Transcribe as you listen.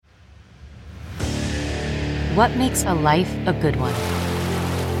What makes a life a good one?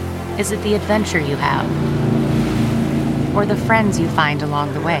 Is it the adventure you have? Or the friends you find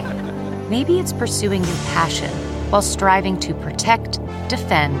along the way? Maybe it's pursuing your passion while striving to protect,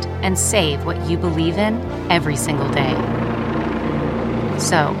 defend, and save what you believe in every single day.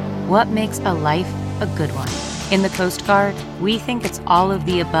 So, what makes a life a good one? In the Coast Guard, we think it's all of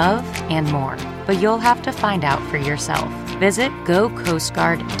the above and more, but you'll have to find out for yourself. Visit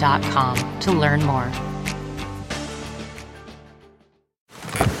gocoastguard.com to learn more.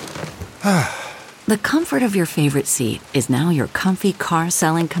 The comfort of your favorite seat is now your comfy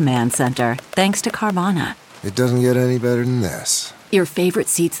car-selling command center, thanks to Carvana. It doesn't get any better than this. Your favorite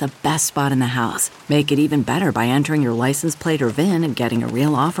seat's the best spot in the house. Make it even better by entering your license plate or VIN and getting a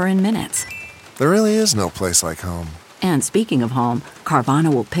real offer in minutes. There really is no place like home. And speaking of home,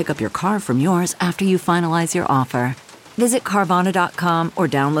 Carvana will pick up your car from yours after you finalize your offer. Visit Carvana.com or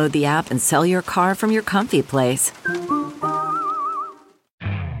download the app and sell your car from your comfy place.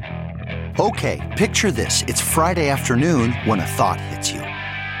 Okay, picture this. It's Friday afternoon when a thought hits you.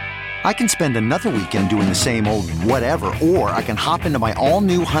 I can spend another weekend doing the same old whatever, or I can hop into my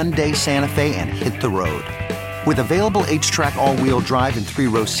all-new Hyundai Santa Fe and hit the road. With available H-Track all-wheel drive and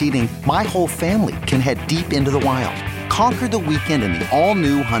 3-row seating, my whole family can head deep into the wild. Conquer the weekend in the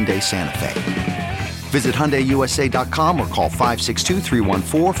all-new Hyundai Santa Fe. Visit HyundaiUSA.com or call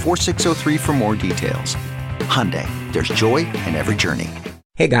 562-314-4603 for more details. Hyundai, there's joy in every journey.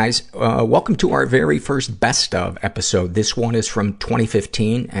 Hey guys, welcome to our very first Best Of episode. This one is from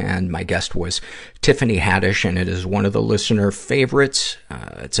 2015, and my guest was Tiffany Haddish, and it is one of the listener favorites.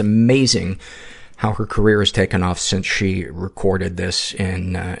 It's amazing how her career has taken off since she recorded this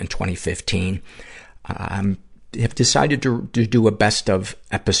in 2015. I have decided to do a Best Of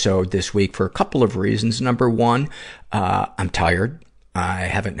episode this week for a couple of reasons. Number one, I'm tired. I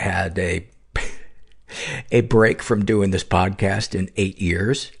haven't had a break from doing this podcast in 8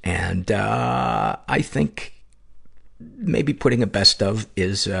 years. And, I think maybe putting a best of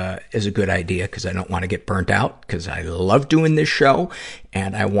is a good idea, because I don't want to get burnt out, because I love doing this show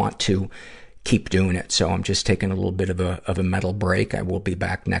and I want to keep doing it. So I'm just taking a little bit of a mental break. I will be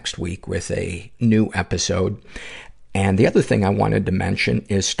back next week with a new episode. And the other thing I wanted to mention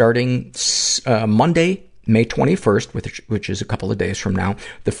is starting, Monday, May 21st, which is a couple of days from now,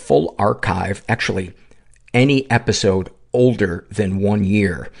 the full archive, actually any episode older than 1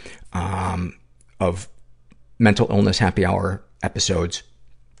 year, of Mental Illness Happy Hour episodes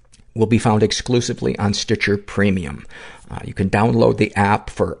will be found exclusively on Stitcher Premium. You can download the app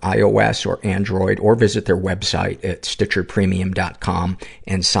for iOS or Android, or visit their website at stitcherpremium.com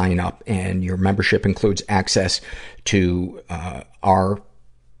and sign up. And your membership includes access to our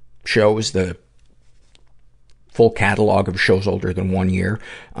shows, the full catalog of shows older than 1 year.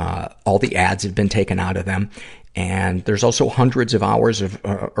 All the ads have been taken out of them. And there's also hundreds of hours of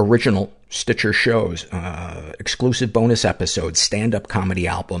original Stitcher shows, exclusive bonus episodes, stand-up comedy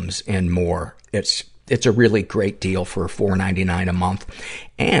albums, and more. It's a really great deal for $4.99 a month.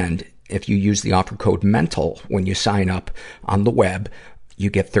 And if you use the offer code MENTAL when you sign up on the web, you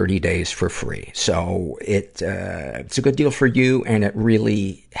get 30 days for free. So it's a good deal for you, and it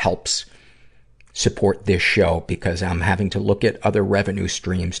really helps support this show, because I'm having to look at other revenue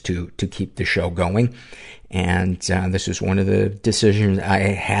streams to keep the show going. And this is one of the decisions I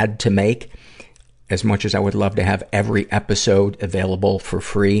had to make. As much as I would love to have every episode available for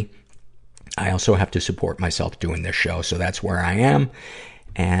free, I also have to support myself doing this show. So that's where I am.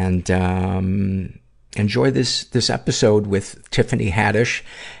 And enjoy this episode with Tiffany Haddish.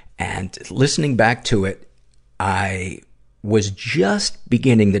 And listening back to it, I was just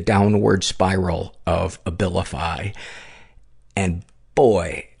beginning the downward spiral of Abilify. And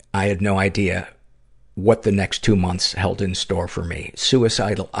boy, I had no idea what the next 2 months held in store for me.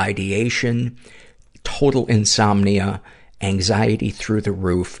 Suicidal ideation, total insomnia, anxiety through the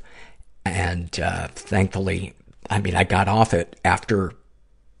roof. And thankfully, I got off it after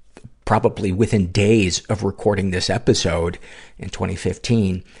probably within days of recording this episode in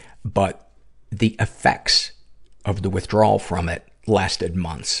 2015. But the effects of the withdrawal from it lasted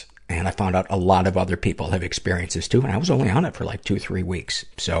months. And I found out a lot of other people have experienced this too. And I was only on it for like 2-3 weeks.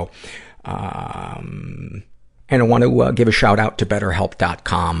 So, and I want to give a shout out to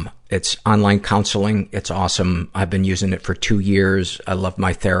BetterHelp.com. It's online counseling. It's awesome. I've been using it for 2 years. I love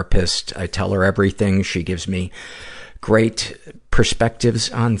my therapist. I tell her everything. She gives me great perspectives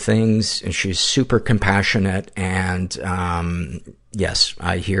on things, and she's super compassionate. And, yes,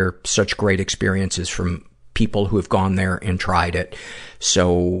 I hear such great experiences from people who have gone there and tried it.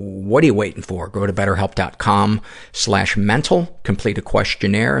 So what are you waiting for? Go to BetterHelp.com/mental, complete a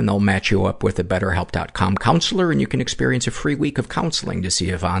questionnaire, and they'll match you up with a BetterHelp.com counselor, and you can experience a free week of counseling to see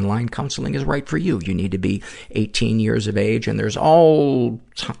if online counseling is right for you. You need to be 18 years of age, and there's all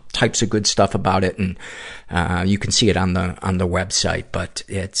types of good stuff about it, and you can see it on the website. But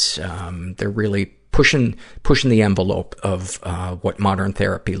it's they're really pushing the envelope of what modern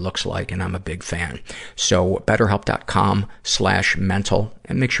therapy looks like, and I'm a big fan. So BetterHelp.com/mental,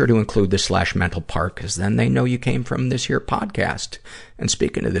 and make sure to include the /mental part, because then they know you came from this here podcast. And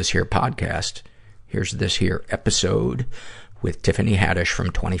speaking of this here podcast, here's this here episode with Tiffany Haddish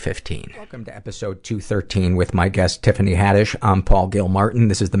from 2015. Welcome to episode 213 with my guest Tiffany Haddish. I'm Paul Gilmartin.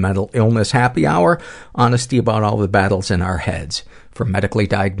 This is the Mental Illness Happy Hour, honesty about all the battles in our heads. From medically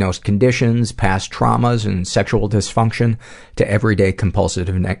diagnosed conditions, past traumas, and sexual dysfunction, to everyday compulsive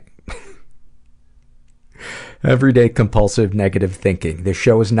negative thinking. This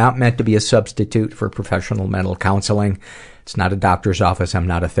show is not meant to be a substitute for professional mental counseling. It's not a doctor's office. I'm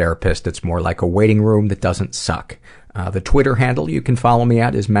not a therapist. It's more like a waiting room that doesn't suck. The Twitter handle you can follow me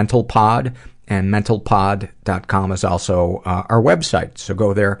at is mentalpod, and mentalpod.com is also our website. So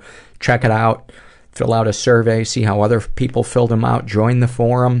go there, check it out. Fill out a survey, see how other people filled them out, join the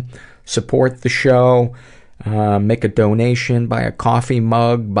forum, support the show, make a donation, buy a coffee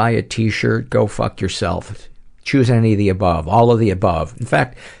mug, buy a t-shirt, go fuck yourself. Choose any of the above, all of the above. In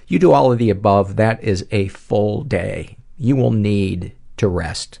fact, you do all of the above, that is a full day. You will need to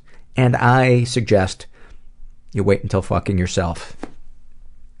rest. And I suggest you wait until fucking yourself.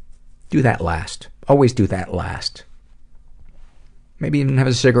 Do that last. Always do that last. Maybe even have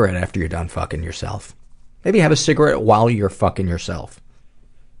a cigarette after you're done fucking yourself. Maybe have a cigarette while you're fucking yourself.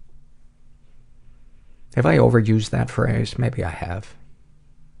 Have I overused that phrase? Maybe I have.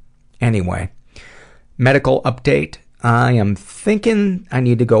 Anyway, medical update. I am thinking I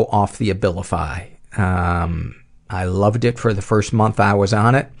need to go off the Abilify. I loved it for the first month I was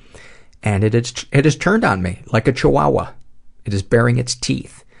on it, and it has turned on me like a chihuahua. It is baring its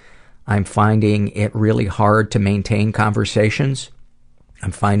teeth. I'm finding it really hard to maintain conversations.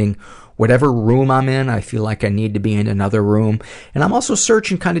 I'm finding whatever room I'm in, I feel like I need to be in another room. And I'm also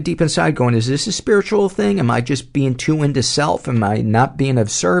searching kind of deep inside going, is this a spiritual thing? Am I just being too into self? Am I not being of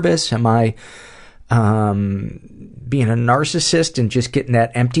service? Am I being a narcissist and just getting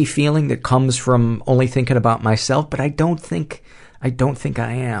that empty feeling that comes from only thinking about myself? But I don't think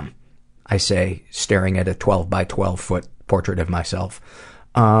I am. I say, staring at a 12 by 12 foot portrait of myself.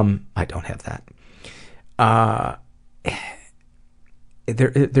 I don't have that.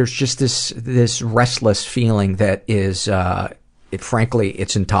 There's just this restless feeling that is, frankly,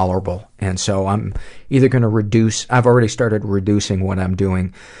 it's intolerable. And so I'm either going to I've already started reducing what I'm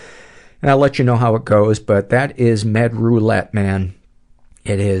doing. And I'll let you know how it goes, but that is med roulette, man.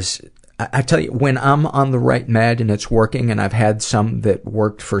 It is. I tell you, when I'm on the right med and it's working, and I've had some that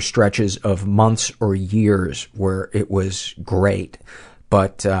worked for stretches of months or years where it was great.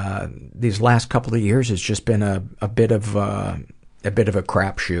 But these last couple of years has just been a bit of a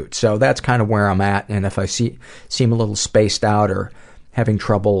crapshoot. So that's kind of where I'm at. And if I seem a little spaced out or having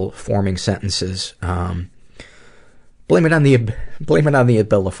trouble forming sentences, blame it on the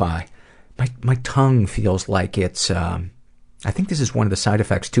Abilify. My tongue feels like it's. I think this is one of the side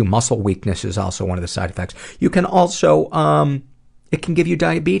effects too. Muscle weakness is also one of the side effects. You can also it can give you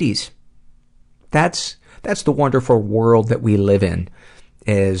diabetes. That's the wonderful world that we live in.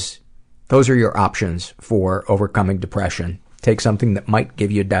 Is those are your options for overcoming depression. Take something that might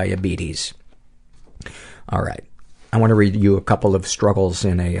give you diabetes. All right. I want to read you a couple of struggles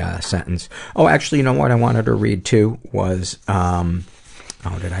in a sentence. Oh, actually, you know what I wanted to read too was,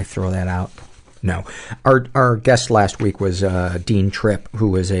 did I throw that out? No. Our guest last week was Dean Tripp,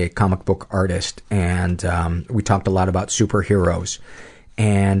 who is a comic book artist, and we talked a lot about superheroes.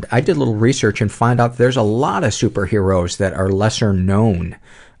 And I did a little research and find out there's a lot of superheroes that are lesser known,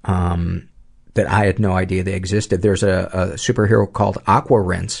 that I had no idea they existed. There's a superhero called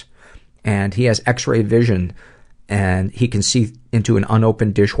Aquarinse, and he has X-ray vision, and he can see into an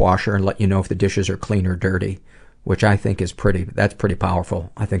unopened dishwasher and let you know if the dishes are clean or dirty, which I think is that's pretty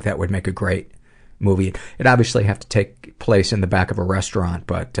powerful. I think that would make a great movie. It obviously have to take place in the back of a restaurant,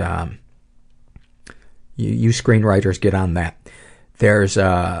 but you screenwriters get on that. There's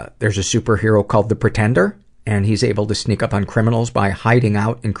a superhero called the Pretender, and he's able to sneak up on criminals by hiding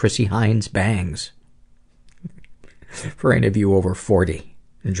out in Chrissy Hines' bangs. For any of you over 40,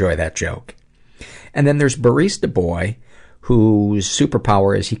 enjoy that joke. And then there's Barista Boy, whose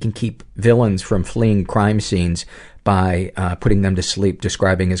superpower is he can keep villains from fleeing crime scenes by putting them to sleep,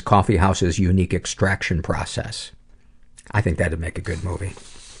 describing his coffee house's unique extraction process. I think that'd make a good movie.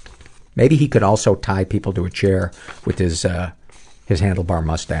 Maybe he could also tie people to a chair with his handlebar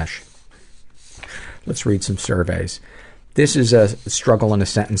mustache. Let's read some surveys. This is a struggle in a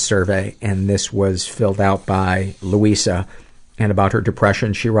sentence survey, and this was filled out by Louisa. And about her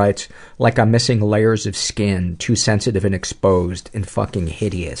depression, she writes, like I'm missing layers of skin, too sensitive and exposed, and fucking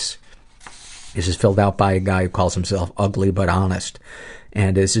hideous. This is filled out by a guy who calls himself ugly but honest.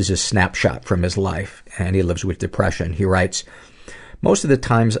 And this is a snapshot from his life, and he lives with depression. He writes, most of the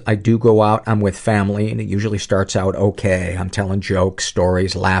times I do go out, I'm with family, and it usually starts out okay. I'm telling jokes,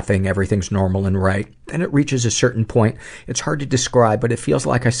 stories, laughing, everything's normal and right. Then it reaches a certain point. It's hard to describe, but it feels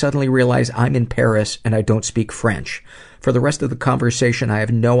like I suddenly realize I'm in Paris and I don't speak French. For the rest of the conversation, I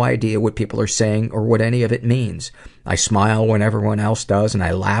have no idea what people are saying or what any of it means. I smile when everyone else does, and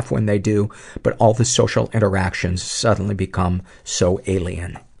I laugh when they do, but all the social interactions suddenly become so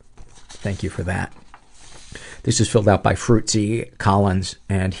alien. Thank you for that. This is filled out by Fruitsy Collins,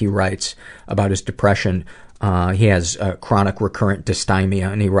 and he writes about his depression. He has chronic recurrent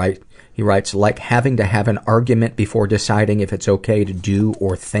dysthymia, and he writes, like having to have an argument before deciding if it's okay to do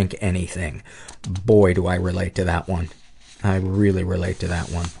or think anything. Boy, do I relate to that one. I really relate to that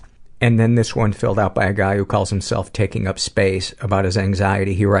one. And then this one filled out by a guy who calls himself Taking Up Space about his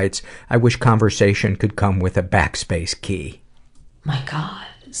anxiety. He writes, I wish conversation could come with a backspace key. My God,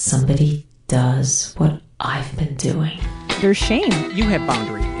 somebody does what I've been doing. There's shame. You have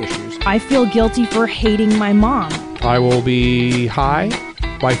boundary issues. I feel guilty for hating my mom. I will be high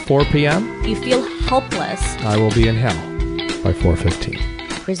by 4 p.m. You feel helpless. I will be in hell by 4:15.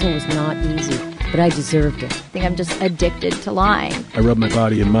 Prison was not easy, but I deserved it. I think I'm just addicted to lying. I rubbed my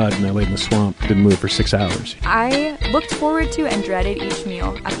body in mud and I laid in the swamp. Didn't move for 6 hours. I looked forward to and dreaded each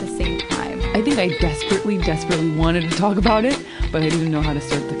meal at the same time. I think I desperately wanted to talk about it, but I didn't know how to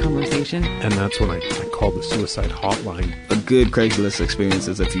start the conversation. And that's when I called the suicide hotline. A good Craigslist experience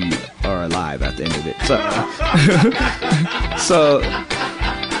is if you are alive at the end of it. So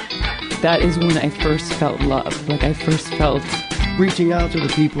that is when I first felt love. Like I first felt reaching out to the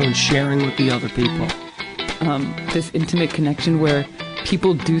people and sharing with the other people. This intimate connection where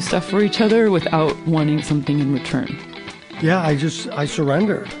people do stuff for each other without wanting something in return. Yeah, I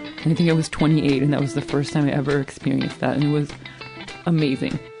surrendered. I think I was 28, and that was the first time I ever experienced that, and it was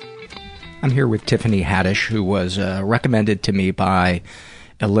amazing. I'm here with Tiffany Haddish, who was recommended to me by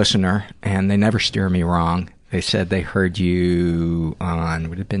a listener, and they never steer me wrong. They said they heard you on,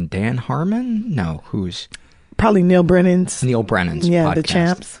 would it have been Dan Harmon? No, who's? Probably Neil Brennan's podcast. The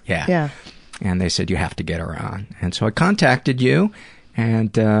Champs. Yeah. And they said, you have to get her on. And so I contacted you,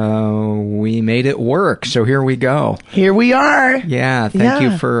 and we made it work. So here we go. Here we are. Yeah, thank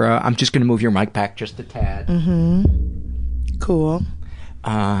you for, I'm just going to move your mic back just a tad. Mm-hmm. Cool.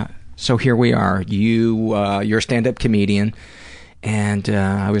 So here we are. You're a stand-up comedian, and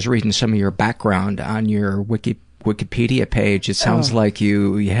I was reading some of your background on your Wikipedia page. It sounds like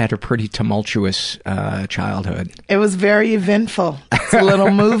you had a pretty tumultuous childhood. It was very eventful. It's a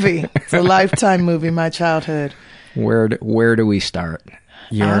little movie. It's a Lifetime movie, my childhood. Where do we start?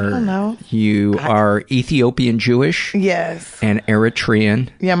 I don't know. You are Ethiopian Jewish? Yes. And Eritrean?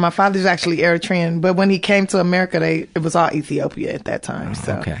 Yeah, my father's actually Eritrean, but when he came to America, it was all Ethiopia at that time.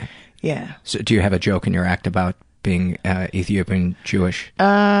 So, okay. Yeah. So do you have a joke in your act about being Ethiopian Jewish?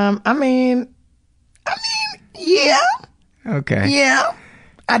 I mean, yeah. Okay. Yeah.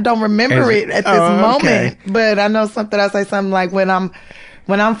 I don't remember it at this moment, but I know something. I say something like when I'm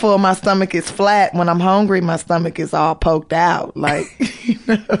full, my stomach is flat. When I'm hungry, my stomach is all poked out. Like,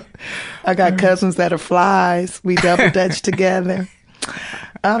 I got cousins that are flies. We double dutch together.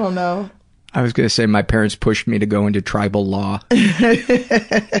 I don't know. I was going to say my parents pushed me to go into tribal law.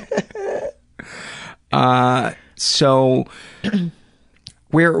 So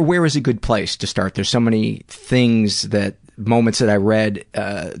where is a good place to start? There's so many moments that I read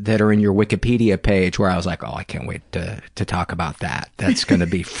that are in your Wikipedia page where I was like, oh, I can't wait to talk about that. That's going to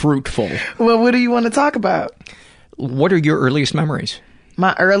be fruitful. Well, what do you want to talk about? What are your earliest memories?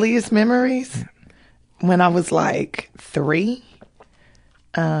 My earliest memories? Yeah. When I was like 3,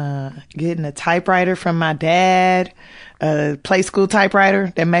 getting a typewriter from my dad, a play school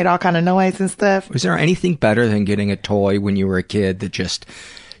typewriter that made all kind of noise and stuff. Was there anything better than getting a toy when you were a kid that just,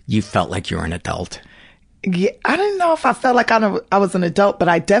 you felt like you were an adult? Yeah, I didn't know if I felt like I was an adult, but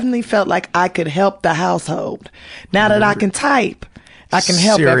I definitely felt like I could help the household. Now that I can type, I can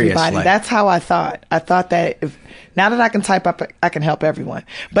help everybody. That's how I thought. I thought that now that I can type, I can help everyone.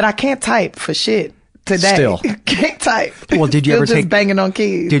 But I can't type for shit. today. Still. Can't type. Well, did you ever just banging on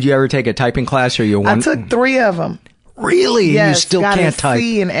keys. Did you ever take a typing class or you one? I took 3 of them. Really? Yes, You still got can't a type?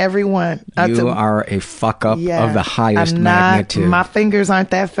 C in every one. You are a fuck up of the highest magnitude. My fingers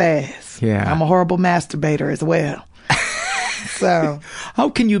aren't that fast. Yeah. I'm a horrible masturbator as well. So how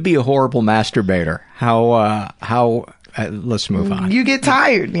can you be a horrible masturbator? Let's move on. You get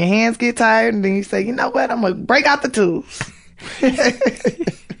tired. Your hands get tired, and then you say, you know what? I'm going to break out the tools.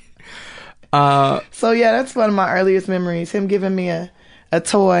 So, yeah, that's one of my earliest memories. Him giving me a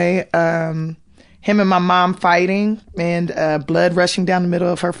toy. Him and my mom fighting, and blood rushing down the middle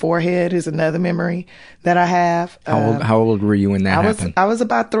of her forehead is another memory that I have. How old were you when that happened? I was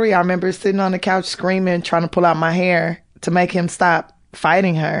about 3. I remember sitting on the couch screaming, trying to pull out my hair to make him stop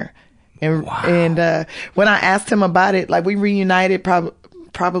fighting her. And when I asked him about it, like we reunited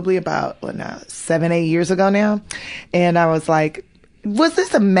probably about 7-8 years ago now, and I was like, was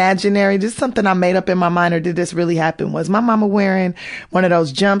this imaginary? This is something I made up in my mind, or did this really happen? Was my mama wearing one of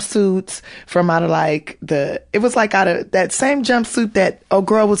those jumpsuits from out of it was like out of that same jumpsuit that old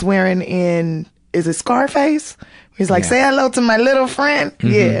girl was wearing in, is it Scarface? He's like, say hello to my little friend.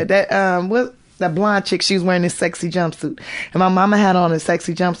 Mm-hmm. Yeah, that blonde chick, she was wearing this sexy jumpsuit. And my mama had on a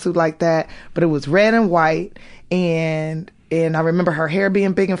sexy jumpsuit like that, but it was red and white. And I remember her hair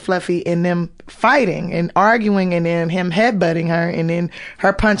being big and fluffy, and them fighting and arguing, and then him headbutting her, and then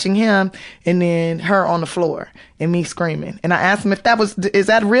her punching him, and then her on the floor and me screaming. And I asked him if is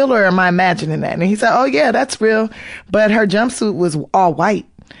that real or am I imagining that? And he said, oh yeah, that's real. But her jumpsuit was all white.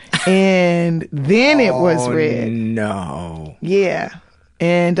 And then it was red. No. Yeah.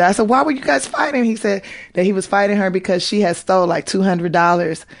 And I said, why were you guys fighting? He said that he was fighting her because she had stole like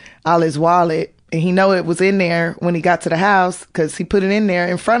 $200 out of his wallet. And he know it was in there when he got to the house because he put it in there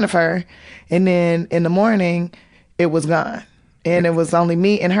in front of her. And then in the morning, it was gone. And it was only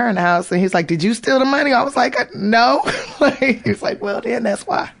me and her in the house. And he's like, did you steal the money? I was like, no. He's like, well, then that's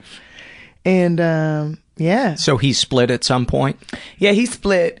why. And yeah. So he split at some point? Yeah, he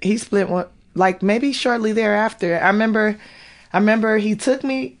split. He split like maybe shortly thereafter. I remember he took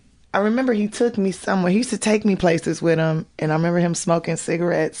me somewhere. He used to take me places with him. And I remember him smoking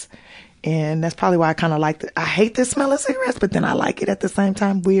cigarettes. And that's probably why I kind of liked it. I hate the smell of cigarettes, but then I like it at the same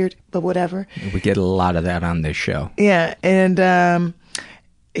time. Weird, but whatever. We get a lot of that on this show. Yeah. And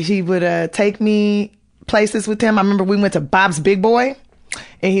he would take me places with him. I remember we went to Bob's Big Boy,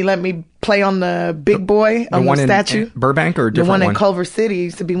 and he let me play on the Big Boy, on the statue. In Burbank or a different one? The one in Culver City.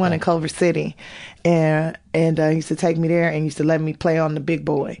 Used to be one in Culver City. And he used to take me there and used to let me play on the Big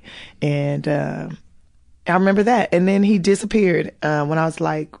Boy. And I remember that. And then he disappeared when I was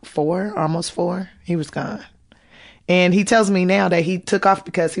like 4, almost 4. He was gone. And he tells me now that he took off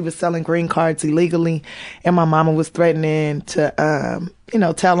because he was selling green cards illegally, and my mama was threatening to,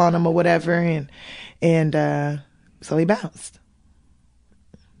 tell on him or whatever. And so he bounced.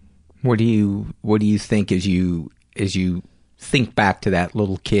 What do you think as you think back to that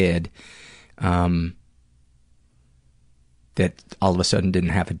little kid, that all of a sudden didn't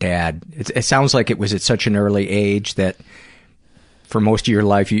have a dad? It sounds like it was at such an early age that for most of your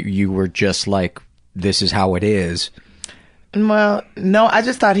life you were just like, this is how it is. Well, no, I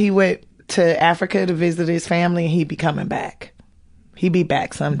just thought he went to Africa to visit his family and he'd be coming back. He'd be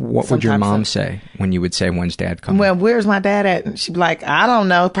back What would your mom say when you would say, when's dad coming? Well, where's my dad at? And she'd be like, I don't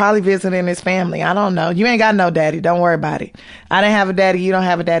know, probably visiting his family. I don't know. You ain't got no daddy. Don't worry about it. I didn't have a daddy. You don't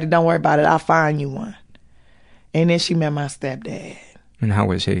have a daddy. Don't worry about it. I'll find you one. And then she met my stepdad. And how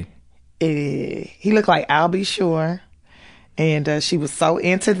was he? He looked like I'll Be Sure. And she was so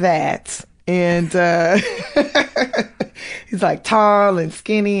into that. And he's like tall and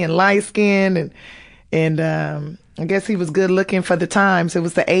skinny and light skinned. And I guess he was good looking for the times. It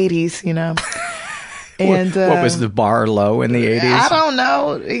was the 80s, you know. And what was the bar low in the 80s? I don't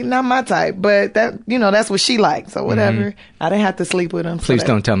know. He's not my type, but that's what she liked. So whatever. Mm-hmm. I didn't have to sleep with him. Please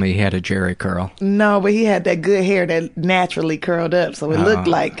don't tell me he had a Jerry curl. No, but he had that good hair that naturally curled up. So it looked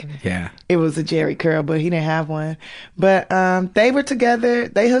like it was a Jerry curl, but he didn't have one. But they were together.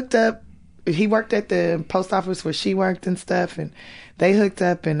 They hooked up. He worked at the post office where she worked and stuff. And they hooked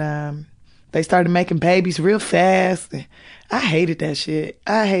up and they started making babies real fast. I hated that shit.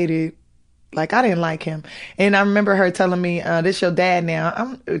 I didn't like him. And I remember her telling me, this your dad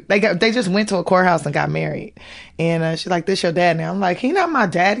now. They just went to a courthouse and got married. And she's like, this your dad now. I'm like, he not my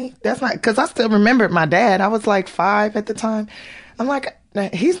daddy. That's not, because I still remembered my dad. I was like 5 at the time. I'm like,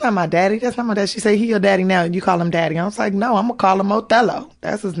 he's not my daddy. That's not my dad. She said, he your daddy now. And you call him daddy. I was like, no, I'm going to call him Othello.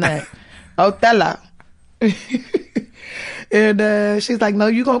 That's his name. Othello. And she's like, no,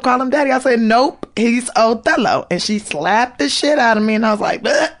 you gonna call him daddy? I said, nope, he's Othello. And she slapped the shit out of me, and I was like,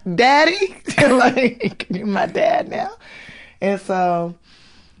 daddy? Like, you're my dad now. And so,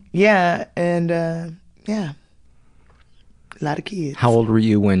 yeah, and yeah, a lot of kids. How old were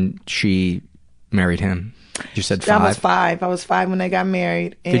you when she married him? You said 5? I was 5 when they got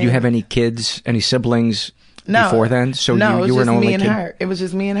married. Did you have any kids, any siblings before then? So no, you were an only me and kid? Her. It was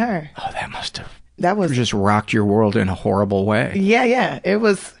just me and her. Oh, that must have. That was just rocked your world in a horrible way. Yeah. It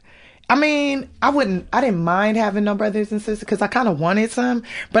was. I mean, I didn't mind having no brothers and sisters because I kind of wanted some,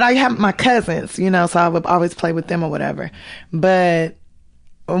 but I have my cousins, you know, so I would always play with them or whatever. But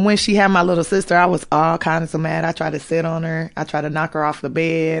when she had my little sister, I was all kinds of mad. I tried to sit on her. I tried to knock her off the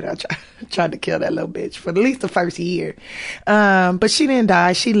bed. I tried to kill that little bitch for at least the first year. But she didn't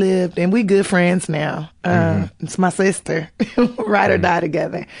die. She lived, and we good friends now. It's my sister. Ride or die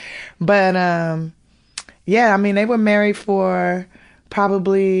together. But, yeah, I mean, they were married for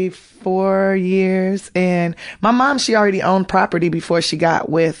probably 4 years. And my mom, she already owned property before she got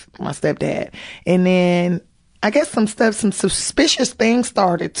with my stepdad. And then I guess some suspicious things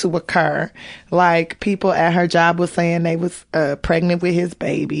started to occur. Like people at her job was saying they was pregnant with his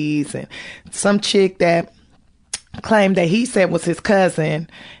babies, and some chick that claimed that he said was his cousin.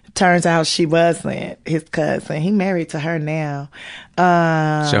 Turns out she wasn't his cousin. He married to her now.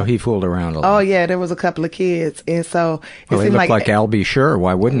 So he fooled around a lot. Oh yeah, there was a couple of kids, and so it seemed like Al B. Sure.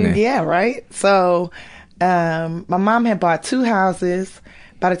 Why wouldn't he? Yeah, right. So my mom had bought 2 houses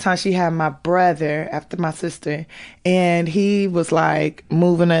by the time she had my brother after my sister, and he was like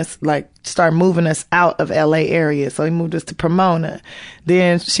start moving us out of LA area. So he moved us to Pomona.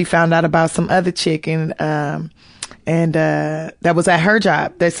 Then she found out about some other chick, and that was at her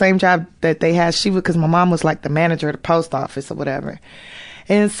job, that same job that they had. Because my mom was like the manager of the post office or whatever.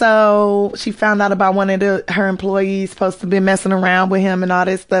 And so she found out about one of her employees supposed to be messing around with him and all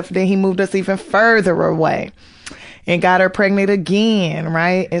this stuff. Then he moved us even further away and got her pregnant again,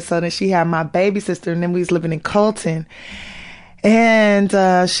 right? And so then she had my baby sister, and then we was living in Colton. And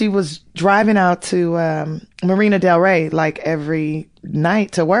she was driving out to Marina Del Rey like every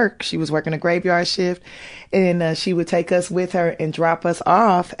night to work. She was working a graveyard shift, and she would take us with her and drop us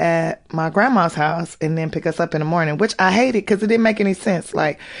off at my grandma's house and then pick us up in the morning, which I hated because it didn't make any sense.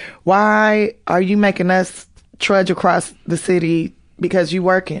 Like, why are you making us trudge across the city because you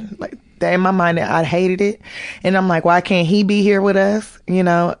working? Like, in my mind, I hated it. And I'm like, why can't he be here with us? You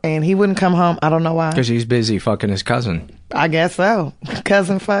know, and he wouldn't come home. I don't know why. Because he's busy fucking his cousin. I guess so.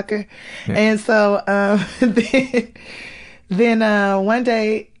 Cousin fucker. Yeah. And so, then one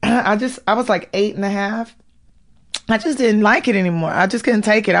day I was like 8.5. I just didn't like it anymore. I just couldn't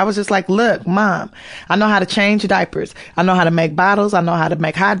take it. I was just like, look, Mom, I know how to change diapers. I know how to make bottles. I know how to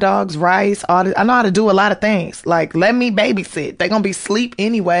make hot dogs, rice, all this. I know how to do a lot of things. Like, let me babysit. They're going to be asleep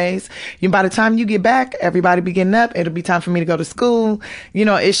anyways. By the time you get back, everybody be getting up. It'll be time for me to go to school. You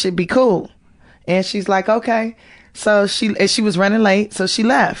know, it should be cool. And she's like, okay. So she was running late, so she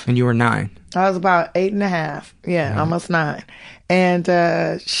left. And you were 9. I was about 8.5. Yeah, almost 9.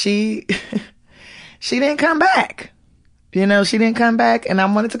 And she didn't come back. You know, she didn't come back, and I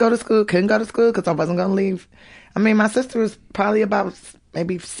wanted to go to school. Couldn't go to school because I wasn't going to leave. I mean, my sister was probably about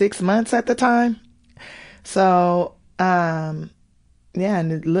maybe 6 months at the time. So, yeah,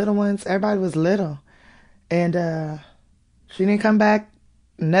 and the little ones, everybody was little. And she didn't come back.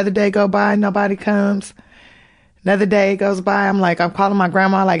 Another day go by, nobody comes. Another day goes by, I'm calling my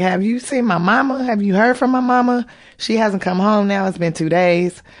grandma, like, have you seen my mama? Have you heard from my mama? She hasn't come home now. It's been 2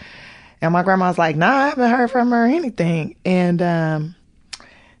 days. And my grandma's like, nah, I haven't heard from her or anything. And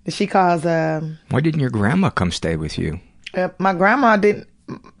she calls... Why didn't your grandma come stay with you? My grandma didn't...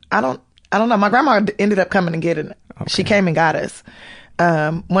 I don't know. My grandma ended up coming and getting it. Okay. She came and got us.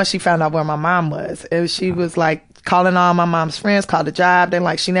 Once she found out where my mom was. She was like calling all my mom's friends, called the job. Then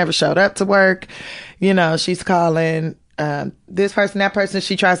like she never showed up to work. You know, she's calling this person, that person.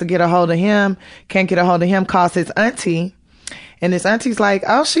 She tries to get a hold of him. Can't get a hold of him. Calls his auntie. And his auntie's like,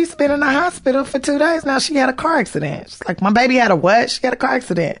 oh, she's been in the hospital for 2 days now. She had a car accident. She's like, my baby had a what? She had a car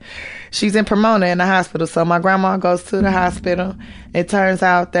accident. She's in Pomona in the hospital. So my grandma goes to the hospital. It turns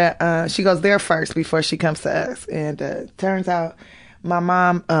out that she goes there first before she comes to us. And turns out my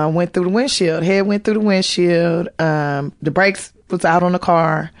mom went through the windshield. Head went through the windshield. The brakes was out on the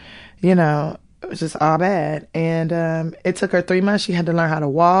car. You know, it was just all bad. And it took her 3 months. She had to learn how to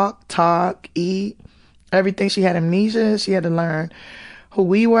walk, talk, eat. Everything. She had amnesia. She had to learn who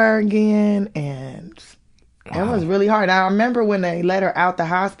we were again. And it was really hard. I remember when they let her out the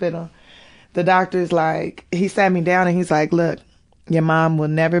hospital, the doctor's like, he sat me down and he's like, look, your mom will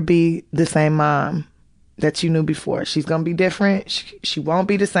never be the same mom that you knew before. She's going to be different. She won't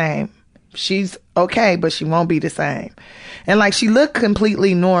be the same. She's okay, but she won't be the same. And like, she looked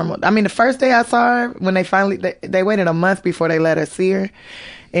completely normal. I mean, the first day I saw her, when they waited a month before they let us see her,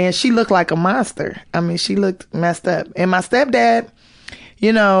 and she looked like a monster. I mean, she looked messed up. And my stepdad,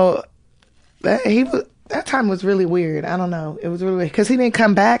 you know, that time was really weird. I don't know. It was really weird because he didn't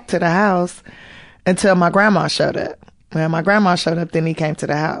come back to the house until my grandma showed up. When my grandma showed up, then he came to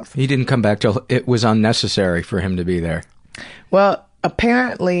the house. He didn't come back till it was unnecessary for him to be there. Well,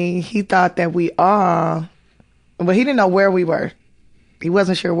 apparently he thought that he didn't know where we were. He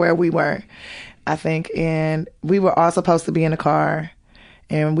wasn't sure where we were, I think. And we were all supposed to be in the car,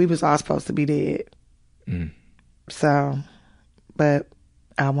 and we was all supposed to be dead. So, but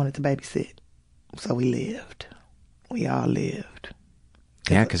I wanted to babysit. So we lived. We all lived.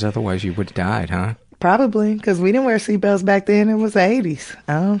 Yeah, because otherwise you would have died, huh? Probably, because we didn't wear seatbelts back then. It was the 80s.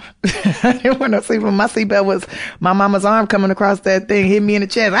 I didn't wear no seatbelt. My seatbelt was my mama's arm coming across that thing, hit me in the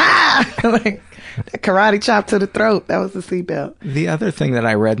chest. Like that karate chop to the throat. That was the seatbelt. The other thing that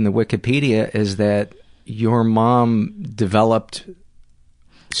I read in the Wikipedia is that your mom developed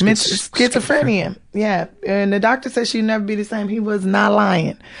schizophrenia. Yeah. And the doctor said she'd never be the same. He was not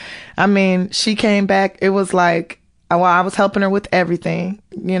lying. I mean, she came back. It was like, well, I was helping her with everything,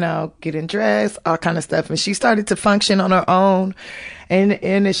 you know, getting dressed, all kind of stuff. And she started to function on her own.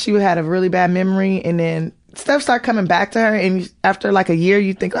 And she had a really bad memory. And then stuff started coming back to her. And after like a year,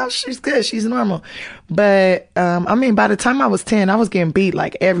 you think, oh, she's good. She's normal. But, I mean, by the time I was 10, I was getting beat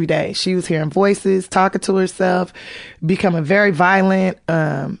like every day. She was hearing voices, talking to herself, becoming very violent.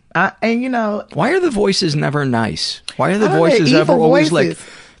 And you know. Why are the voices never nice? Why are the voices ever always like...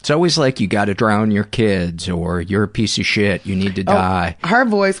 It's always like, you got to drown your kids, or you're a piece of shit, you need to die. Her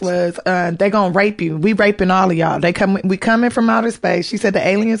voice was, they gonna rape you. We raping all of y'all. We coming from outer space. She said the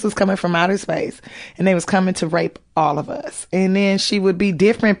aliens was coming from outer space, and they was coming to rape all of us. And then she would be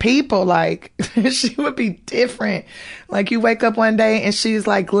different people. Like, she would be different. Like, you wake up one day and she's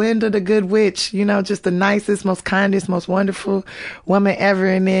like Glinda the Good Witch, you know, just the nicest, most kindest, most wonderful woman ever.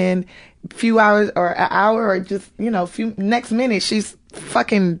 And then a few hours or an hour or just, you know, next minute, she's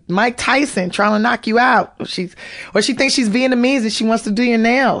fucking Mike Tyson trying to knock you out. She thinks she's Vietnamese and she wants to do your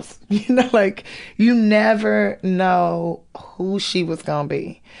nails. You know, like, you never know who she was gonna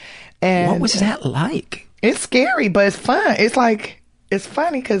be. And what was that like? It's scary, but it's fun. It's like, it's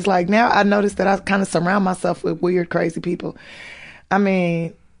funny because like now I notice that I kind of surround myself with weird, crazy people. I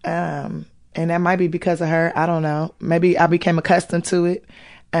mean, and that might be because of her. I don't know. Maybe I became accustomed to it.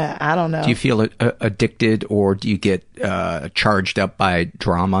 I don't know. Do you feel addicted, or do you get charged up by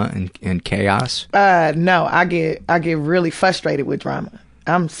drama and chaos? No, I get really frustrated with drama.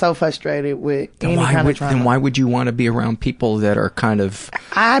 I'm so frustrated with any kind of drama. Then why would you want to be around people that are kind of...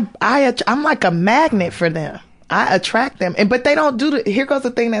 I'm like a magnet for them. I attract them. But they don't do here goes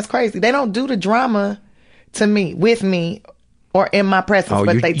the thing that's crazy. They don't do the drama to me, with me, or in my presence,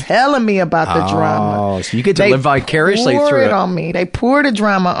 but they telling me about the drama. Oh, so you get to live vicariously through it. They pour it on me. They pour the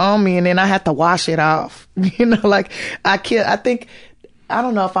drama on me, and then I have to wash it off. You know, like, I don't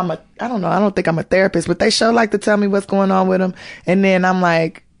think I'm a therapist, but they sure like to tell me what's going on with them. And then I'm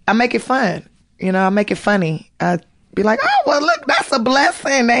like, I make it fun. You know, I make it funny. I be like, oh, well, look, that's a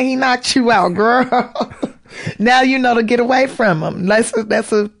blessing that he knocked you out, girl. Now you know to get away from him. That's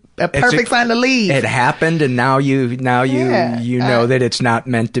a perfect sign to leave. It happened, and now you know that it's not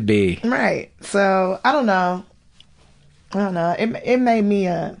meant to be. Right. So I don't know. It made me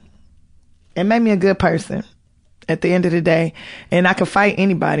a good person at the end of the day, and I can fight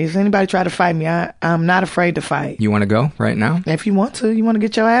anybody. If anybody try to fight me, I'm not afraid to fight. You want to go right now? If you want to,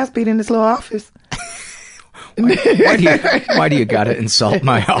 get your ass beat in this little office. Why do you got to insult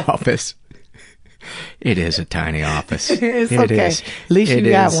my office? It is a tiny office. It's okay. At least you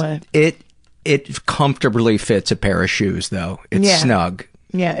got one. It comfortably fits a pair of shoes, though. It's snug.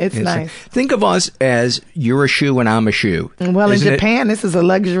 Yeah, it's nice. Think of us as you're a shoe and I'm a shoe. Well, in Japan, this is a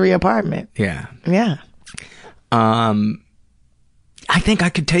luxury apartment. Yeah. Yeah. I think I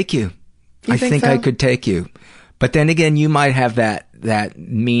could take you. I could take you. But then again, you might have that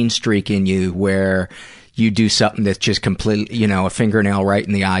mean streak in you where you do something that's just completely, a fingernail right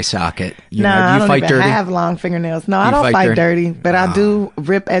in the eye socket. No, I don't even have long fingernails. No, I don't fight dirty, but I do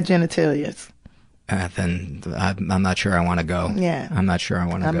rip at genitalias. Then I'm not sure I want to go. Yeah. I'm not sure I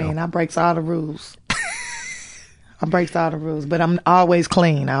want to go. I mean, I breaks all the rules. But I'm always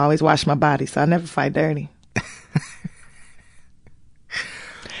clean. I always wash my body, so I never fight dirty.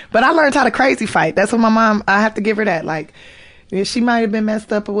 But I learned how to crazy fight. That's what my mom, I have to give her that. Like, she might have been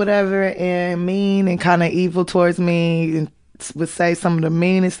messed up or whatever and mean and kind of evil towards me and would say some of the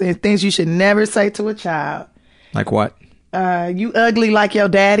meanest things you should never say to a child. Like what? You ugly like your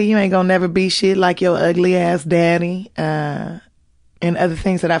daddy. You ain't gonna never be shit like your ugly ass daddy. And other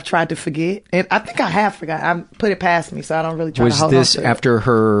things that I've tried to forget. And I think I have forgot. I put it past me, so I don't really try to hold on to it. Was this after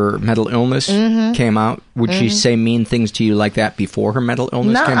her mental illness came out? Would she say mean things to you like that before her mental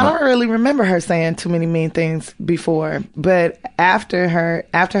illness came out? No, I don't really remember her saying too many mean things before. But after her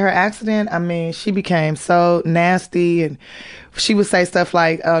accident, I mean, she became so nasty, and she would say stuff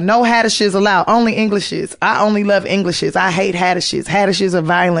like, no Haddishes allowed, only Englishes. I only love Englishes. I hate Haddishes. Haddishes are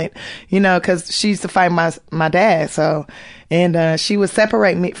violent, because she used to fight my dad, so... And she would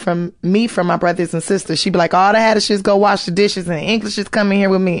separate me from my brothers and sisters. She'd be like, all the Haddishes go wash the dishes and the Englishes come in here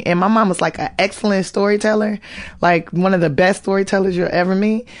with me. And my mom was like an excellent storyteller, like one of the best storytellers you'll ever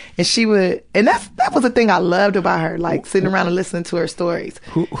meet. And she would, and that was the thing I loved about her, like sitting around and listening to her stories.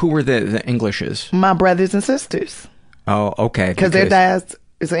 Who were the Englishes? My brothers and sisters. Oh, okay. Because their dads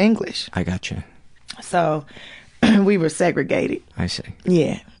is English. I gotcha. So we were segregated. I see.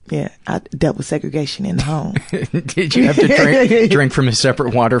 Yeah. Yeah, I dealt with segregation in the home. Did you have to drink from a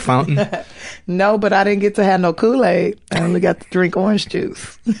separate water fountain? No, but I didn't get to have no Kool-Aid. I only got to drink orange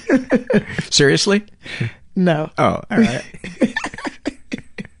juice. Seriously? No. Oh, all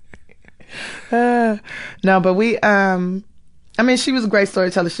right. No, but we, I mean, she was a great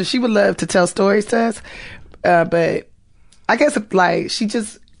storyteller, so she would love to tell stories to us. But I guess, like, she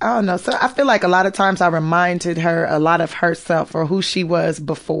just... I don't know. So I feel like a lot of times I reminded her a lot of herself or who she was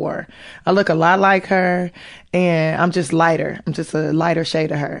before. I look a lot like her, and I'm just lighter. I'm just a lighter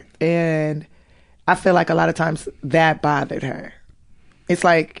shade of her. And I feel like a lot of times that bothered her. It's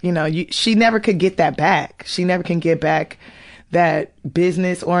like, she never could get that back. She never can get back that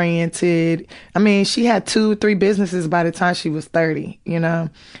business oriented. I mean, she had 2-3 businesses by the time she was 30, Not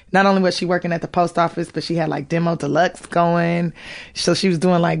only was she working at the post office, but she had like Demo Deluxe going. So she was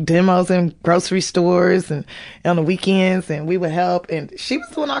doing like demos in grocery stores and on the weekends, and we would help. And she was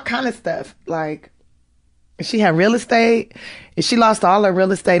doing all kind of stuff. Like, she had real estate, and she lost all her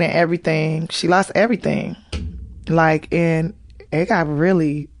real estate and everything. She lost everything. Like, and it got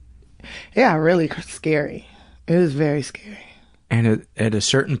really scary. It was very scary. And at a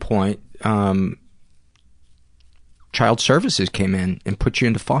certain point, child services came in and put you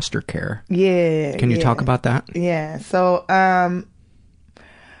into foster care. Yeah. Can you talk about that? Yeah. So,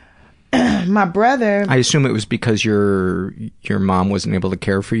 my brother... I assume it was because your mom wasn't able to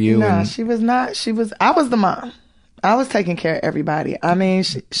care for you? No, she was not. I was the mom. I was taking care of everybody. I mean,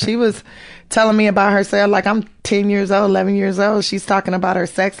 she was telling me about herself. Like, I'm 10 years old, 11 years old. She's talking about her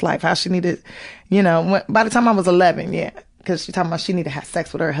sex life, how she needed, by the time I was 11, yeah. Because she's talking about she needed to have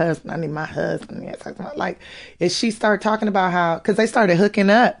sex with her husband. I need my husband. Yeah, talking about, like, and she started talking about how, because they started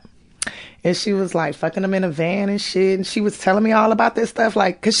hooking up. And she was like fucking them in a van and shit. And she was telling me all about this stuff,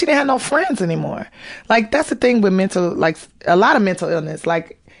 like, because she didn't have no friends anymore. Like, that's the thing with a lot of mental illness.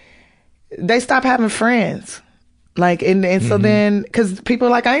 Like, they stop having friends. Like, and so then, because people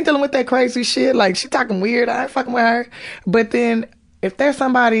are like, I ain't dealing with that crazy shit. Like, she talking weird. I ain't fucking with her. But then, if there's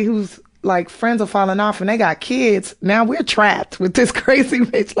somebody who's, like, friends are falling off and they got kids, now we're trapped with this crazy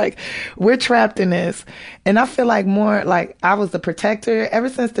bitch. Like, we're trapped in this. And I feel like more like I was the protector ever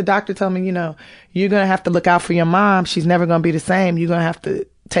since the doctor told me, you're going to have to look out for your mom. She's never going to be the same. You're going to have to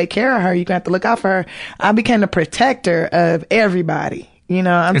take care of her. You're going to have to look out for her. I became the protector of everybody.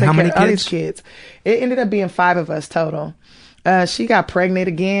 I'm taking care of all these kids. It ended up being 5 of us total. She got pregnant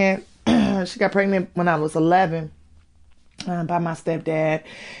again. She got pregnant when I was 11. By my stepdad,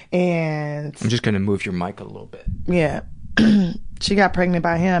 and I'm just going to move your mic a little bit. Yeah. She got pregnant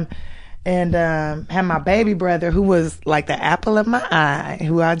by him, and had my baby brother, who was like the apple of my eye,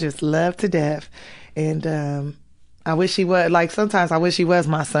 who I just loved to death. And I wish he was, like, sometimes I wish he was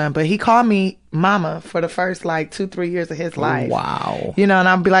my son, but he called me mama for the first like 2-3 years of his life. Wow. And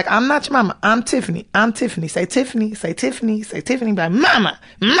I'd be like, I'm not your mama, I'm Tiffany. Say Tiffany, say Tiffany, say Tiffany. Be like, mama.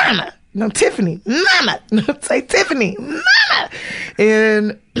 No, Tiffany, mama. Say Tiffany, mama.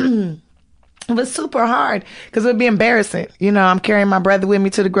 And it was super hard because it would be embarrassing. I'm carrying my brother with me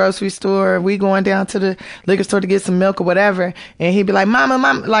to the grocery store. We going down to the liquor store to get some milk or whatever. And he'd be like, mama.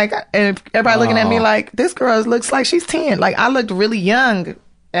 Like, and everybody looking at me like, this girl looks like she's 10. Like, I looked really young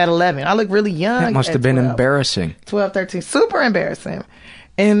at 11. I looked really young. That must have been embarrassing. 12, 13. Super embarrassing.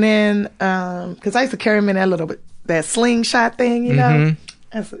 And then, because I used to carry him in that slingshot thing,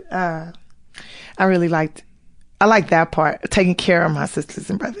 Mm-hmm. I really liked that part, taking care of my sisters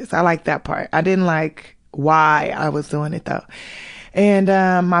and brothers. I liked that part. I didn't like why I was doing it though. And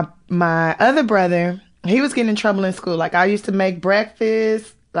my other brother, he was getting in trouble in school. Like, I used to make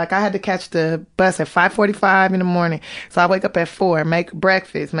breakfast like I had to catch the bus at 5:45 in the morning. So I wake up at 4, make a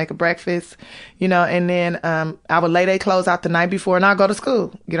breakfast, you know, and then I would lay their clothes out the night before and I'll go to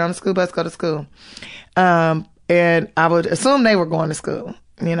school, get on the school bus, go to school. And I would assume they were going to school,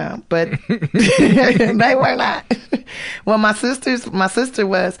 you know, but they were not. Well, my sister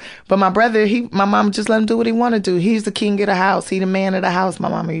was, but my brother, my mom just let him do what he want to do. He's the king of the house. He the man of the house, my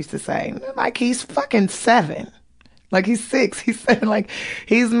mama used to say. Like, he's fucking 7. Like, he's 6. He's 7. Like,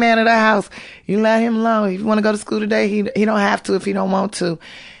 he's the man of the house. You let him alone. If you want to go to school today, he don't have to if he don't want to.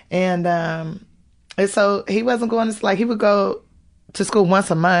 And so he wasn't going to, like, he would go to school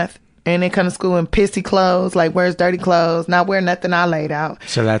once a month. And then come to school in pissy clothes, like wears dirty clothes, not wear nothing I laid out.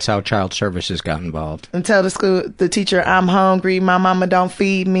 So that's how child services got involved. And tell the teacher, I'm hungry. My mama don't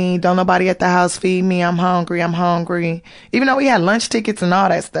feed me. Don't nobody at the house feed me. I'm hungry. Even though we had lunch tickets and all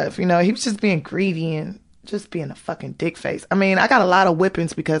that stuff, you know, he was just being greedy and just being a fucking dick face. I mean, I got a lot of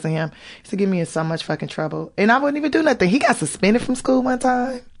whippings because of him. He used to get me in so much fucking trouble. And I wouldn't even do nothing. He got suspended from school one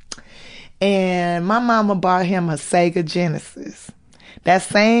time. And my mama bought him a Sega Genesis. That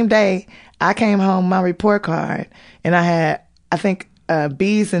same day, I came home, my report card, and I had, I think,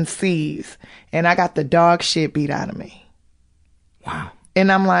 B's and C's, and I got the dog shit beat out of me. Wow.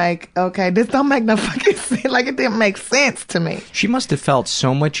 And I'm like, okay, this don't make no fucking sense. Like, it didn't make sense to me. She must have felt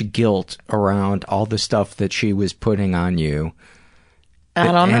so much guilt around all the stuff that she was putting on you.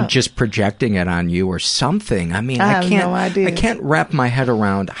 I don't know. And just projecting it on you or something. I mean, I have no idea. I can't wrap my head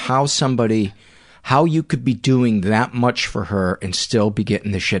around how you could be doing that much for her and still be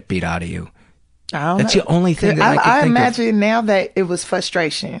getting the shit beat out of you. That's the only thing that I can think of. I imagine now that it was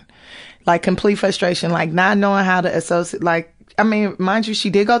frustration, like complete frustration, like not knowing how to associate. Like, I mean, mind you, she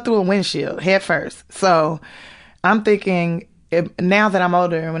did go through a windshield head first. So I'm thinking now that I'm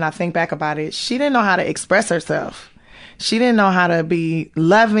older and when I think back about it, she didn't know how to express herself. She didn't know how to be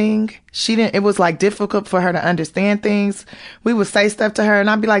loving. It was like difficult for her to understand things. We would say stuff to her and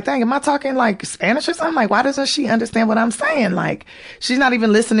I'd be like, dang, am I talking like Spanish or something? Like, why doesn't she understand what I'm saying? Like, she's not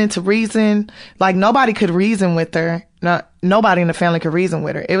even listening to reason. Like, nobody could reason with her. Nobody in the family could reason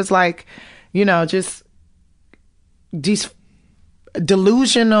with her. It was like, you know, just these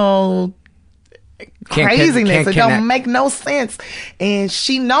delusional craziness. It don't make no sense. And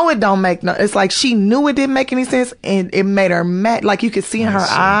she know it don't make no, it's like she knew it didn't make any sense and it made her mad. Like, you could see in her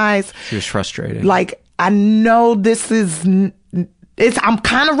eyes. She was frustrated. Like, I know this is, I'm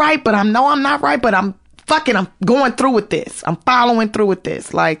kind of right, but I know I'm not right, but I'm going through with this. I'm following through with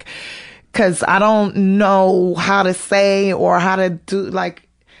this. Like, cause I don't know how to say or how to do, like,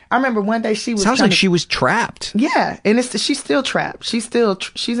 I remember one day she was. Sounds like she was trapped. Yeah, and she's still trapped. She's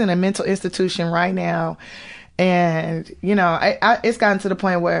in a mental institution right now, and you know, it's gotten to the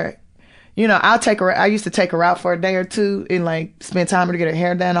point where, you know, I'll take her. I used to take her out for a day or two and like spend time with her to get her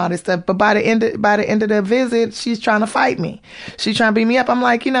hair done, all this stuff. But by the end of the visit, she's trying to fight me. She's trying to beat me up. I'm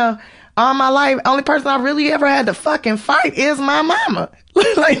like, you know, all my life, only person I really ever had to fucking fight is my mama.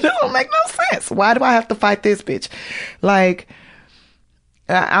 Like, that don't make no sense. Why do I have to fight this bitch? Like,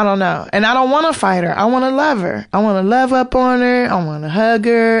 I don't know. And I don't want to fight her. I want to love her. I want to love up on her. I want to hug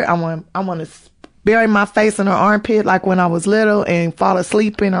her. I want to bury my face in her armpit like when I was little and fall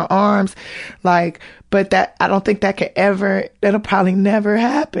asleep in her arms. Like, but I don't think that'll probably never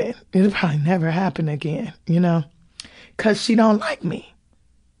happen. It'll probably never happen again, you know, because she don't like me.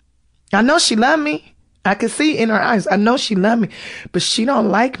 I know she love me. I can see in her eyes. I know she love me, but she don't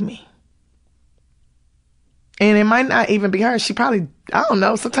like me. And it might not even be her. She probably, I don't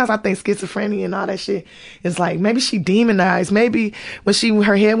know. Sometimes I think schizophrenia and all that shit is like, maybe she demonized. Maybe when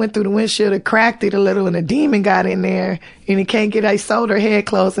her head went through the windshield, it cracked it a little and a demon got in there and it can't get, they sewed her head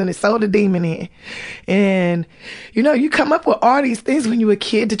closed and it sewed the demon in. And, you know, you come up with all these things when you were a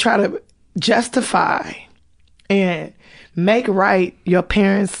kid to try to justify and make right your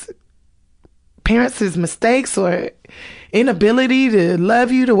parents' mistakes or inability to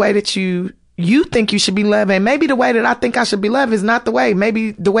love you the way that you think you should be loved. And maybe the way that I think I should be loved is not the way.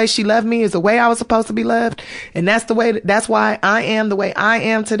 Maybe the way she loved me is the way I was supposed to be loved. And that's why I am the way I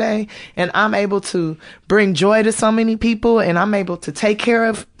am today. And I'm able to bring joy to so many people and I'm able to take care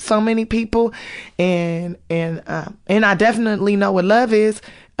of so many people. And I definitely know what love is.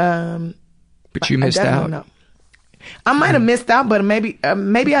 But you missed out. I might have missed out, but maybe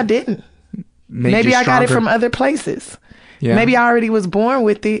I didn't. Maybe I got it from other places. Yeah. Maybe I already was born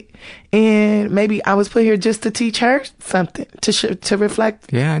with it, and maybe I was put here just to teach her something, to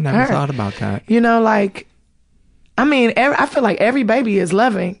reflect. Yeah, I never thought about that. You know, like, I mean, I feel like every baby is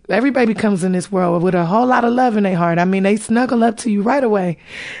loving. Every baby comes in this world with a whole lot of love in their heart. I mean, they snuggle up to you right away.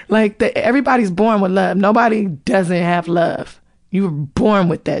 Like, everybody's born with love. Nobody doesn't have love. You were born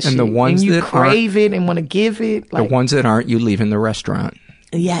with that shit. And the ones and you that crave it and want to give it. Like, the ones that aren't, you leave in the restaurant.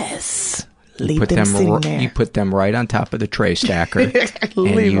 Yes. Leave them sitting there. You put them right on top of the tray stacker.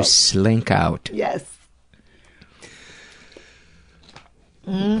 and you slink out. Yes.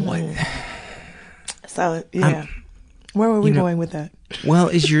 What? So, yeah. Where were we going with that? Well,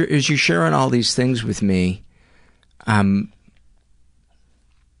 as you're sharing all these things with me,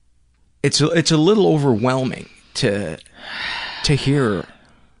 it's a little overwhelming to hear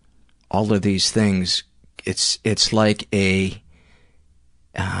all of these things. It's like I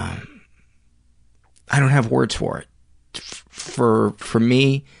don't have words for it. For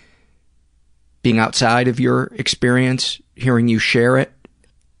me, being outside of your experience, hearing you share it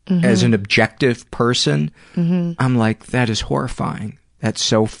as an objective person, I'm like, that is horrifying. That's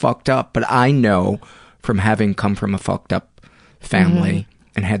so fucked up. But I know from having come from a fucked up family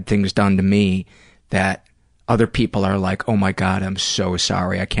and had things done to me that other people are like, oh my God, I'm so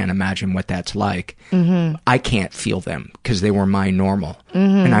sorry. I can't imagine what that's like. I can't feel them because they were my normal.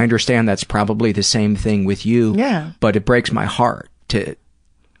 And I understand that's probably the same thing with you. Yeah. But it breaks my heart to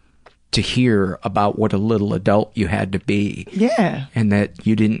hear about what a little adult you had to be. Yeah. And that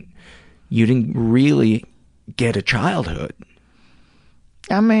you didn't really get a childhood.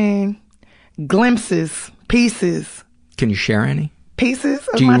 I mean, glimpses, pieces. Can you share any? Pieces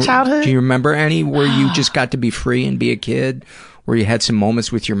of my childhood? Do you remember any where you just got to be free and be a kid? Where you had some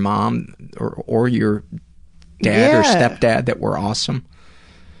moments with your mom or your dad or stepdad that were awesome?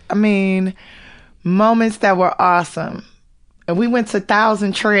 I mean, moments that were awesome. We went to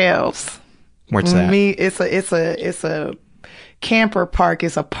Thousand Trails. What's that? It's a camper park.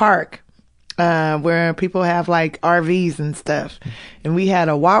 It's a park where people have like RVs and stuff. And we had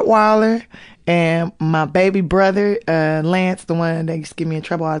a Rottweiler, and my baby brother, Lance, the one that used to get me in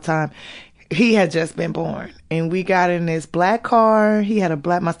trouble all the time, he had just been born. And we got in this black car. My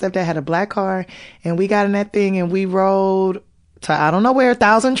stepdad had a black car, and we got in that thing and we rode to, I don't know where,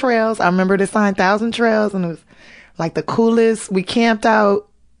 Thousand Trails. I remember the sign, Thousand Trails, and it was like the coolest. We camped out.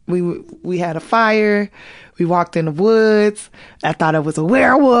 We had a fire. We walked in the woods. I thought it was a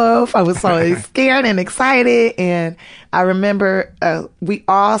werewolf. I was so scared and excited. And I remember we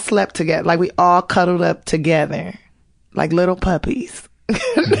all slept together. Like, we all cuddled up together like little puppies.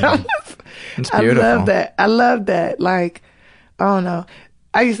 It's beautiful. I love that. Like, I don't know.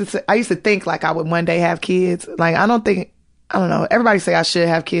 I used to think like I would one day have kids. Like, I don't know. Everybody say I should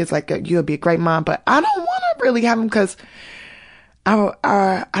have kids. Like, you'll be a great mom, but I don't want to really have them because I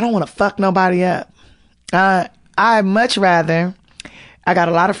don't want to fuck nobody up. I much rather, I got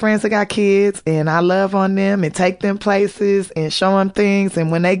a lot of friends that got kids, and I love on them and take them places and show them things.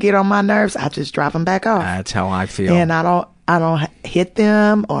 And when they get on my nerves, I just drop them back off. That's how I feel. And I don't hit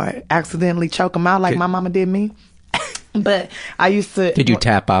them or accidentally choke them out like my mama did me. But I used to. Did you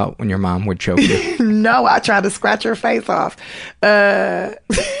tap out when your mom would choke you? No, I tried to scratch her face off. I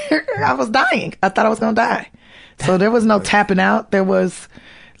was dying. I thought I was going to die. So there was no tapping out. There was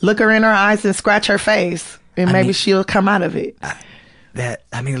look her in her eyes and scratch her face, and maybe she'll come out of it.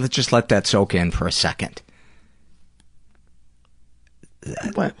 Let's just let that soak in for a second.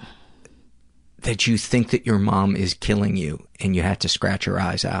 What? That you think that your mom is killing you and you had to scratch her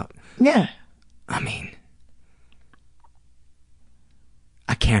eyes out. Yeah. I mean,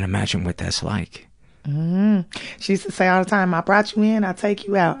 I can't imagine what that's like. She used to say all the time, I brought you in, I take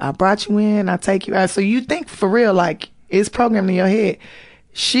you out. I brought you in, I take you out. So you think for real, like, it's programmed in your head,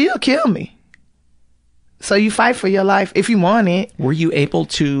 she'll kill me. So you fight for your life if you want it. Were you able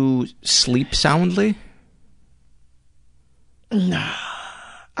to sleep soundly? No.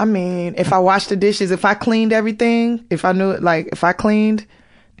 I mean, if I washed the dishes, if I cleaned everything, if I knew it, like, if I cleaned,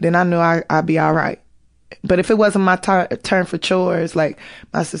 then I knew I'd be all right. But if it wasn't my turn for chores, like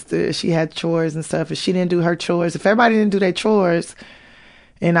my sister, she had chores and stuff. If she didn't do her chores, if everybody didn't do their chores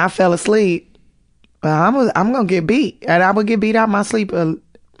and I fell asleep, I'm going to get beat. And I would get beat out my sleep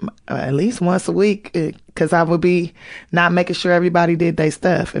at least once a week because I would be not making sure everybody did their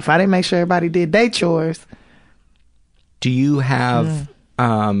stuff. If I didn't make sure everybody did their chores. Do you have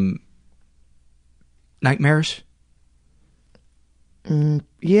nightmares?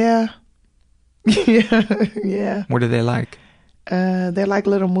 Yeah. Yeah. What are they like? They're like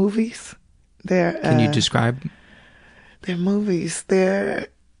little movies. Can you describe? They're movies. I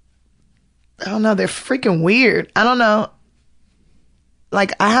don't know. They're freaking weird. I don't know.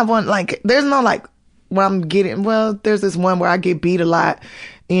 Like, I have one, like, there's no, like, where I'm getting, well, there's this one where I get beat a lot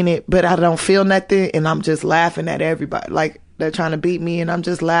in it, but I don't feel nothing, and I'm just laughing at everybody. Like, they're trying to beat me, and I'm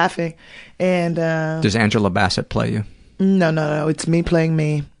just laughing. And does Angela Bassett play you? No. It's me playing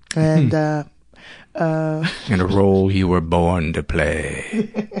me. And In a role you were born to play.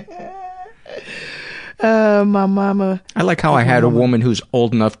 My mama. I like how I had a woman who's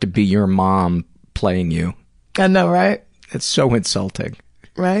old enough to be your mom playing you. I know, right? It's so insulting.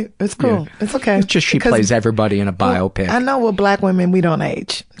 Right? It's cool. Yeah. It's okay. It's just she plays everybody in a biopic. I know with black women, we don't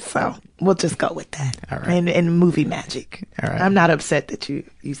age. So we'll just go with that. All right. And movie magic. All right. I'm not upset that you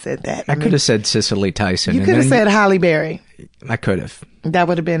said that. I could have said Cicely Tyson. You could have said Halle Berry. I could have. That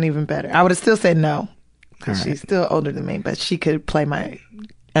would have been even better. I would have still said no. Because she's still older than me. But she could play my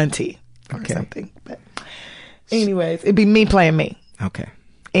auntie or something. But anyways, it'd be me playing me. Okay.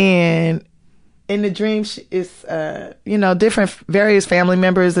 And in the dream, it's different various family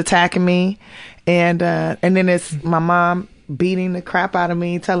members attacking me, and then it's my mom beating the crap out of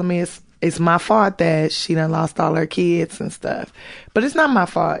me, telling me it's my fault that she done lost all her kids and stuff. But it's not my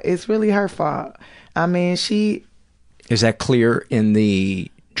fault. It's really her fault. I mean, Is that clear in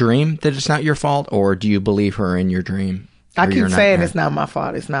the dream that it's not your fault, or do you believe her in your dream? I keep saying it's not my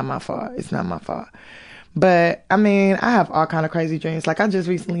fault. It's not my fault. It's not my fault. But, I mean, I have all kind of crazy dreams. Like, I just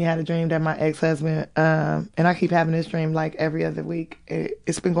recently had a dream that my ex-husband, and I keep having this dream, like, every other week.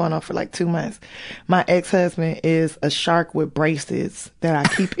 It's been going on for, like, 2 months. My ex-husband is a shark with braces that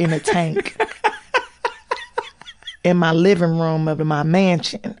I keep in a tank in my living room of my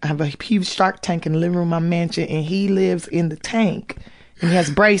mansion. I have a huge shark tank in the living room of my mansion, and he lives in the tank, and he has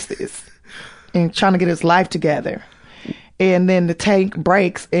braces and trying to get his life together. And then the tank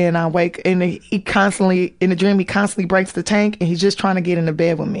breaks, and I wake, and he constantly, in the dream, he constantly breaks the tank, and he's just trying to get in the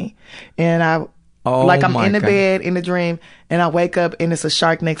bed with me. And I'm in the bed in the dream, and I wake up, and it's a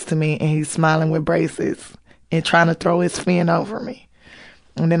shark next to me, and he's smiling with braces and trying to throw his fin over me.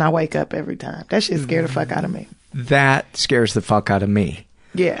 And then I wake up every time. That shit scared the fuck out of me. That scares the fuck out of me.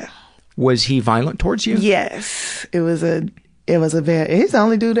 Yeah. Was he violent towards you? Yes. He's the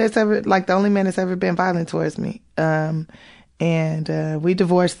only dude that's ever, like, the only man that's ever been violent towards me. And we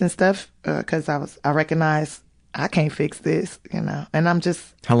divorced and stuff, cause I recognized I can't fix this, and I'm just.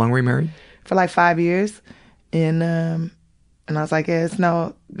 How long were you married? For like 5 years. And I was like,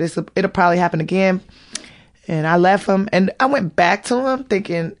 it'll probably happen again. And I left him, and I went back to him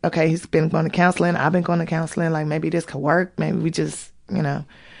thinking, okay, he's been going to counseling. I've been going to counseling. Like, maybe this could work. Maybe we just, and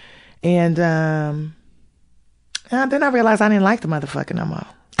then I realized I didn't like the motherfucker no more.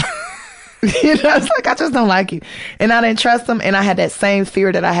 It's like, I just don't like you. And I didn't trust him. And I had that same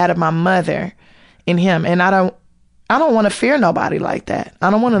fear that I had of my mother in him. And I don't want to fear nobody like that. I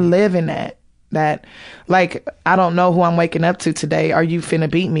don't want to live in that, like, I don't know who I'm waking up to today. Are you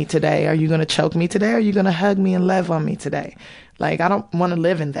finna beat me today? Are you going to choke me today? Are you going to hug me and love on me today? Like, I don't want to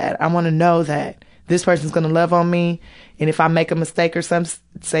live in that. I want to know that this person's going to love on me. And if I make a mistake or something,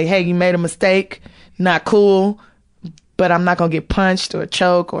 say, hey, you made a mistake. Not cool. But I'm not going to get punched or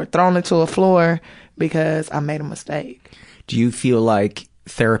choked or thrown into a floor because I made a mistake. Do you feel like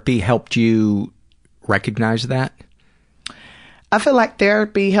therapy helped you recognize that? I feel like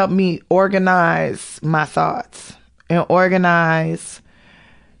therapy helped me organize my thoughts and organize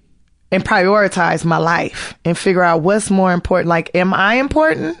and prioritize my life and figure out what's more important. Like, am I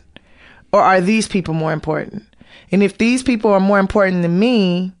important or are these people more important? And if these people are more important than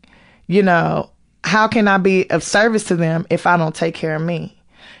me, how can I be of service to them if I don't take care of me?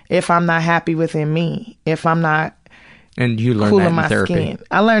 If I'm not happy within me? If I'm not and you learned cooling that in my therapy. Skin?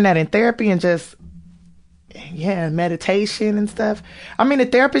 I learned that in therapy and just, meditation and stuff. I mean, the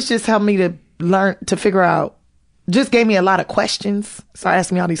therapist just helped me to learn, to figure out, just gave me a lot of questions. So I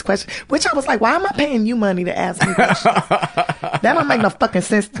asked me all these questions, which I was like, why am I paying you money to ask me questions? That don't make no fucking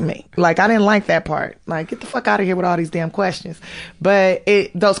sense to me. Like, I didn't like that part. Like, get the fuck out of here with all these damn questions. But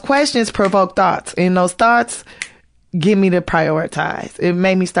those questions provoke thoughts, and those thoughts get me to prioritize. It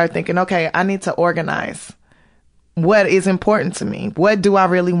made me start thinking, okay, I need to organize what is important to me. What do I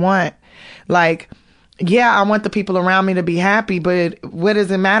really want? Like, yeah, I want the people around me to be happy, but what does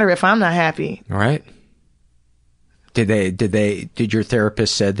it matter if I'm not happy? Right. Did your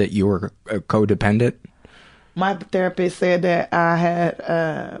therapist said that you were codependent? My therapist said that I had,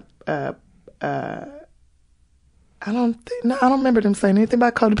 I don't remember them saying anything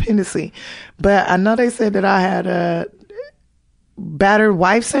about codependency, but I know they said that I had battered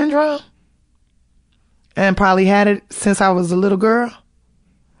wife syndrome and probably had it since I was a little girl.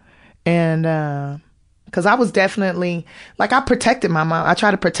 And, cause I was definitely, like, I protected my mom. I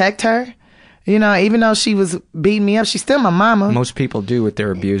tried to protect her. Even though she was beating me up, she's still my mama. Most people do with their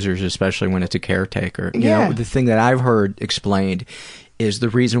abusers, especially when it's a caretaker. Yeah. The thing that I've heard explained is the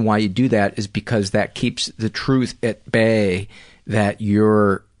reason why you do that is because that keeps the truth at bay that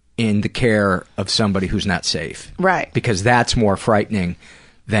you're in the care of somebody who's not safe. Right. Because that's more frightening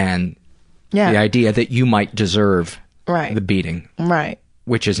than The idea that you might deserve right. the beating. Right.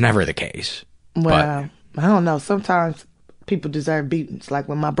 Which is never the case. Well, I don't know. Sometimes people deserve beatings. Like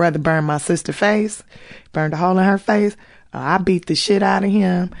when my brother burned my sister's face, burned a hole in her face, I beat the shit out of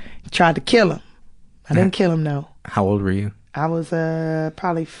him, tried to kill him. I didn't kill him, though. How old were you? I was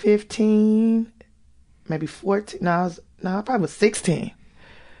probably 15, maybe 14. I probably was 16.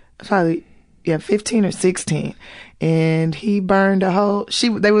 Probably, 15 or 16. And he burned a whole,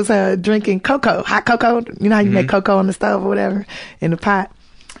 they was drinking cocoa, hot cocoa. You know how you make cocoa on the stove or whatever, in the pot.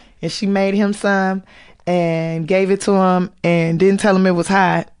 And she made him some and gave it to him and didn't tell him it was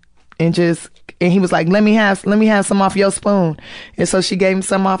hot. And he was like, let me have some off your spoon. And so she gave him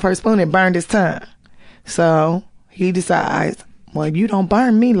some off her spoon and burned his tongue. So he decides, well, if you don't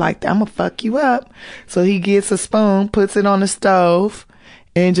burn me like that, I'm going to fuck you up. So he gets a spoon, puts it on the stove,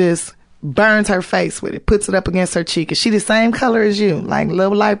 and just burns her face with it, puts it up against her cheek. And she the same color as you, like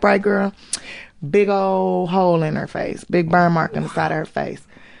little light bright girl, big old hole in her face, big burn mark on the side of her face.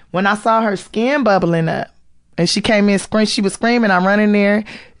 When I saw her skin bubbling up, and she came in, she was screaming, I run in there,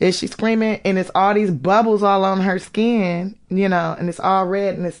 and she's screaming, and it's all these bubbles all on her skin, and it's all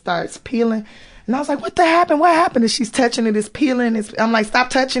red, and it starts peeling. And I was like, what happened? What happened? And she's touching it, it's peeling. I'm like, stop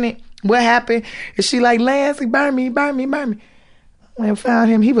touching it. What happened? And she like, Lance, he burned me. When I found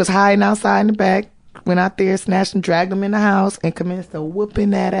him, he was hiding outside in the back. Went out there, snatched him, dragged him in the house, and commenced to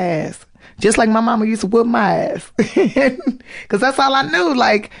whooping that ass. Just like my mama used to whoop my ass. Because that's all I knew.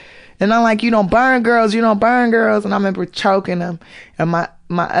 And I'm like, you don't burn girls. And I remember choking him. And my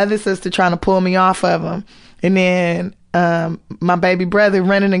other sister trying to pull me off of him. And then my baby brother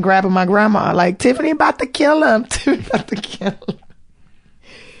running and grabbing my grandma. Like, Tiffany about to kill him.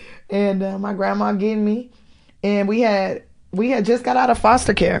 And my grandma getting me. And we had just got out of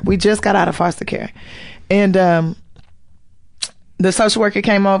foster care. And the social worker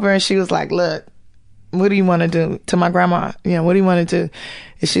came over and she was like, look, what do you want to do to my grandma? What do you want to do?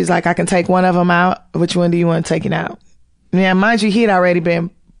 And she's like, I can take one of them out. Which one do you want taken out? Yeah, mind you, he had already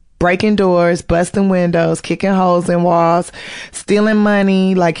been breaking doors, busting windows, kicking holes in walls, stealing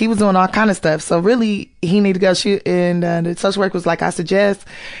money. Like, he was doing all kind of stuff. So really, he needed to go shoot. And the social worker was like, I suggest,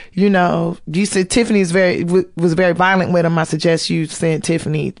 you said Tiffany was very violent with him. I suggest you send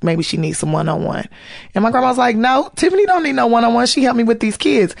Tiffany. Maybe she needs some one-on-one. And my grandma was like, no, Tiffany don't need no one-on-one. She helped me with these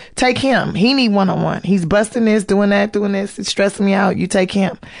kids. Take him. He need one-on-one. He's busting this, doing that, doing this. It's stressing me out. You take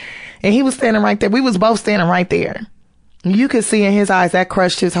him. And he was standing right there. We was both standing right there. You could see in his eyes that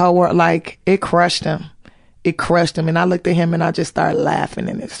crushed his whole world. Like, it crushed him. And I looked at him and I just started laughing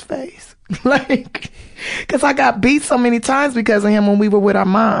in his face. Cause I got beat so many times because of him when we were with our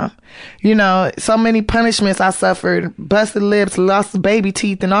mom. So many punishments I suffered, busted lips, lost baby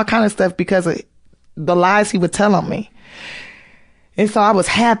teeth and all kind of stuff because of the lies he would tell on me. And so I was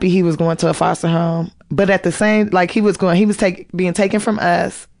happy he was going to a foster home. But at the same, he was being taken from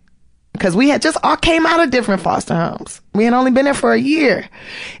us. Because we had just all came out of different foster homes. We had only been there for a year.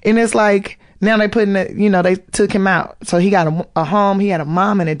 And it's like, now they they took him out. So he got a home. He had a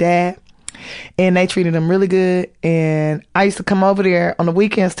mom and a dad. And they treated him really good. And I used to come over there on the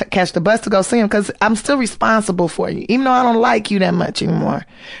weekends to catch the bus to go see him because I'm still responsible for you. Even though I don't like you that much anymore.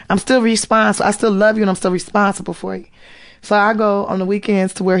 I'm still responsible. I still love you and I'm still responsible for you. So I go on the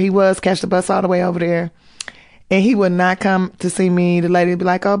weekends to where he was, catch the bus all the way over there. And he would not come to see me. The lady would be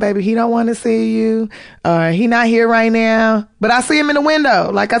like, oh, baby, he don't want to see you. He not here right now. But I see him in the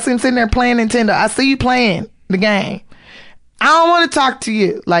window. Like, I see him sitting there playing Nintendo. I see you playing the game. I don't want to talk to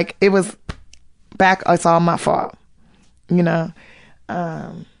you. Like, it was back. It's all my fault. But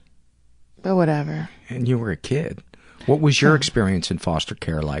whatever. And you were a kid. What was your experience in foster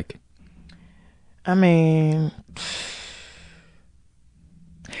care like? I mean...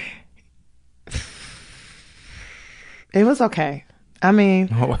 It was okay. I mean,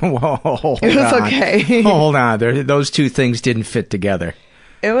 it was okay. Hold on. Those two things didn't fit together.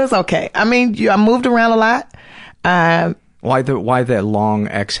 It was okay. I mean, I moved around a lot. Why that long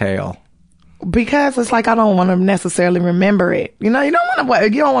exhale? Because it's like I don't want to necessarily remember it. You don't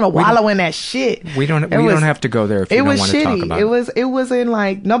want to wallow in that shit. We don't have to go there if you don't want to talk about it. It wasn't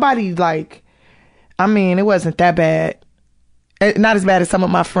like nobody like. I mean, it wasn't that bad. Not as bad as some of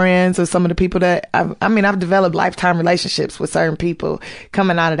my friends or some of the people that I've developed lifetime relationships with certain people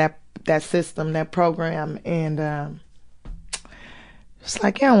coming out of that system, that program. And, it's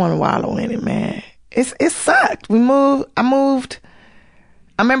like, you don't want to wallow in it, man. It sucked. I moved.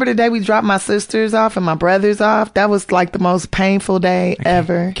 I remember the day we dropped my sisters off and my brothers off. That was like the most painful day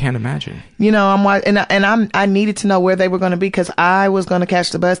ever. Can't imagine. I needed to know where they were going to be because I was going to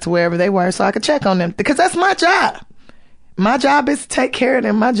catch the bus to wherever they were so I could check on them because that's my job. My job is to take care of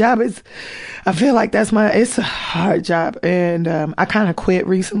them. My job is, I feel like it's a hard job. And I kind of quit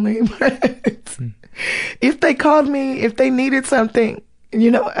recently. But if they called me, if they needed something, you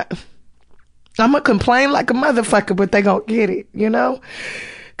know, I'm going to complain like a motherfucker, but they going to get it, you know?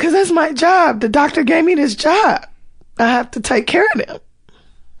 Because that's my job. The doctor gave me this job. I have to take care of them.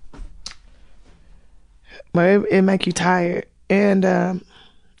 But it make you tired. And,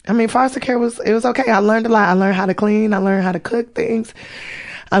 I mean, foster care was okay. I learned a lot. I learned how to clean. I learned how to cook things.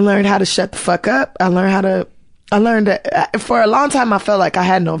 I learned how to shut the fuck up. I learned that for a long time I felt like I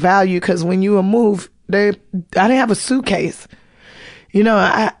had no value because when you would move, I didn't have a suitcase. You know,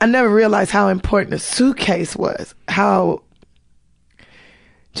 I never realized how important a suitcase was. How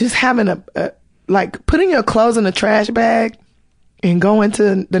just having like putting your clothes in a trash bag and going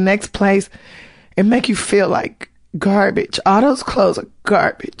to the next place and make you feel like garbage. All those clothes are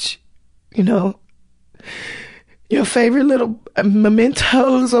garbage. You know, your favorite little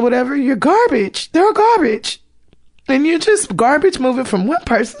mementos or whatever, you're garbage. They're garbage. And you're just garbage moving from one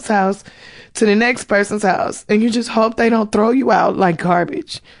person's house to the next person's house. And you just hope they don't throw you out like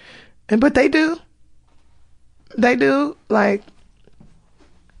garbage. But they do. They do. Like,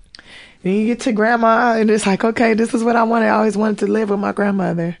 then you get to grandma and it's like, okay, this is what I wanted. I always wanted to live with my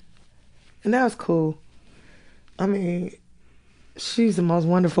grandmother. And that was cool. I mean, she's the most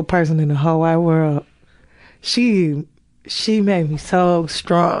wonderful person in the whole wide world. She made me so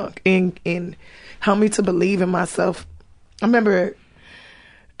strong and helped me to believe in myself. I remember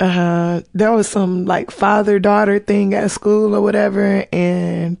there was some like father-daughter thing at school or whatever,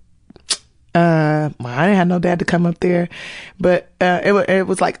 and I didn't have no dad to come up there, but it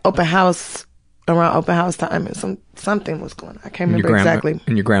was like open house, around open house time, and something was going on. I can't remember exactly.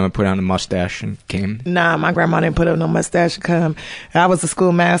 And your grandma put on a mustache and came? Nah, my grandma didn't put on no mustache and come. I was the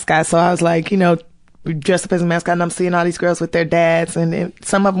school mascot, so I was like, you know, dressed up as a mascot, and I'm seeing all these girls with their dads, and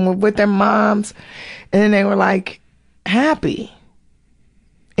some of them were with their moms, and then they were like happy.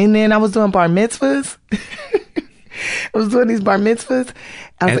 And then I was doing bar mitzvahs. I was doing these bar mitzvahs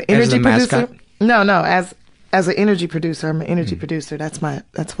as an energy producer. No, as an energy producer. I'm an energy producer. That's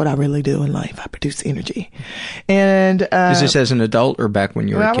what I really do in life. I produce energy. And is this as an adult or back when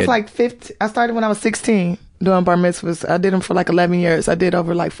you were a kid? I was like 15. I started when I was 16 doing bar mitzvahs. I did them for like 11 years. I did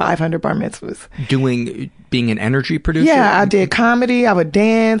over like 500 bar mitzvahs. Being an energy producer? Yeah, I did comedy. I would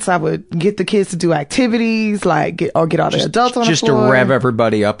dance. I would get the kids to do activities, like get all the adults on the floor. Just to rev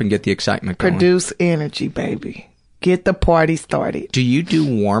everybody up and get the excitement going. Produce energy, baby. Get the party started. Do you do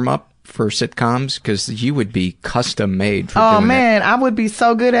warm-up for sitcoms? Because you would be custom made for doing Oh, man, I would be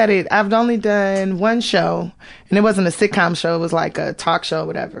so good at it. I've only done one show, and it wasn't a sitcom show. It was like a talk show or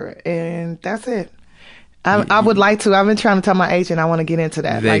whatever, and that's it. I would like to. I've been trying to tell my agent I want to get into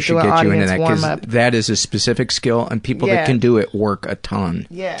that. They like should do an get you into audience that warm-up. because that is a specific skill, and people that can do it work a ton.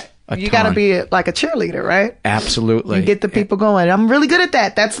 Yeah. You got to be like a cheerleader, right? Absolutely. You get the people going. I'm really good at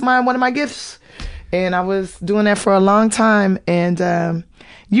that. That's one of my gifts. And I was doing that for a long time. And,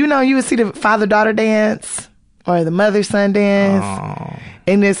 you know, you would see the father-daughter dance or the mother-son dance. Oh.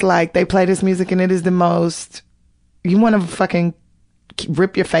 And it's like they play this music and it is the most, you want to fucking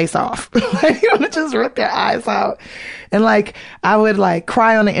rip your face off. You want to just rip your eyes out. And like, I would like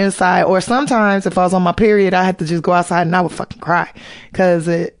cry on the inside. Or sometimes if I was on my period, I had to just go outside and I would fucking cry. Because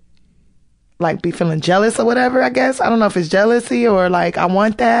it, like, be feeling jealous or whatever, I guess. I don't know if it's jealousy or like I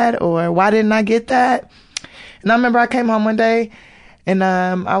want that or why didn't I get that. And I remember I came home one day and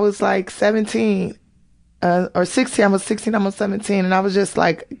I was like 17 or 16. I was 16, almost 17, and I was just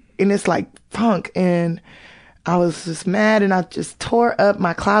like in this like funk, and I was just mad, and I just tore up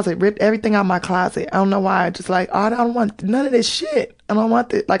my closet, ripped everything out my closet. I don't know why. I just like, oh, I don't want none of this shit. I don't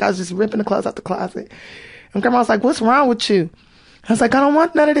want it. Like, I was just ripping the clothes out the closet. And grandma was like, what's wrong with you? I was like, I don't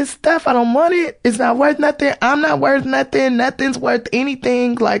want none of this stuff. I don't want it. It's not worth nothing. I'm not worth nothing. Nothing's worth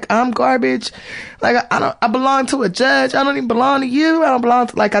anything. Like, I'm garbage. Like, I belong to a judge. I don't even belong to you. I don't belong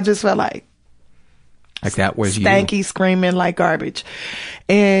to, like, I just felt like that was stanky, you screaming like garbage.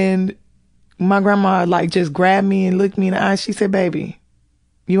 And my grandma, like, just grabbed me and looked me in the eye. She said, baby,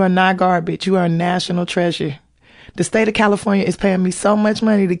 you are not garbage. You are a national treasure. The state of California is paying me so much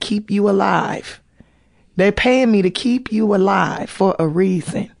money to keep you alive. They're paying me to keep you alive for a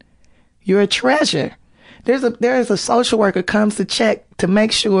reason. You're a treasure. There is a social worker comes to check to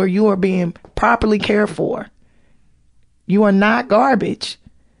make sure you are being properly cared for. You are not garbage.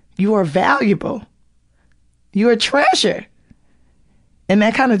 You are valuable. You're a treasure. And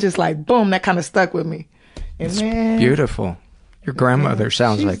that kind of just like, boom, that kind of stuck with me. And it's man, beautiful. Your grandmother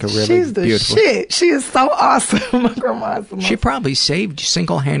sounds like a really she's the beautiful shit. She is so awesome. My grandma is the most. She probably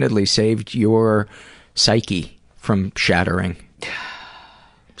single-handedly saved your psyche from shattering?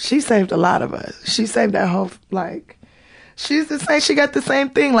 She saved a lot of us. She saved that whole, like, she's the same. She got the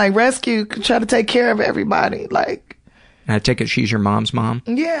same thing, like rescue, try to take care of everybody. Like, and I take it she's your mom's mom?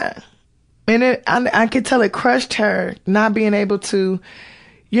 Yeah. And I could tell it crushed her not being able to,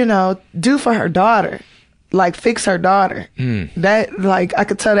 you know, do for her daughter, like fix her daughter. That, like, I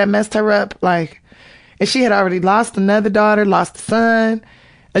could tell that messed her up. Like, and she had already lost another daughter, lost a son.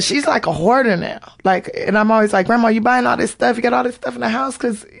 And she's like a hoarder now. Like, and I'm always like, Grandma, you buying all this stuff? You got all this stuff in the house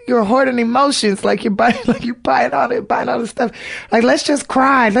because you're hoarding emotions. Like you're buying all this stuff. Like, let's just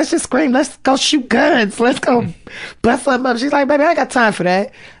cry. Let's just scream. Let's go shoot guns. Let's go bust something up. She's like, baby, I ain't got time for that.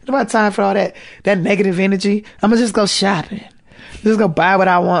 I don't have time for all that negative energy. I'm going to just go shopping. Just go buy what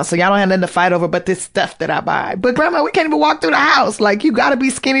I want. So y'all don't have nothing to fight over but this stuff that I buy. But Grandma, we can't even walk through the house. Like, you got to be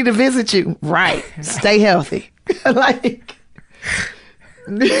skinny to visit you. Right. Stay healthy. Like...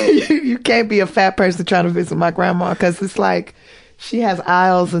 you can't be a fat person trying to visit my grandma because it's like she has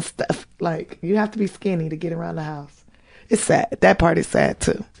aisles and stuff. Like, you have to be skinny to get around the house. It's sad. That part is sad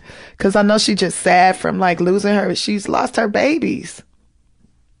too, because I know she just sad from like losing her. She's lost her babies,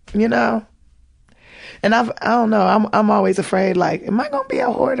 you know. And I don't know. I'm always afraid. Like, am I gonna be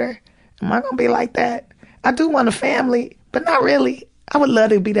a hoarder? Am I gonna be like that? I do want a family, but not really. I would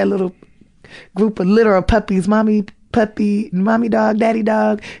love to be that little group of literal puppies, mommy dog, daddy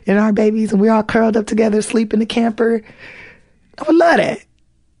dog, and our babies, and we're all curled up together, sleep in the camper. I would love that.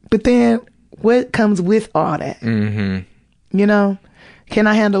 But then what comes with all that? Mm-hmm. You know? Can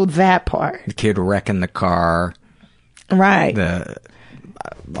I handle that part? The kid wrecking the car. Right.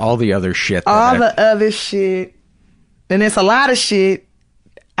 All the other shit. The other shit. And it's a lot of shit.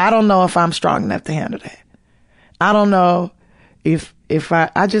 I don't know if I'm strong enough to handle that. I don't know if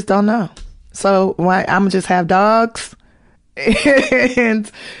I just don't know. So I'm going to just have dogs and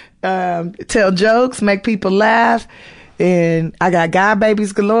tell jokes, make people laugh. And I got guy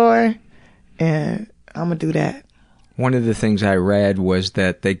babies galore. And I'm going to do that. One of the things I read was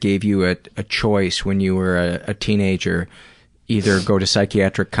that they gave you a choice when you were a teenager, either go to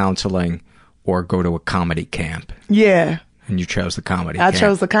psychiatric counseling or go to a comedy camp. Yeah. And you chose the comedy camp. I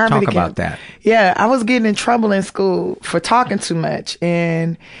chose the comedy camp. Talk about that. Yeah, I was getting in trouble in school for talking too much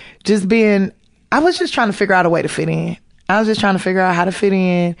and I was just trying to figure out a way to fit in. I was just trying to figure out how to fit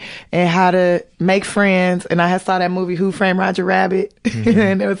in and how to make friends. And I had saw that movie, Who Framed Roger Rabbit? Mm-hmm.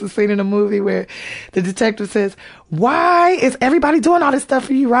 And there was a scene in the movie where the detective says, why is everybody doing all this stuff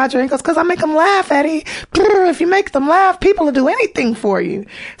for you, Roger? And he goes, because I make them laugh, Eddie. If you make them laugh, people will do anything for you.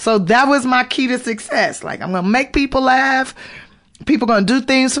 So that was my key to success. Like, I'm going to make people laugh. People gonna do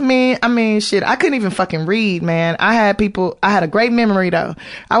things for me. I mean, shit, I couldn't even fucking read, man. I had a great memory though.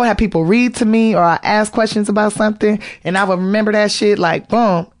 I would have people read to me or I ask questions about something and I would remember that shit like,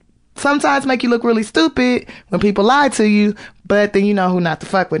 boom. Sometimes make you look really stupid when people lie to you, but then you know who not to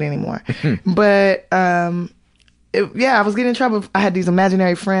fuck with anymore. But, I was getting in trouble. I had these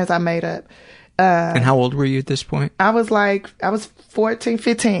imaginary friends I made up. And how old were you at this point? I was 14,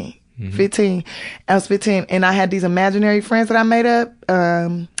 15. 15. I was 15 and I had these imaginary friends that I made up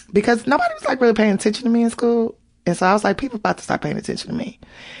because nobody was like really paying attention to me in school. And so I was like, people about to start paying attention to me.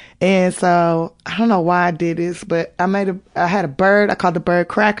 And so I don't know why I did this, but I had a bird. I called the bird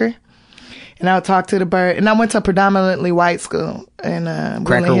Cracker. And I would talk to the bird. And I went to a predominantly white school. And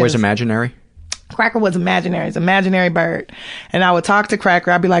Cracker was imaginary? Cracker was imaginary. It's an imaginary bird. And I would talk to Cracker.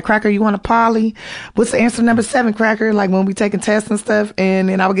 I'd be like, Cracker, you want a Polly? What's the answer number 7, Cracker? Like when we taking tests and stuff. And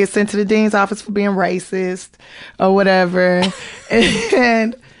then I would get sent to the dean's office for being racist or whatever.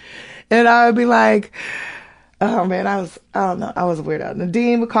 and I would be like, oh man, I don't know. I was a weirdo. The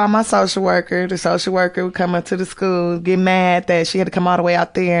dean would call my social worker. The social worker would come up to the school, get mad that she had to come all the way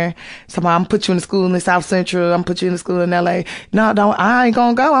out there. So I'm gonna put you in the school in the South Central. I'm gonna put you in the school in LA. No, I ain't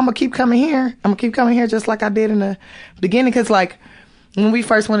gonna go. I'm gonna keep coming here. I'm gonna keep coming here just like I did in the beginning. Cause like when we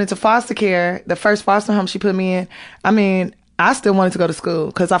first went into foster care, the first foster home she put me in, I mean, I still wanted to go to school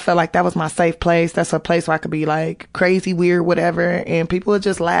because I felt like that was my safe place. That's a place where I could be like crazy, weird, whatever. And people would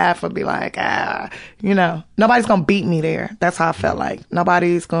just laugh and be like, nobody's going to beat me there. That's how I felt like.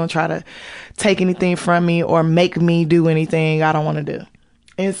 Nobody's going to try to take anything from me or make me do anything I don't want to do.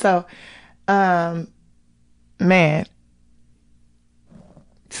 And so, man.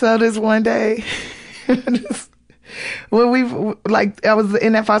 So this one day, when I was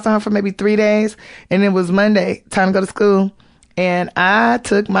in that foster home for maybe 3 days and it was Monday, time to go to school. And I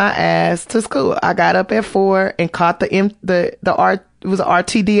took my ass to school. I got up at 4 and caught it was a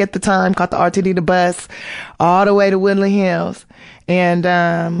RTD at the time, caught the RTD, the bus, all the way to Woodland Hills. And,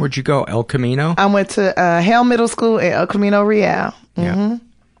 where'd you go? El Camino? I went to, Hale Middle School at El Camino Real. Mm-hmm.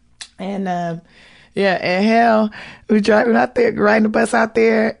 Yeah. And, Yeah, and hell, we were driving out there, riding the bus out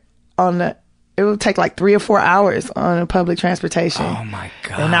there it would take like 3 or 4 hours on public transportation. Oh my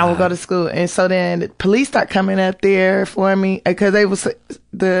God. And I would go to school. And so then the police start coming up there for me because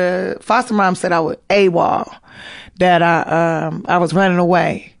the foster mom said I was AWOL, that I was running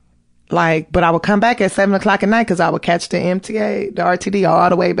away. Like, but I would come back at 7:00 at night because I would catch the MTA, the RTD all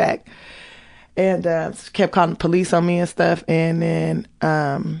the way back. And kept calling the police on me and stuff. And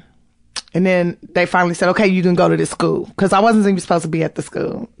then they finally said, okay, you can go to this school. Because I wasn't even supposed to be at the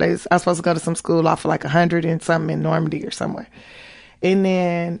school. I was supposed to go to some school off of like 100 and something in Normandy or somewhere. And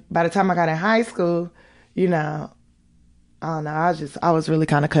then by the time I got in high school, you know, I don't know, I was really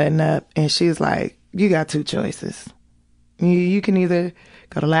kind of cutting up. And she was like, you got 2 choices. You can either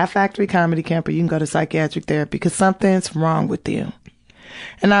go to Laugh Factory Comedy Camp or you can go to psychiatric therapy because something's wrong with you.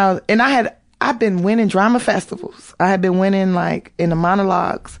 And I've been winning drama festivals. I had been winning like in the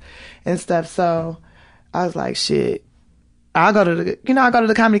monologues and stuff. So I was like, shit, I'll go to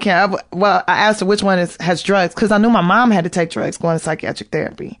the comedy camp. I asked her which one has drugs because I knew my mom had to take drugs going to psychiatric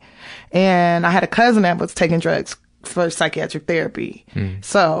therapy. And I had a cousin that was taking drugs for psychiatric therapy.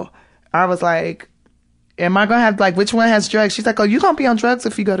 So I was like, am I going to have like, which one has drugs? She's like, oh, you're going to be on drugs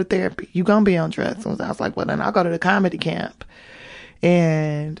if you go to therapy. You're going to be on drugs. And I was like, well, then I'll go to the comedy camp.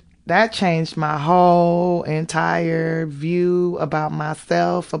 And that changed my whole entire view about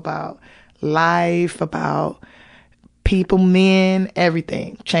myself, about life, about people, men,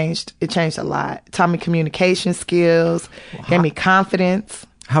 everything. It changed a lot. It taught me communication skills, gave me confidence.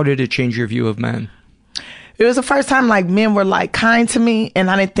 How did it change your view of men? It was the first time like men were like kind to me, and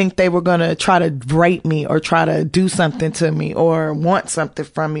I didn't think they were going to try to rape me or try to do something to me or want something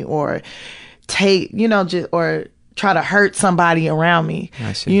from me or take, or try to hurt somebody around me.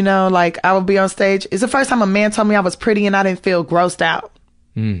 I see. Like I would be on stage. It's the first time a man told me I was pretty and I didn't feel grossed out,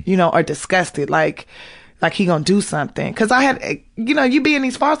 or disgusted. Like he gonna do something. Cause I had, you be in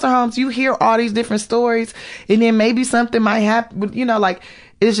these foster homes, you hear all these different stories and then maybe something might happen, like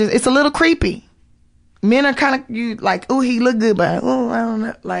it's a little creepy. Men are kind of, like, oh, he look good, but, oh, I don't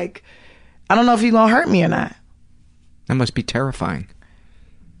know. Like, I don't know if he gonna hurt me or not. That must be terrifying.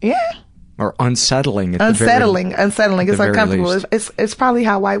 Yeah. Or unsettling. Unsettling. It's uncomfortable. It's probably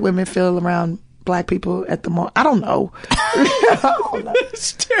how white women feel around black people at the moment. I don't know.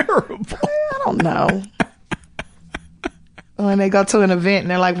 It's terrible. I don't know. When they go to an event and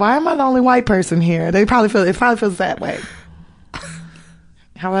they're like, why am I the only white person here? It probably feels that way.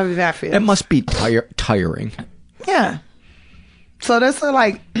 However that feels. It must be tiring. Yeah. So that's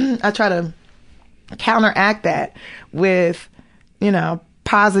like, I try to counteract that with,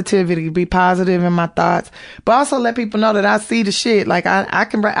 positivity, be positive in my thoughts, but also let people know that I see the shit. Like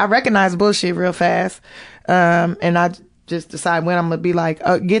I recognize bullshit real fast. And I just decide when I'm going to be like,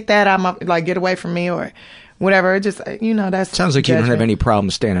 oh, get that out, like get away from me or whatever. It just, that's sounds like judgment. You don't have any problem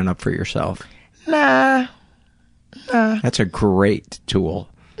standing up for yourself. Nah. That's a great tool.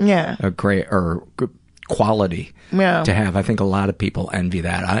 Yeah. A great quality to have. I think a lot of people envy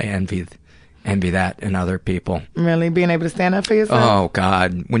that. I envy that in other people. Really? Being able to stand up for yourself? Oh,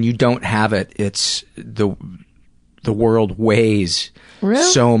 God. When you don't have it, it's the world weighs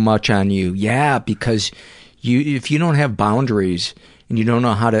so much on you. Yeah, because if you don't have boundaries and you don't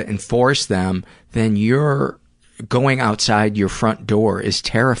know how to enforce them, then you're going outside your front door is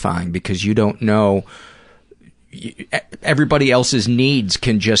terrifying because you don't know. Everybody else's needs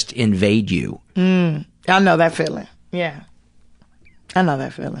can just invade you. I know that feeling. Yeah. I know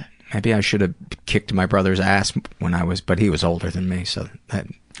that feeling. Maybe I should have kicked my brother's ass but he was older than me, so that,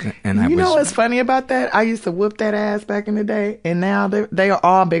 know what's funny about that? I used to whoop that ass back in the day, and now they are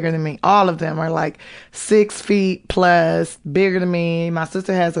all bigger than me. All of them are like 6 feet plus, bigger than me. My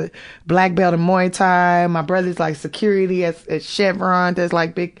sister has a black belt in Muay Thai. My brother's like security at Chevron. There's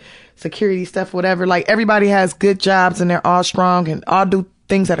like big security stuff, whatever. Like everybody has good jobs and they're all strong and all do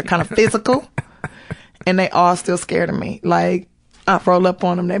things that are kind of physical, and they all still scared of me. Like I roll up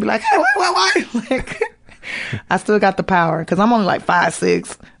on them, they be like, "Hey, why?" Like I still got the power because I'm only like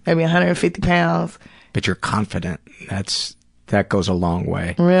 5'6", maybe 150 pounds. But you're confident. That goes a long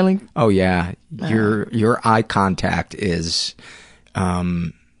way. Really? Oh yeah. Your eye contact is,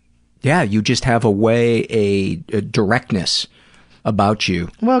 you just have a directness about you.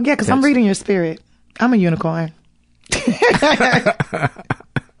 Well, yeah, because I'm reading your spirit. I'm a unicorn.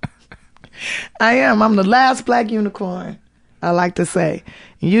 I am. I'm the last black unicorn, I like to say.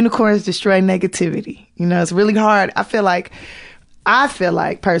 Unicorns destroy negativity. It's really hard. I feel like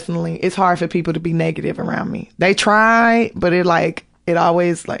personally, it's hard for people to be negative around me. They try, but it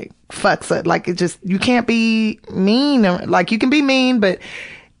always like fucks up. Like you can't be mean. Like you can be mean, but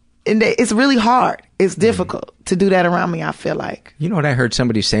it's really hard. It's difficult to do that around me, I feel like. You know what I heard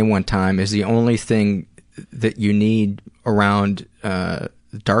somebody say one time is the only thing that you need around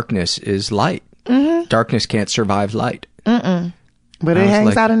darkness is light. Mm-hmm. Darkness can't survive light. Mm-mm. But it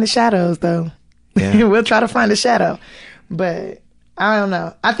hangs out in the shadows, though. Yeah. We'll try to find a shadow. But I don't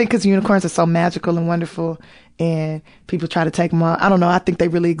know. I think because unicorns are so magical and wonderful, and people try to take them off. I don't know. I think they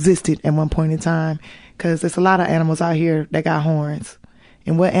really existed at one point in time, because there's a lot of animals out here that got horns.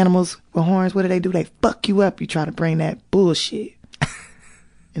 And what animals with horns, what do? They fuck you up. You try to bring that bullshit.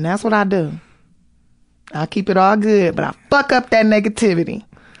 And that's what I do. I keep it all good, but I fuck up that negativity.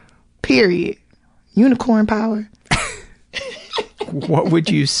 Period. Unicorn power. What would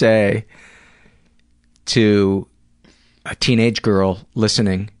you say to a teenage girl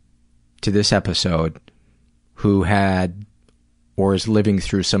listening to this episode who had or is living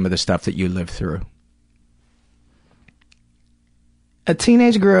through some of the stuff that you lived through? A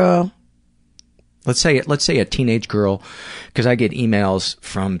teenage girl. Let's say a teenage girl, because I get emails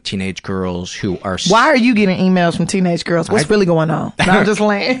from teenage girls who are... Why are you getting emails from teenage girls? What's really going on? No, I'm just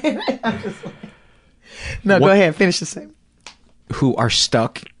laying. No, go ahead. Finish the statement. Who are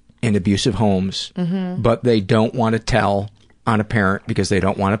stuck in abusive homes, but they don't want to tell on a parent because they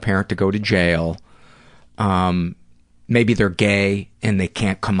don't want a parent to go to jail. Maybe they're gay and they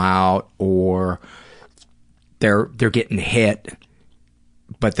can't come out, or they're getting hit,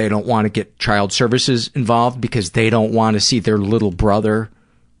 but they don't want to get child services involved because they don't want to see their little brother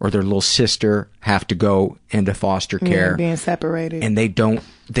or their little sister have to go into foster care. Yeah, being separated. And they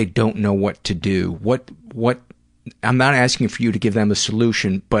don't know what to do. What I'm not asking for you to give them a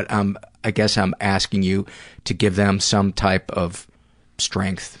solution, but I guess I'm asking you to give them some type of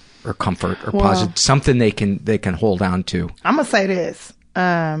strength or comfort or positive, something they can hold on to. I'm gonna say this.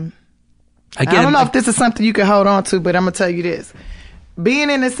 Again, I don't know if this is something you can hold on to, but I'm gonna tell you this.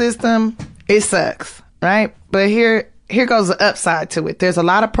 Being in the system, it sucks, right? But here goes the upside to it. There's a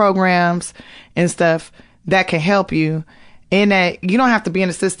lot of programs and stuff that can help you, in that you don't have to be in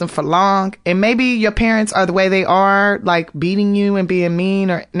the system for long. And maybe your parents are the way they are, like beating you and being mean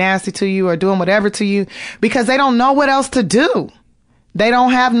or nasty to you or doing whatever to you because they don't know what else to do. They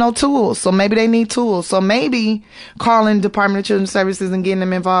don't have no tools. So maybe they need tools. So maybe calling Department of Children's Services and getting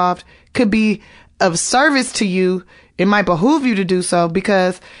them involved could be of service to you. It might behoove you to do so,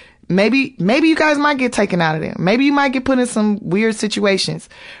 because maybe you guys might get taken out of there. Maybe you might get put in some weird situations.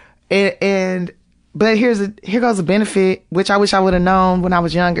 But here goes a benefit, which I wish I would have known when I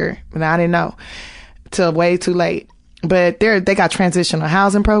was younger, but I didn't know till way too late. But they got transitional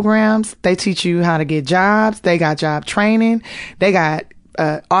housing programs. They teach you how to get jobs. They got job training. They got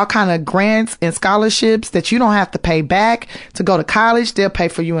all kind of grants and scholarships that you don't have to pay back to go to college. They'll pay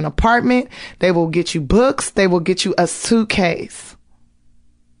for you an apartment. They will get you books. They will get you a suitcase.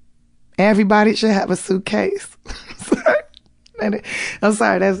 Everybody should have a suitcase. I'm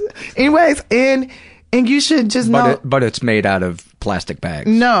sorry. Anyways, and you should just know. But it's made out of plastic bags.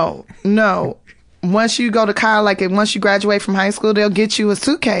 No. Once you go to college, once you graduate from high school, they'll get you a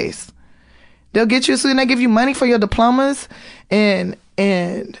suitcase. They'll get you a suit, and they give you money for your diplomas, and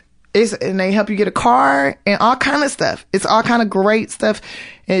they help you get a car and all kind of stuff. It's all kind of great stuff.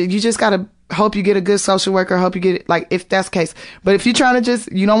 And you just gotta hope you get a good social worker. Hope you get it, like, if that's the case. But if you're trying to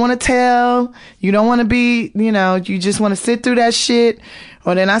you don't want to tell, you don't want to be, you just want to sit through that shit,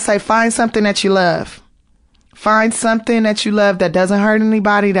 or then I say find something that you love. Find something that you love that doesn't hurt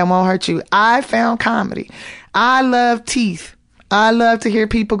anybody, that won't hurt you. I found comedy. I love teeth. I love to hear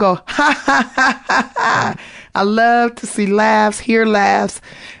people go, ha, ha, ha, ha, ha. I love to see laughs, hear laughs.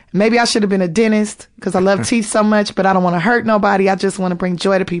 Maybe I should have been a dentist because I love teeth so much, but I don't want to hurt nobody. I just want to bring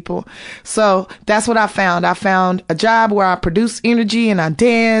joy to people. So that's what I found. I found a job where I produced energy and I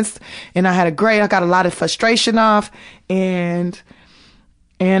danced and I got a lot of frustration off, and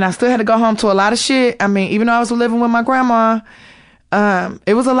I still had to go home to a lot of shit. I mean, even though I was living with my grandma,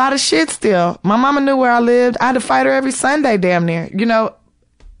 it was a lot of shit still. My mama knew where I lived. I had to fight her every Sunday damn near,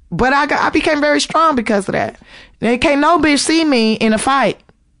 but I became very strong because of that. They can't no bitch see me in a fight.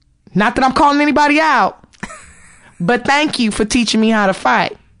 Not that I'm calling anybody out, but thank you for teaching me how to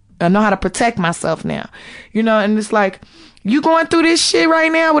fight. I know how to protect myself now, and it's like, you going through this shit right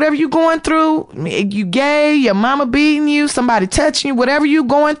now, whatever you going through, you gay, your mama beating you, somebody touching you, whatever you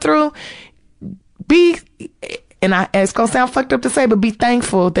going through, it's going to sound fucked up to say, but be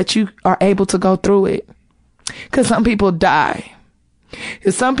thankful that you are able to go through it. Because some people die.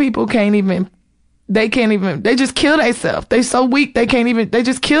 Because some people they just kill themselves. They so weak, they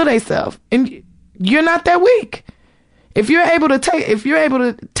just kill themselves. And you're not that weak. If you're able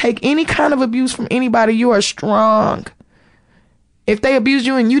to take any kind of abuse from anybody, you are strong. If they abused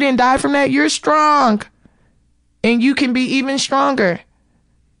you and you didn't die from that, you're strong. And you can be even stronger.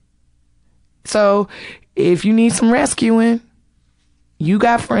 So if you need some rescuing, you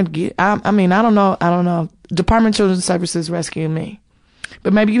got friends. I don't know. Department of Children's Services rescuing me.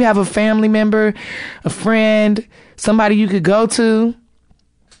 But maybe you have a family member, a friend, somebody you could go to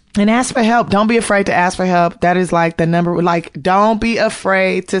and ask for help. Don't be afraid to ask for help. That is like the number, like, don't be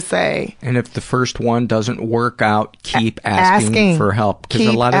afraid to say. And if the first one doesn't work out, keep asking for help. Because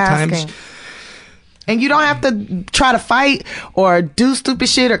a lot of times. And you don't have to try to fight or do stupid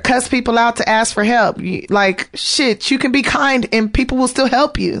shit or cuss people out to ask for help. Like, shit, you can be kind and people will still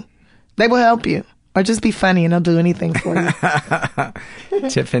help you. They will help you. Or just be funny and they'll do anything for you.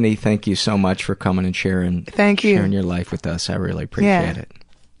 Tiffany, thank you so much for coming and sharing your life with us. I really appreciate it.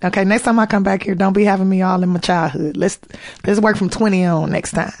 Okay, next time I come back here, don't be having me all in my childhood. Let's work from 20 on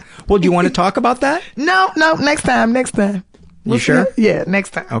next time. Well, do you want to talk about that? No, next time. You sure? Yeah,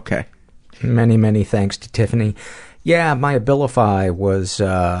 next time. Okay. Many, many thanks to Tiffany. Yeah, my Abilify was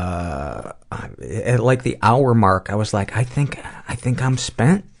at like the hour mark. I was like, I think I'm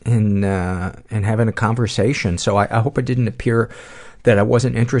spent in having a conversation. So I hope it didn't appear that I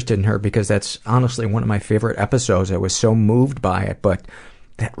wasn't interested in her, because that's honestly one of my favorite episodes. I was so moved by it, but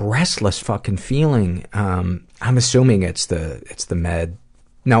that restless fucking feeling. I'm assuming it's the med.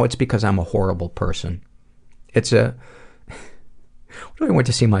 No, it's because I'm a horrible person. I went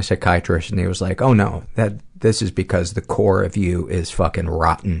to see my psychiatrist and he was like, "Oh no, this is because the core of you is fucking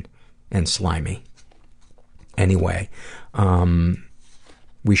rotten and slimy." Anyway,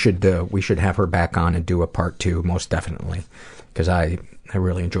 we should have her back on and do a part 2, most definitely, because I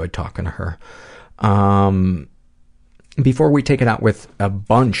really enjoyed talking to her. Before we take it out with a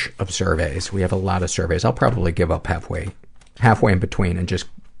bunch of surveys, we have a lot of surveys. I'll probably give up halfway in between and just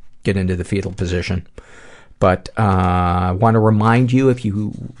get into the fetal position. But I want to remind you, if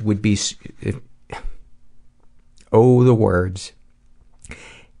you would be, the words,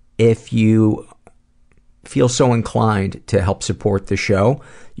 if you feel so inclined to help support the show,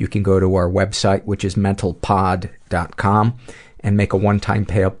 you can go to our website, which is mentalpod.com, and make a one-time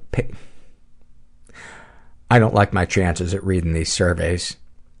pay. I don't like my chances at reading these surveys.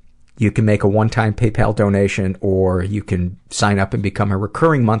 You can make a one-time PayPal donation, or you can sign up and become a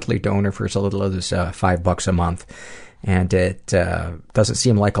recurring monthly donor for as little as $5 a month. And it doesn't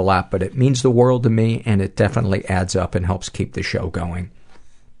seem like a lot, but it means the world to me, and it definitely adds up and helps keep the show going.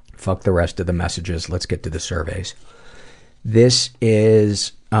 Fuck the rest of the messages. Let's get to the surveys. This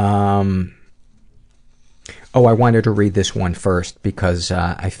is... I wanted to read this one first because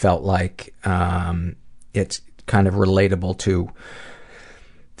I felt like it's kind of relatable to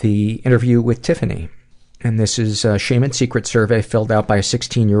the interview with Tiffany. And this is a Shame and Secret survey filled out by a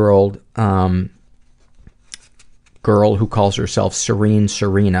 16-year-old girl who calls herself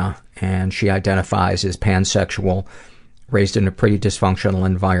Serena, and she identifies as pansexual, raised in a pretty dysfunctional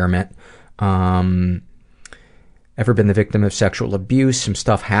environment. Ever been the victim of sexual abuse? Some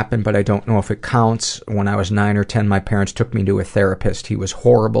stuff happened, but I don't know if it counts. When I was 9 or 10, my parents took me to a therapist. He was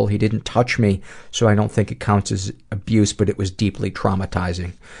horrible. He didn't touch me, so I don't think it counts as abuse, but it was deeply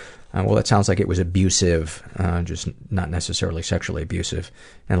traumatizing. Well, it sounds like it was abusive, just not necessarily sexually abusive,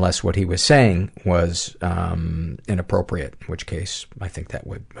 unless what he was saying was inappropriate, in which case I think that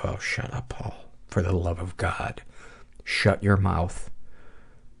would... Oh, shut up, Paul. For the love of God. Shut your mouth.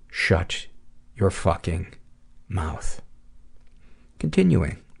 Shut your fucking mouth.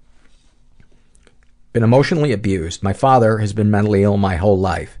 Continuing. Been emotionally abused. My father has been mentally ill my whole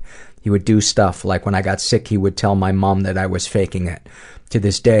life. He would do stuff like when I got sick, he would tell my mom that I was faking it. To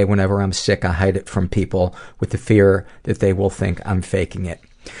this day, whenever I'm sick, I hide it from people with the fear that they will think I'm faking it.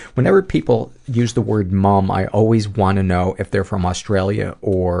 Whenever people use the word mom, I always want to know if they're from Australia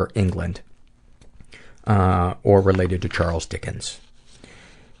or England, or related to Charles Dickens.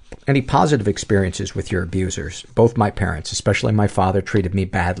 Any positive experiences with your abusers? Both my parents, especially my father, treated me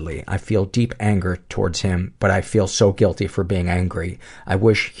badly. I feel deep anger towards him, but I feel so guilty for being angry. I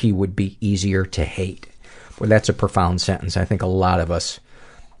wish he would be easier to hate. Well, that's a profound sentence. I think a lot of us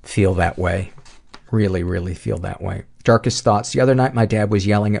feel that way. Really, really feel that way. Darkest thoughts. The other night, my dad was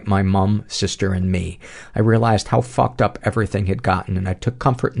yelling at my mom, sister, and me. I realized how fucked up everything had gotten, and I took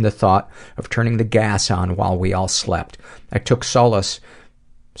comfort in the thought of turning the gas on while we all slept. I took solace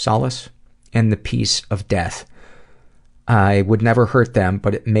in the peace of death. I would never hurt them,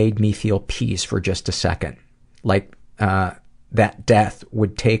 but it made me feel peace for just a second. Like that death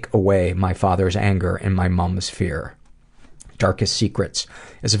would take away my father's anger and my mom's fear. Darkest secrets.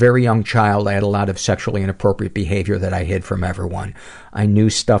 As a very young child, I had a lot of sexually inappropriate behavior that I hid from everyone. I knew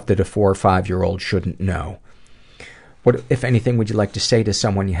stuff that a 4 or 5-year-old shouldn't know. What, if anything, would you like to say to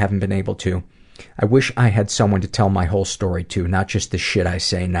someone you haven't been able to? I wish I had someone to tell my whole story to, not just the shit I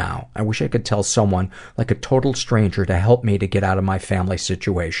say now. I wish I could tell someone, like a total stranger, to help me to get out of my family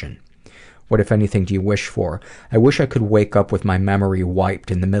situation. What, if anything, do you wish for? I wish I could wake up with my memory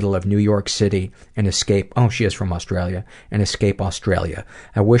wiped in the middle of New York City and escape, oh, she is from Australia, and escape Australia.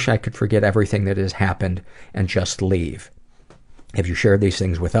 I wish I could forget everything that has happened and just leave. Have you shared these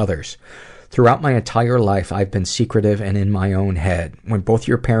things with others? Throughout my entire life, I've been secretive and in my own head. When both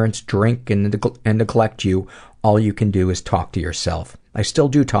your parents drink and neglect you, all you can do is talk to yourself. I still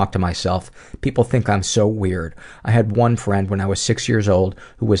do talk to myself. People think I'm so weird. I had one friend when I was 6 years old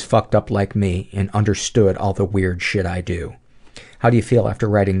who was fucked up like me and understood all the weird shit I do. How do you feel after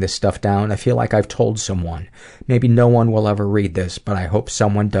writing this stuff down? I feel like I've told someone. Maybe no one will ever read this, but I hope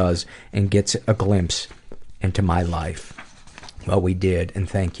someone does and gets a glimpse into my life. Well, we did, and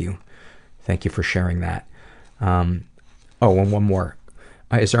thank you. Thank you for sharing that. And one more.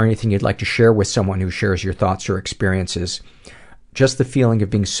 Is there anything you'd like to share with someone who shares your thoughts or experiences? Just the feeling of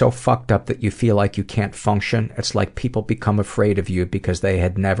being so fucked up that you feel like you can't function. It's like people become afraid of you because they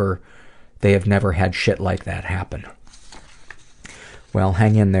have never had shit like that happen. Well,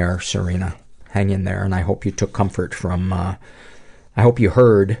 hang in there, Serena. Hang in there, and I hope you took comfort from, I hope you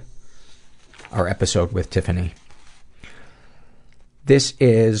heard our episode with Tiffany. This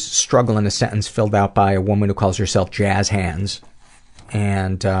is Struggle in a Sentence, filled out by a woman who calls herself Jazz Hands.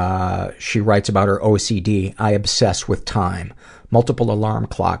 And she writes about her OCD. I obsess with time. Multiple alarm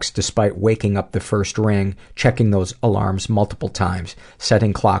clocks despite waking up the first ring, checking those alarms multiple times,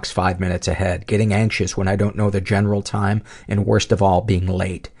 setting clocks 5 minutes ahead, getting anxious when I don't know the general time, and worst of all, being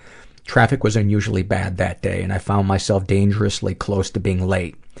late. Traffic was unusually bad that day, and I found myself dangerously close to being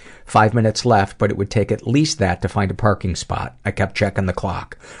late. 5 minutes left, but it would take at least that to find a parking spot. I kept checking the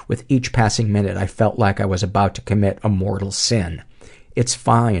clock. With each passing minute, I felt like I was about to commit a mortal sin. It's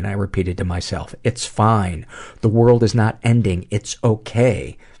fine, I repeated to myself. It's fine. The world is not ending. It's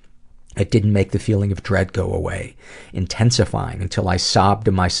okay. It didn't make the feeling of dread go away, intensifying until I sobbed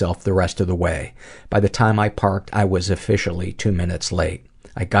to myself the rest of the way. By the time I parked, I was officially 2 minutes late.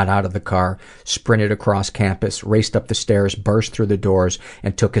 I got out of the car, sprinted across campus, raced up the stairs, burst through the doors,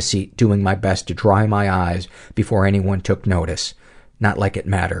 and took a seat, doing my best to dry my eyes before anyone took notice. Not like it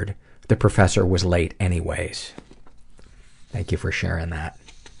mattered. The professor was late anyways. Thank you for sharing that.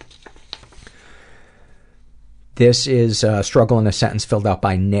 This is Struggle in a Sentence, filled out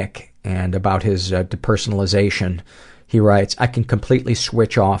by Nick, and about his depersonalization. He writes, I can completely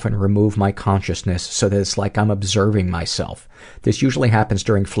switch off and remove my consciousness so that it's like I'm observing myself. This usually happens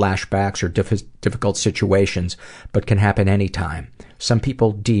during flashbacks or difficult situations, but can happen anytime. Some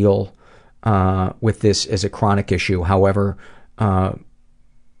people deal with this as a chronic issue. However,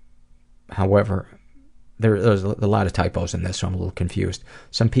 there's a lot of typos in this, so I'm a little confused.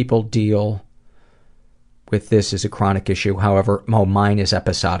 Some people deal with this as a chronic issue. However, mine is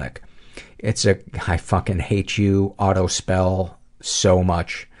episodic. I fucking hate you, auto spell so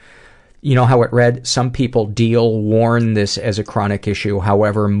much. You know how it read? Some people warn this as a chronic issue.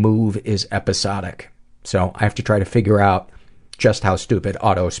 However, move is episodic. So I have to try to figure out just how stupid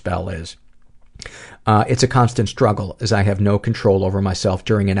auto spell is. It's a constant struggle, as I have no control over myself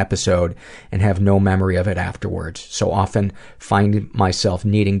during an episode and have no memory of it afterwards. So often find myself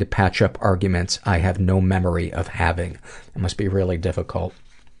needing to patch up arguments I have no memory of having. It must be really difficult.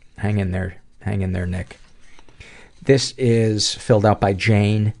 Hang in there, Nick. This is filled out by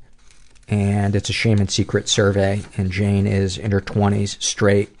Jane, and it's a shame and secret survey. And Jane is in her 20s,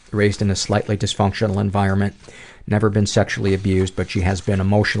 straight, raised in a slightly dysfunctional environment, never been sexually abused, but she has been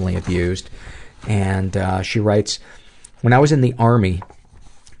emotionally abused. And she writes, when I was in the Army,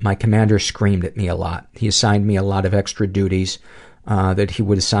 my commander screamed at me a lot. He assigned me a lot of extra duties that he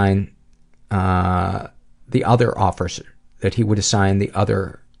would assign the other officer, He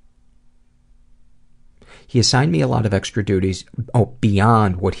assigned me a lot of extra duties,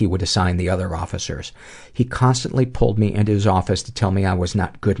 beyond what he would assign the other officers. He constantly pulled me into his office to tell me I was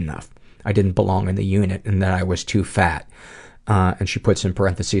not good enough. I didn't belong in the unit and that I was too fat. And she puts in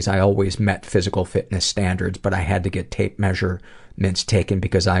parentheses, I always met physical fitness standards, but I had to get tape measurements taken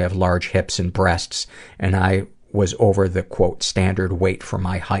because I have large hips and breasts, and I was over the, quote, standard weight for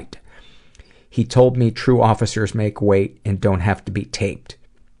my height. He told me true officers make weight and don't have to be taped.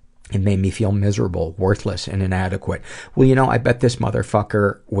 It made me feel miserable, worthless, and inadequate. Well, you know, I bet this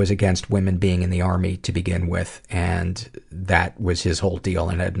motherfucker was against women being in the army to begin with, and that was his whole deal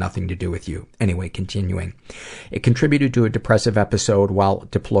and had nothing to do with you. Anyway, continuing. It contributed to a depressive episode while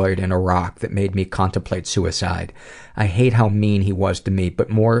deployed in Iraq that made me contemplate suicide. I hate how mean he was to me, but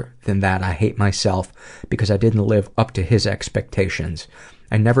more than that, I hate myself because I didn't live up to his expectations.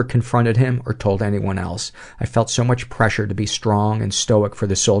 I never confronted him or told anyone else. I felt so much pressure to be strong and stoic for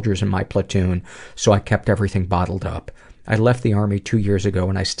the soldiers in my platoon, so I kept everything bottled up. I left the army 2 years ago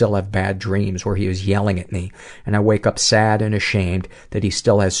and I still have bad dreams where he is yelling at me, and I wake up sad and ashamed that he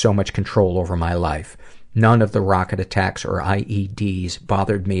still has so much control over my life. None of the rocket attacks or IEDs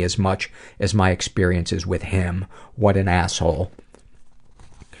bothered me as much as my experiences with him. What an asshole.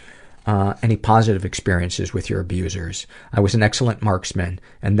 Any positive experiences with your abusers? I was an excellent marksman,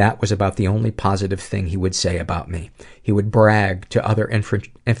 and that was about the only positive thing he would say about me. He would brag to other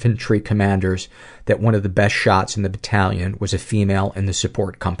infantry commanders that one of the best shots in the battalion was a female in the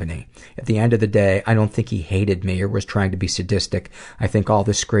support company. At the end of the day, I don't think he hated me or was trying to be sadistic. I think all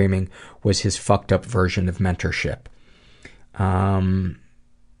the screaming was his fucked up version of mentorship.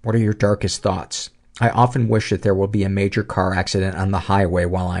 What are your darkest thoughts? I often wish that there will be a major car accident on the highway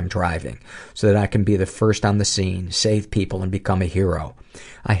while I'm driving, so that I can be the first on the scene, save people, and become a hero.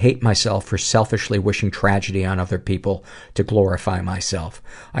 I hate myself for selfishly wishing tragedy on other people to glorify myself.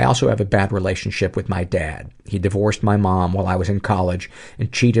 I also have a bad relationship with my dad. He divorced my mom while I was in college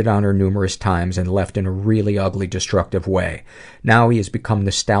and cheated on her numerous times and left in a really ugly, destructive way. Now he has become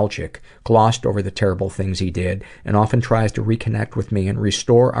nostalgic, glossed over the terrible things he did, and often tries to reconnect with me and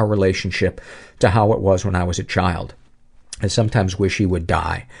restore our relationship to how it was when I was a child. I sometimes wish he would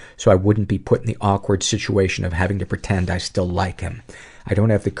die, so I wouldn't be put in the awkward situation of having to pretend I still like him. I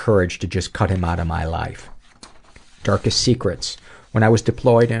don't have the courage to just cut him out of my life. Darkest secrets. When I was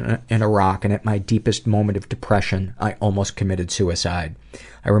deployed in Iraq and at my deepest moment of depression, I almost committed suicide.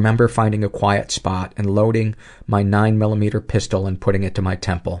 I remember finding a quiet spot and loading my 9mm pistol and putting it to my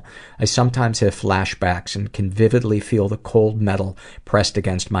temple. I sometimes have flashbacks and can vividly feel the cold metal pressed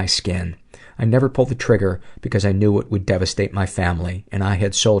against my skin. I never pulled the trigger because I knew it would devastate my family, and I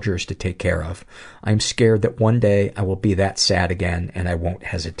had soldiers to take care of. I'm scared that one day I will be that sad again, and I won't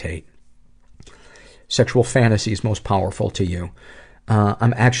hesitate. Sexual fantasies most powerful to you.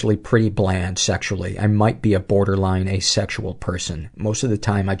 I'm actually pretty bland sexually. I might be a borderline asexual person. Most of the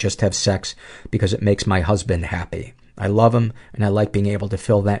time I just have sex because it makes my husband happy. I love him, and I like being able to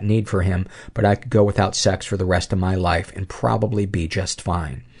fill that need for him, but I could go without sex for the rest of my life and probably be just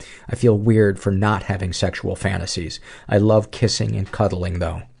fine. I feel weird for not having sexual fantasies. I love kissing and cuddling,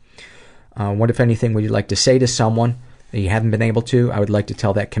 though. What, if anything, would you like to say to someone that you haven't been able to? I would like to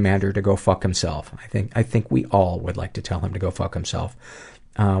tell that commander to go fuck himself. I think we all would like to tell him to go fuck himself.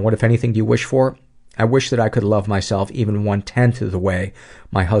 What, if anything, do you wish for? I wish that I could love myself even 1/10 of the way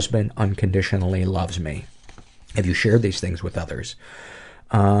my husband unconditionally loves me. Have you shared these things with others?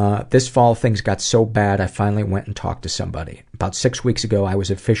 This fall, things got so bad I finally went and talked to somebody. About 6 weeks ago, I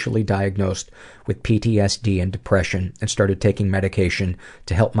was officially diagnosed with PTSD and depression and started taking medication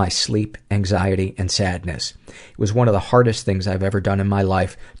to help my sleep, anxiety, and sadness. It was one of the hardest things I've ever done in my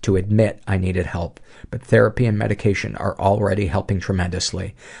life to admit I needed help, but therapy and medication are already helping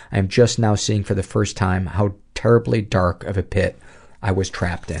tremendously. I am just now seeing for the first time how terribly dark of a pit I was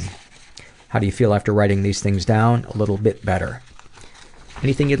trapped in. How do you feel after writing these things down? A little bit better.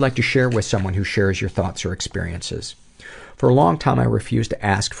 Anything you'd like to share with someone who shares your thoughts or experiences? For a long time, I refused to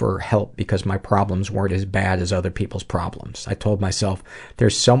ask for help because my problems weren't as bad as other people's problems. I told myself,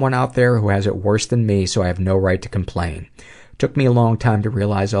 there's someone out there who has it worse than me, so I have no right to complain. It took me a long time to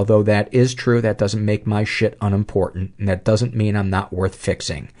realize, although that is true, that doesn't make my shit unimportant, and that doesn't mean I'm not worth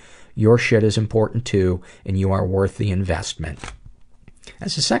fixing. Your shit is important too, and you are worth the investment.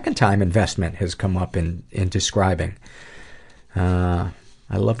 That's the second time investment has come up in describing.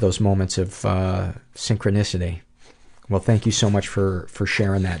 I love those moments of synchronicity. Well, thank you so much for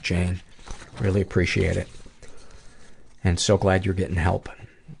sharing that, Jane. Really appreciate it. And so glad you're getting help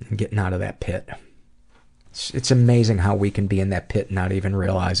and getting out of that pit. It's amazing how we can be in that pit and not even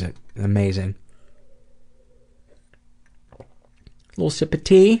realize it. Amazing. A little sip of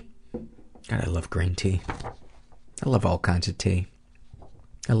tea. God, I love green tea. I love all kinds of tea.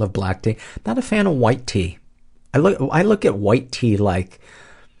 I love black tea. Not a fan of white tea. I look at white tea like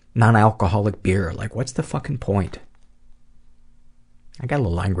non-alcoholic beer. Like, what's the fucking point? I got a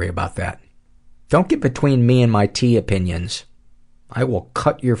little angry about that. Don't get between me and my tea opinions. I will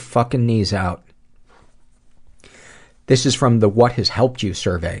cut your fucking knees out. This is from the What Has Helped You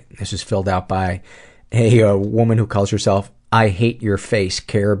survey. This is filled out by a woman who calls herself I hate your face,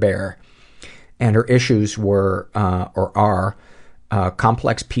 Care Bear. And her issues were, or are,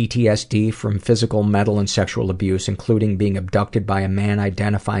 complex PTSD from physical, mental, and sexual abuse, including being abducted by a man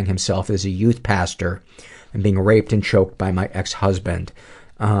identifying himself as a youth pastor and being raped and choked by my ex-husband,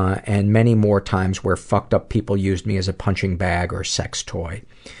 and many more times where fucked up people used me as a punching bag or sex toy.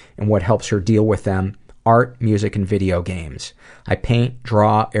 And what helps her deal with them? Art, music, and video games. I paint,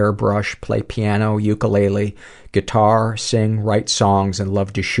 draw, airbrush, play piano, ukulele, guitar, sing, write songs, and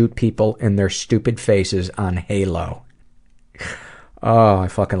love to shoot people in their stupid faces on Halo. Oh, I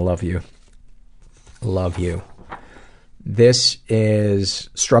fucking love you. Love you. This is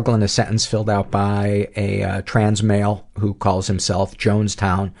Struggle in a Sentence filled out by a trans male who calls himself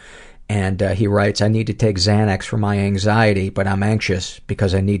Jonestown. And he writes, I need to take Xanax for my anxiety, but I'm anxious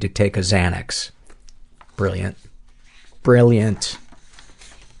because I need to take a Xanax. Brilliant. Brilliant.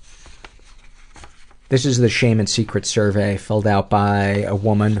 This is the Shame and Secret survey filled out by a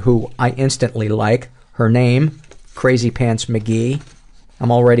woman who I instantly like. Her name, Crazy Pants McGee.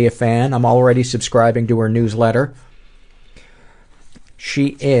 I'm already a fan. I'm already subscribing to her newsletter.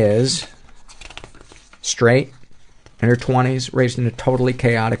 She is straight, in her 20s, raised in a totally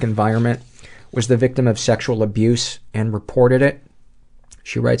chaotic environment, was the victim of sexual abuse and reported it.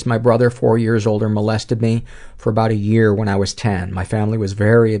 She writes, my brother, 4 years older, molested me for about a year when I was 10. My family was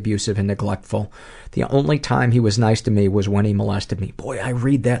very abusive and neglectful. The only time he was nice to me was when he molested me. Boy, I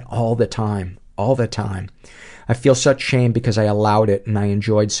read that all the time. All the time. I feel such shame because I allowed it and I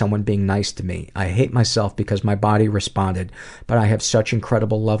enjoyed someone being nice to me. I hate myself because my body responded, but I have such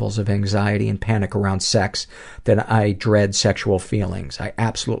incredible levels of anxiety and panic around sex that I dread sexual feelings. I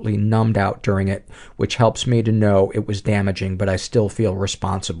absolutely numbed out during it, which helps me to know it was damaging, but I still feel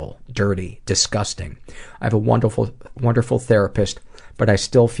responsible, dirty, disgusting. I have a wonderful, wonderful therapist, but I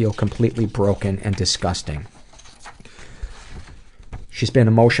still feel completely broken and disgusting. She's been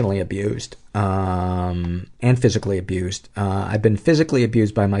emotionally abused and physically abused. I've been physically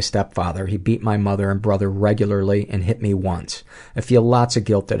abused by my stepfather. He beat my mother and brother regularly and hit me once. I feel lots of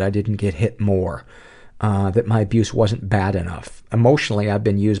guilt that I didn't get hit more, that my abuse wasn't bad enough. Emotionally, I've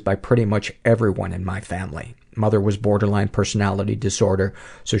been used by pretty much everyone in my family. Mother was borderline personality disorder,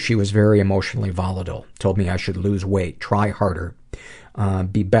 so she was very emotionally volatile. Told me I should lose weight, try harder,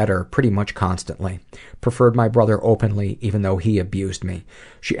 be better pretty much constantly. Preferred my brother openly, even though he abused me.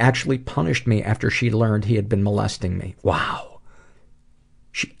 She actually punished me after she learned he had been molesting me. Wow.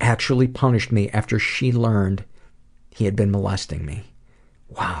 She actually punished me after she learned he had been molesting me.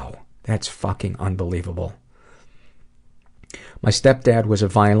 Wow. That's fucking unbelievable. My stepdad was a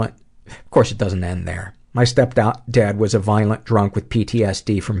violent... Of course it doesn't end there. My stepdad was a violent drunk with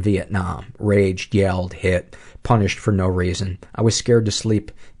PTSD from Vietnam. Raged, yelled, hit, punished for no reason. I was scared to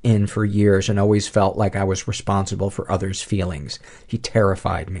sleep in for years and always felt like I was responsible for others' feelings. He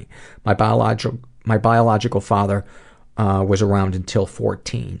terrified me. My biological father was around until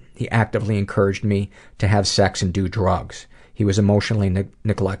 14. He actively encouraged me to have sex and do drugs. He was emotionally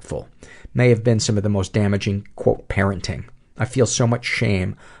neglectful. May have been some of the most damaging, quote, parenting. I feel so much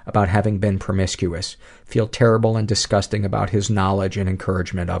shame about having been promiscuous. Feel terrible and disgusting about his knowledge and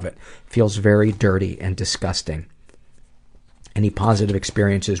encouragement of it. Feels very dirty and disgusting. Any positive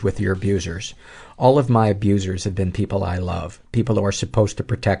experiences with your abusers? All of my abusers have been people I love. People who are supposed to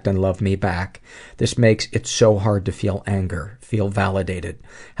protect and love me back. This makes it so hard to feel anger, feel validated.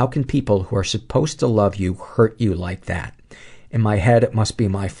 How can people who are supposed to love you hurt you like that? In my head, it must be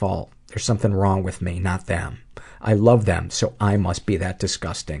my fault. There's something wrong with me, not them. I love them, so I must be that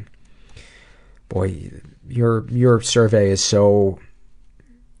disgusting. Boy, your survey is so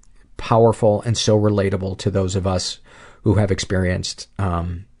powerful and so relatable to those of us who have experienced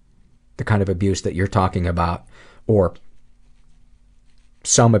the kind of abuse that you're talking about, or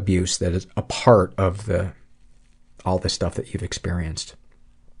some abuse that is a part of all the stuff that you've experienced.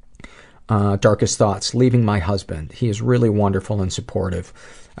 Darkest thoughts. Leaving my husband. He is really wonderful and supportive.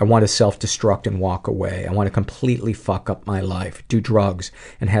 I want to self-destruct and walk away. I want to completely fuck up my life, do drugs,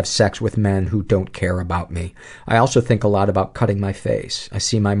 and have sex with men who don't care about me. I also think a lot about cutting my face. I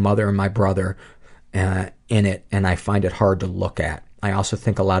see my mother and my brother in it, and I find it hard to look at. I also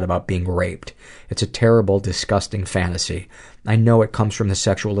think a lot about being raped. It's a terrible, disgusting fantasy. I know it comes from the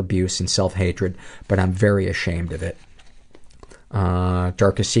sexual abuse and self-hatred, but I'm very ashamed of it.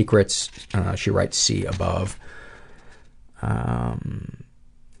 Darkest secrets, she writes C above.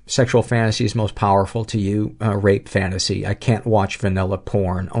 Sexual fantasies most powerful to you. Rape fantasy. I can't watch vanilla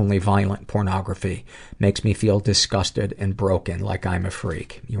porn, only violent pornography. Makes me feel disgusted and broken, like I'm a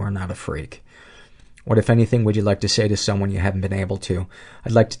freak. You are not a freak. What, if anything, would you like to say to someone you haven't been able to?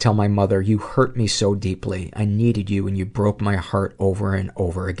 I'd like to tell my mother, you hurt me so deeply. I needed you and you broke my heart over and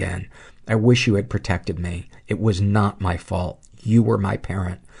over again. I wish you had protected me. It was not my fault. You were my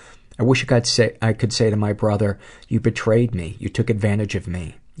parent. I wish I could say to my brother, you betrayed me. You took advantage of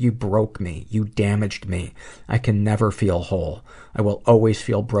me. You broke me. You damaged me. I can never feel whole. I will always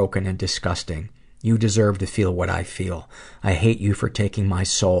feel broken and disgusting. You deserve to feel what I feel. I hate you for taking my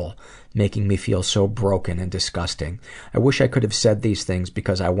soul, making me feel so broken and disgusting. I wish I could have said these things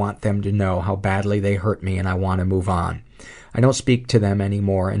because I want them to know how badly they hurt me and I want to move on. I don't speak to them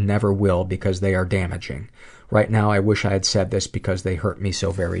anymore and never will because they are damaging. Right now, I wish I had said this because they hurt me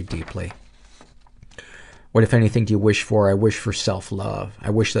so very deeply. What, if anything, do you wish for? I wish for self-love. I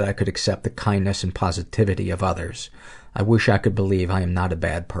wish that I could accept the kindness and positivity of others. I wish I could believe I am not a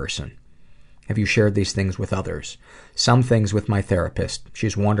bad person. Have you shared these things with others? Some things with my therapist.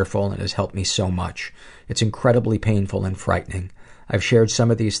 She's wonderful and has helped me so much. It's incredibly painful and frightening. I've shared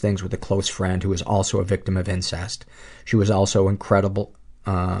some of these things with a close friend who is also a victim of incest. She was also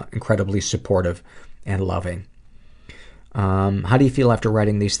incredibly supportive and loving. How do you feel after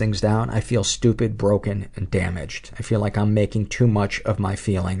writing these things down? I feel stupid, broken, and damaged. I feel like I'm making too much of my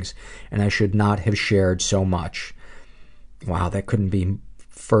feelings, and I should not have shared so much. Wow, that couldn't be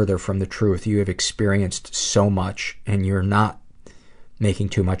further from the truth. You have experienced so much, and you're not making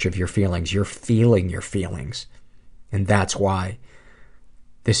too much of your feelings. You're feeling your feelings, and that's why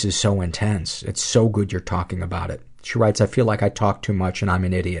this is so intense. It's so good you're talking about it. She writes, I feel like I talk too much and I'm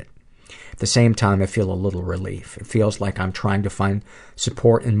an idiot. At the same time, I feel a little relief. It feels like I'm trying to find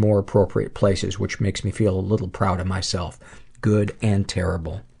support in more appropriate places, which makes me feel a little proud of myself. Good and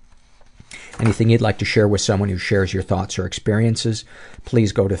terrible. Anything you'd like to share with someone who shares your thoughts or experiences,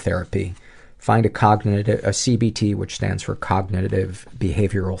 please go to therapy. Find a CBT, which stands for Cognitive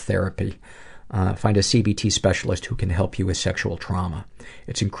Behavioral Therapy. Find a CBT specialist who can help you with sexual trauma.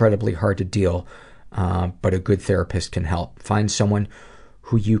 It's incredibly hard to deal, but a good therapist can help. Find someone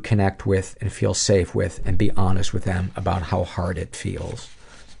who you connect with and feel safe with, and be honest with them about how hard it feels.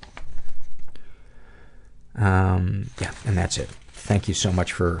 And that's it. Thank you so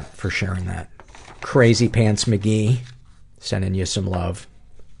much for sharing that. Crazy Pants McGee, sending you some love.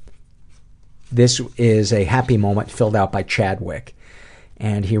 This is a happy moment filled out by Chadwick.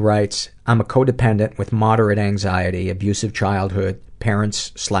 And he writes, I'm a codependent with moderate anxiety, abusive childhood,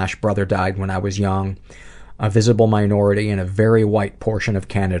 parents/brother died when I was young, a visible minority in a very white portion of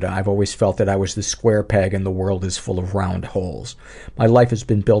Canada. I've always felt that I was the square peg and the world is full of round holes. My life has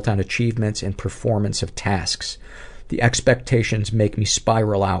been built on achievements and performance of tasks. The expectations make me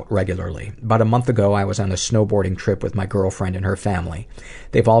spiral out regularly. About a month ago, I was on a snowboarding trip with my girlfriend and her family.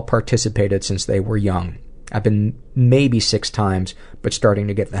 They've all participated since they were young. I've been maybe 6 times, but starting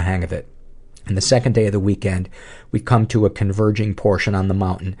to get the hang of it. And the second day of the weekend, we come to a converging portion on the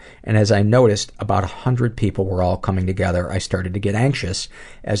mountain, and as I noticed about 100 people were all coming together, I started to get anxious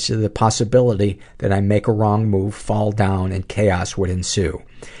as to the possibility that I make a wrong move, fall down, and chaos would ensue.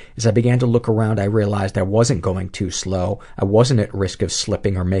 As I began to look around, I realized I wasn't going too slow, I wasn't at risk of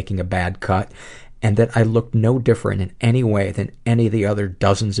slipping or making a bad cut, and that I looked no different in any way than any of the other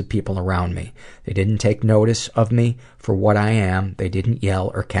dozens of people around me. They didn't take notice of me for what I am. They didn't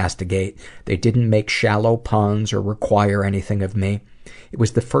yell or castigate. They didn't make shallow puns or require anything of me. It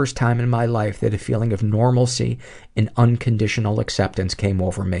was the first time in my life that a feeling of normalcy and unconditional acceptance came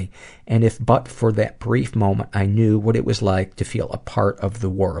over me, and if but for that brief moment, I knew what it was like to feel a part of the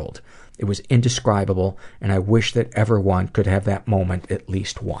world. It was indescribable, and I wish that everyone could have that moment at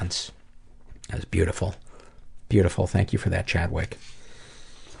least once. That was beautiful. Beautiful. Thank you for that, Chadwick.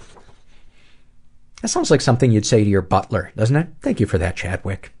 That sounds like something you'd say to your butler, doesn't it? Thank you for that,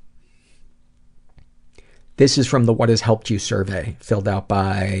 Chadwick. This is from the What Has Helped You survey, filled out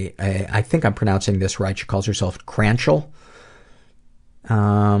by, I think I'm pronouncing this right, she calls herself Cranchel.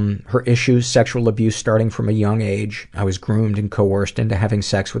 Her issues, sexual abuse starting from a young age. I was groomed and coerced into having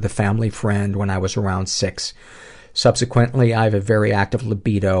sex with a family friend when I was around 6. Subsequently, I have a very active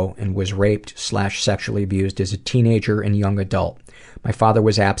libido and was raped/sexually abused as a teenager and young adult. My father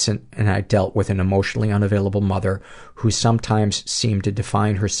was absent, and I dealt with an emotionally unavailable mother who sometimes seemed to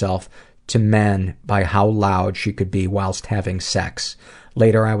define herself to men by how loud she could be whilst having sex.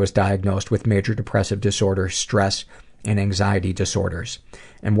 Later, I was diagnosed with major depressive disorder, stress, and anxiety disorders.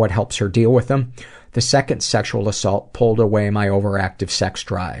 And what helps her deal with them? The second sexual assault pulled away my overactive sex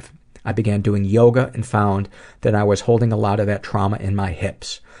drive. I began doing yoga and found that I was holding a lot of that trauma in my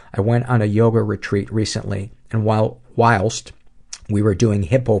hips. I went on a yoga retreat recently, and whilst We were doing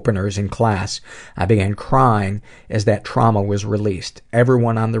hip openers in class. I began crying as that trauma was released.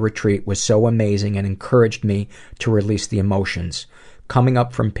 Everyone on the retreat was so amazing and encouraged me to release the emotions. Coming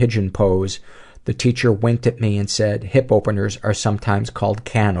up from pigeon pose, the teacher winked at me and said, hip openers are sometimes called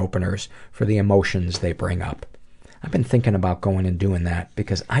can openers for the emotions they bring up. I've been thinking about going and doing that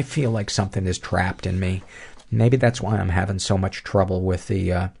because I feel like something is trapped in me. Maybe that's why I'm having so much trouble with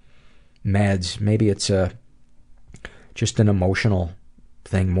the meds. Maybe it's just an emotional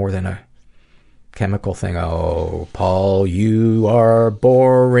thing more than a chemical thing. Oh, Paul, you are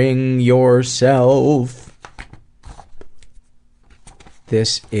boring yourself.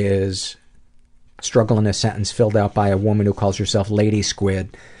 This is Struggle in a Sentence filled out by a woman who calls herself Lady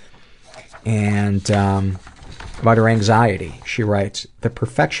Squid. And about her anxiety, she writes, the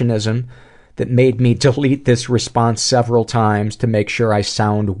perfectionism that made me delete this response several times to make sure I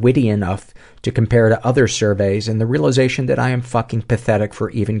sound witty enough to compare to other surveys, and the realization that I am fucking pathetic for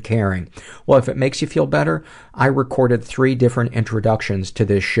even caring. Well, if it makes you feel better, I recorded 3 different introductions to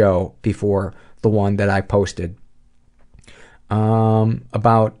this show before the one that I posted.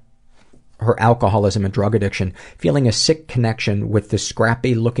 About her alcoholism and drug addiction, feeling a sick connection with the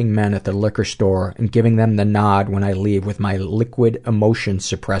scrappy-looking men at the liquor store and giving them the nod when I leave with my liquid emotion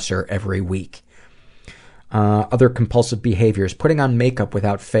suppressor every week. Other compulsive behaviors, putting on makeup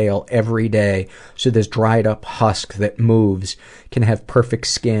without fail every day so this dried up husk that moves can have perfect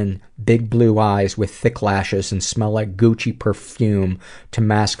skin, big blue eyes with thick lashes, and smell like Gucci perfume to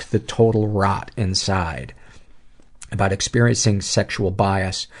mask the total rot inside. About experiencing sexual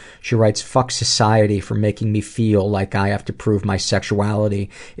bias, she writes, fuck society for making me feel like I have to prove my sexuality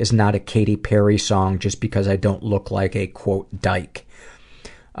is not a Katy Perry song just because I don't look like a, quote, dyke.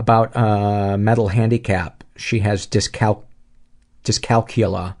 About mental handicap, she has dyscalculia,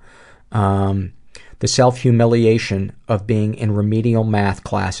 the self-humiliation of being in remedial math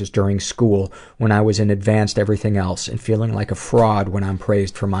classes during school when I was in advanced everything else, and feeling like a fraud when I'm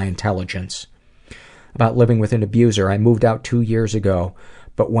praised for my intelligence. About living with an abuser, I moved out 2 years ago,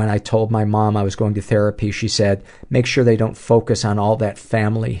 but when I told my mom I was going to therapy, she said, make sure they don't focus on all that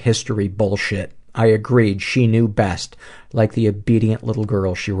family history bullshit. I agreed. She knew best, like the obedient little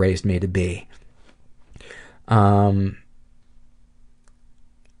girl she raised me to be.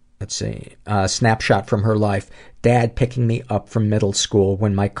 Let's see. Snapshot from her life. Dad picking me up from middle school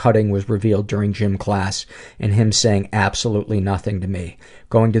when my cutting was revealed during gym class, and him saying absolutely nothing to me.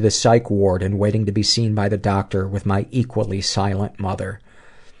 Going to the psych ward and waiting to be seen by the doctor with my equally silent mother.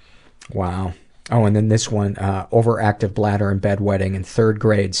 Wow. Oh, and then this one, overactive bladder and bedwetting in 3rd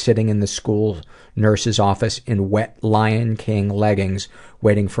grade, sitting in the school nurse's office in wet Lion King leggings,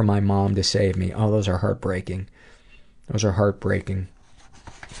 waiting for my mom to save me. Oh, those are heartbreaking. Those are heartbreaking.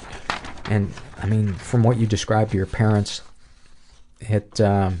 And, I mean, from what you described to your parents,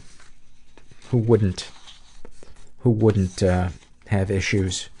 who wouldn't have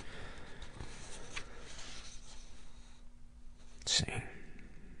issues? Let's see.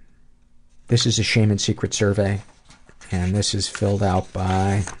 This is a shame and secret survey, and this is filled out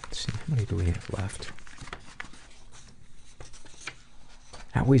by, let's see, how many do we have left?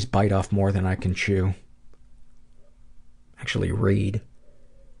 I always bite off more than I can chew. Actually read.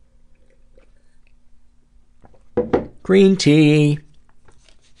 Green tea.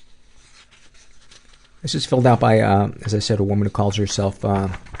 This is filled out by, as I said, a woman who calls herself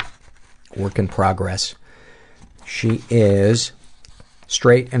work in progress. She is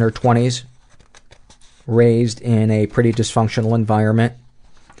straight in her 20s, raised in a pretty dysfunctional environment,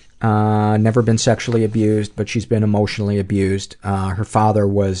 never been sexually abused, but she's been emotionally abused. Her father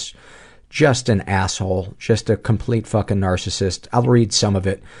was just an asshole, just a complete fucking narcissist. I'll read some of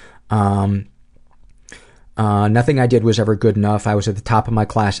it. Nothing I did was ever good enough. I was at the top of my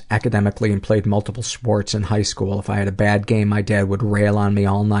class academically and played multiple sports in high school. If I had a bad game, my dad would rail on me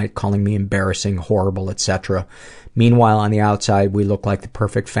all night, calling me embarrassing, horrible, etc. Meanwhile, on the outside, we looked like the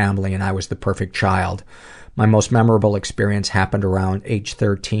perfect family and I was the perfect child. My most memorable experience happened around age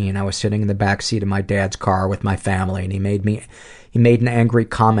 13. I was sitting in the back seat of my dad's car with my family, and he made an angry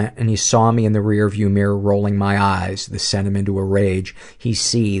comment, and he saw me in the rearview mirror rolling my eyes. This sent him into a rage. He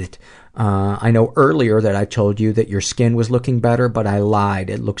seethed. I know earlier that I told you that your skin was looking better, but I lied.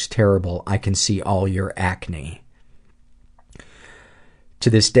 It looks terrible. I can see all your acne. To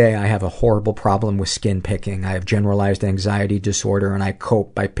this day, I have a horrible problem with skin picking. I have generalized anxiety disorder, and I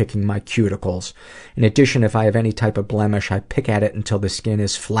cope by picking my cuticles. In addition, if I have any type of blemish, I pick at it until the skin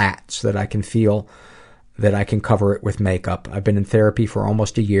is flat so that I can feel that I can cover it with makeup. I've been in therapy for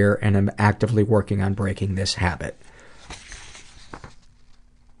almost a year, and I'm actively working on breaking this habit.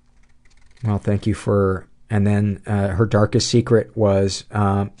 Well, thank you for And then her darkest secret was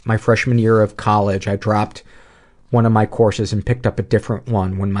my freshman year of college. I dropped one of my courses and picked up a different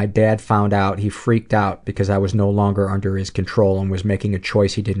one. When my dad found out, he freaked out because I was no longer under his control and was making a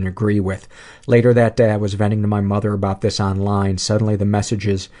choice he didn't agree with. Later that day, I was venting to my mother about this online. Suddenly, the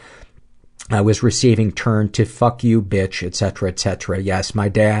messages I was receiving turned to "fuck you, bitch," etc., etc. Yes, my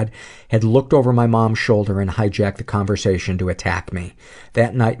dad had looked over my mom's shoulder and hijacked the conversation to attack me.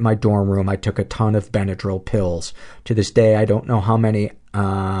 That night in my dorm room, I took a ton of Benadryl pills. To this day, I don't know how many.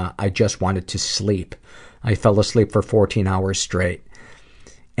 I just wanted to sleep. I fell asleep for 14 hours straight.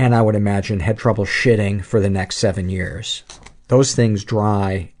 And I would imagine had trouble shitting for the next 7 years. Those things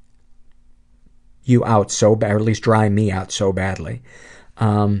dry you out so bad, or at least dry me out so badly.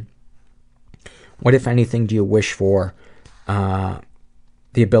 What, if anything, do you wish for? The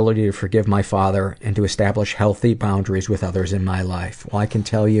ability to forgive my father and to establish healthy boundaries with others in my life. Well, I can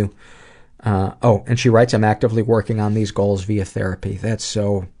tell you. And she writes, I'm actively working on these goals via therapy. That's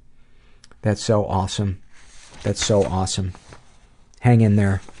so awesome. That's so awesome. Hang in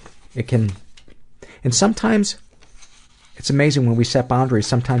there. It can, and sometimes it's amazing when we set boundaries.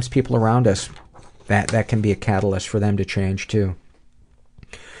 Sometimes people around us, that can be a catalyst for them to change too.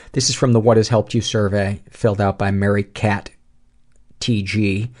 This is from the What Has Helped You survey, filled out by Mary Cat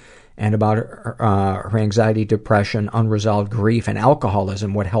TG, and about her anxiety, depression, unresolved grief, and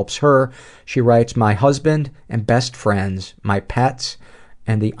alcoholism. What helps her? She writes, my husband and best friends, my pets,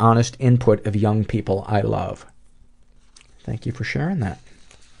 and the honest input of young people I love. Thank you for sharing that.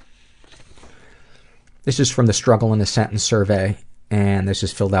 This is from the Struggle in a Sentence survey, and this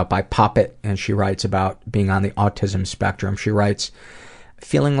is filled out by Poppet, and she writes about being on the autism spectrum. She writes,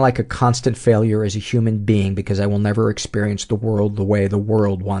 feeling like a constant failure as a human being because I will never experience the world the way the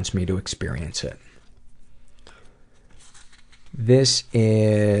world wants me to experience it. This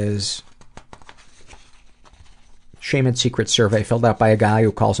is Shame and Secret survey filled out by a guy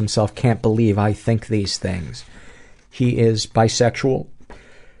who calls himself Can't Believe I Think These Things. He is bisexual,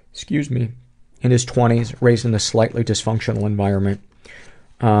 in his 20s, raised in a slightly dysfunctional environment.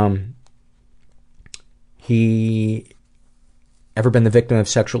 He ever been the victim of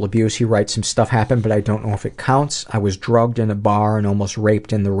sexual abuse? He writes, some stuff happened, but I don't know if it counts. I was drugged in a bar and almost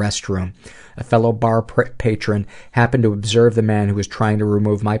raped in the restroom. A fellow bar patron happened to observe the man who was trying to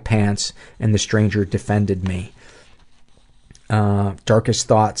remove my pants, and the stranger defended me. Darkest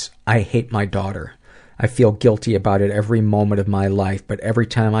thoughts. I hate my daughter. I feel guilty about it every moment of my life, but every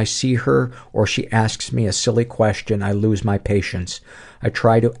time I see her or she asks me a silly question, I lose my patience. I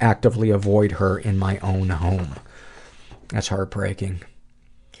try to actively avoid her in my own home. That's heartbreaking.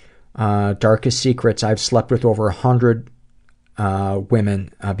 Darkest secrets. I've slept with over 100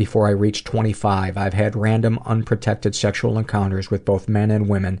 women before I reached 25. I've had random, unprotected sexual encounters with both men and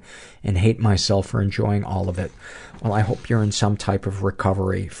women and hate myself for enjoying all of it. Well, I hope you're in some type of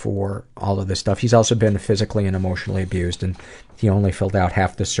recovery for all of this stuff. He's also been physically and emotionally abused, and he only filled out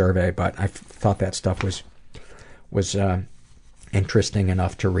half the survey, but I thought that stuff was interesting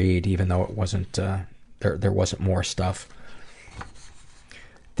enough to read, even though it wasn't there wasn't more stuff.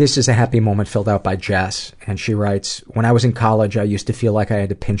 This is a happy moment filled out by Jess, and she writes, when I was in college, I used to feel like I had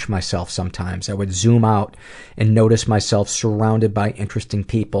to pinch myself sometimes. I would zoom out and notice myself surrounded by interesting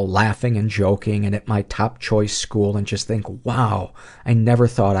people, laughing and joking, and at my top choice school, and just think, wow, I never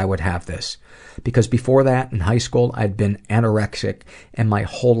thought I would have this. Because before that, in high school, I'd been anorexic, and my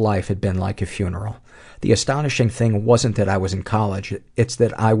whole life had been like a funeral. The astonishing thing wasn't that I was in college, it's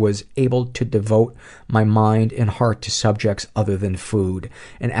that I was able to devote my mind and heart to subjects other than food,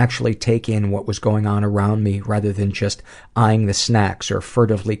 and actually take in what was going on around me rather than just eyeing the snacks or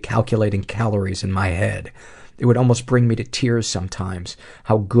furtively calculating calories in my head. It would almost bring me to tears sometimes,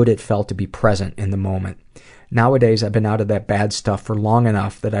 how good it felt to be present in the moment. Nowadays, I've been out of that bad stuff for long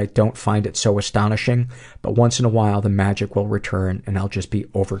enough that I don't find it so astonishing, but once in a while the magic will return and I'll just be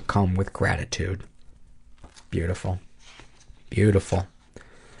overcome with gratitude. Beautiful. Beautiful.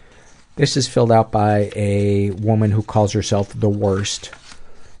 This is filled out by a woman who calls herself The Worst.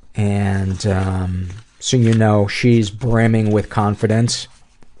 And so you know, she's brimming with confidence.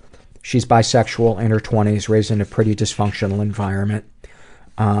 She's bisexual, in her 20s, raised in a pretty dysfunctional environment.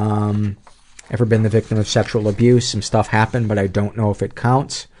 Ever been the victim of sexual abuse? Some stuff happened, but I don't know if it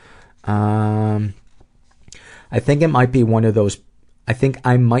counts. I think I might be one of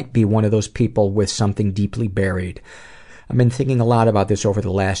those people with something deeply buried. I've been thinking a lot about this over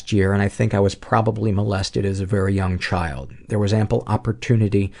the last year, and I think I was probably molested as a very young child. There was ample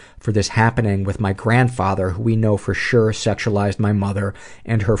opportunity for this happening with my grandfather, who we know for sure sexualized my mother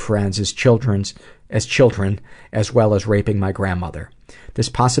and her friends as children, as well as raping my grandmother. This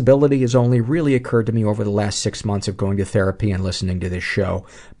possibility has only really occurred to me over the last 6 months of going to therapy and listening to this show.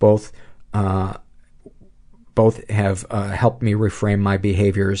 Both have helped me reframe my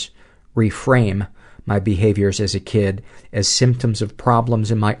behaviors as a kid as symptoms of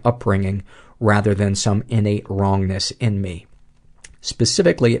problems in my upbringing rather than some innate wrongness in me.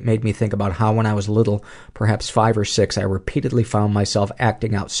 Specifically, it made me think about how when I was little, perhaps 5 or 6, I repeatedly found myself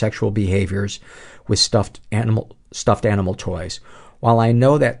acting out sexual behaviors with stuffed animal toys. While I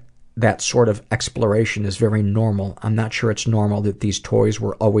know that sort of exploration is very normal, I'm not sure it's normal that these toys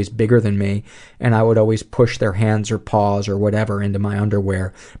were always bigger than me, and I would always push their hands or paws or whatever into my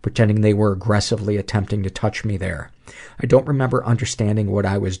underwear, pretending they were aggressively attempting to touch me there. I don't remember understanding what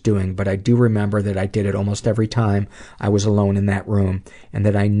I was doing, but I do remember that I did it almost every time I was alone in that room, and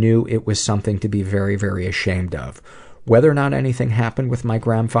that I knew it was something to be very, very ashamed of. Whether or not anything happened with my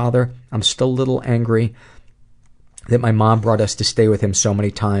grandfather, I'm still a little angry that my mom brought us to stay with him so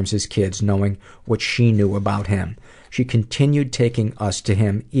many times as kids, knowing what she knew about him. She continued taking us to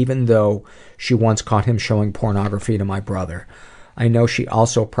him, even though she once caught him showing pornography to my brother. I know she was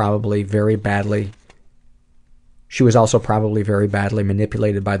also probably very badly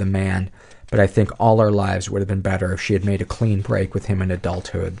manipulated by the man, but I think all our lives would have been better if she had made a clean break with him in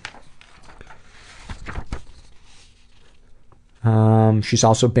adulthood. She's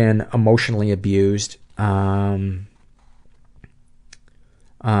also been emotionally abused.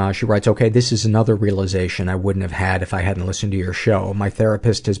 She writes, okay, this is another realization I wouldn't have had if I hadn't listened to your show. My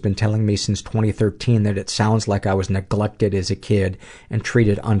therapist has been telling me since 2013 that it sounds like I was neglected as a kid and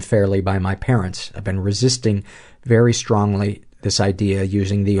treated unfairly by my parents. I've been resisting very strongly this idea,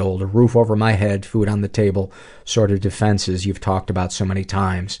 using the old roof over my head, food on the table sort of defenses you've talked about so many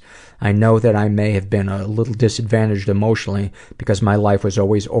times. I know that I may have been a little disadvantaged emotionally because my life was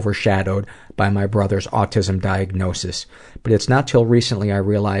always overshadowed by my brother's autism diagnosis. But it's not till recently I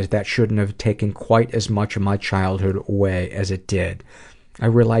realized that shouldn't have taken quite as much of my childhood away as it did. I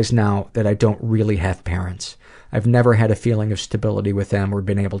realize now that I don't really have parents. I've never had a feeling of stability with them or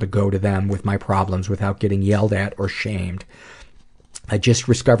been able to go to them with my problems without getting yelled at or shamed. I just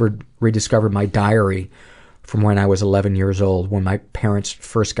rediscovered my diary from when I was 11 years old, when my parents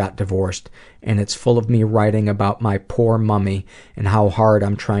first got divorced, and it's full of me writing about my poor mummy and how hard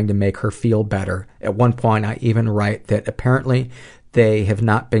I'm trying to make her feel better. At one point, I even write that apparently they have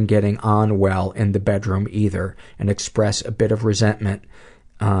not been getting on well in the bedroom either, and express a bit of resentment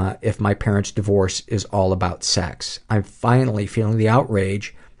if my parents' divorce is all about sex. I'm finally feeling the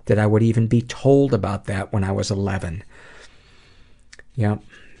outrage that I would even be told about that when I was 11. Yeah.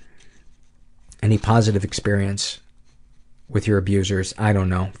 Any positive experience with your abusers? I don't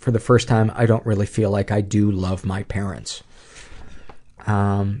know. For the first time, I don't really feel like I do love my parents.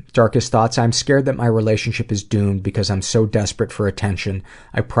 Darkest thoughts. I'm scared that my relationship is doomed because I'm so desperate for attention.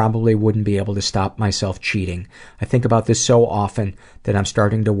 I probably wouldn't be able to stop myself cheating. I think about this so often that I'm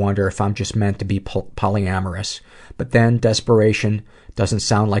starting to wonder if I'm just meant to be polyamorous. But then desperation doesn't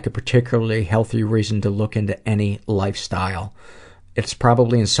sound like a particularly healthy reason to look into any lifestyle. It's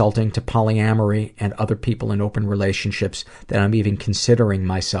probably insulting to polyamory and other people in open relationships that I'm even considering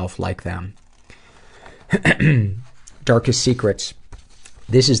myself like them. Darkest secrets.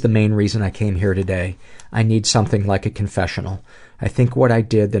 This is the main reason I came here today. I need something like a confessional. I think what I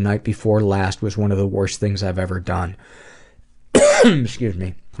did the night before last was one of the worst things I've ever done. Excuse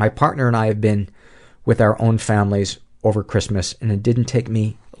me. My partner and I have been with our own families over Christmas, and it didn't take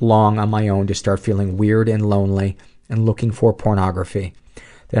me long on my own to start feeling weird and lonely and looking for pornography.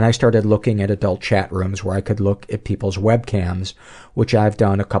 Then I started looking at adult chat rooms where I could look at people's webcams, which I've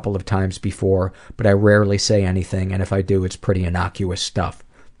done a couple of times before, but I rarely say anything, and if I do, it's pretty innocuous stuff.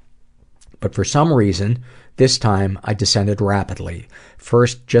 But for some reason, this time I descended rapidly.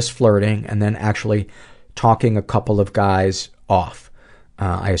 First just flirting, and then actually talking a couple of guys off.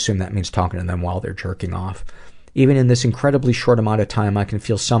 I assume that means talking to them while they're jerking off. Even in this incredibly short amount of time, I can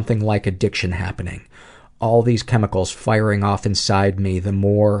feel something like addiction happening. All these chemicals firing off inside me, the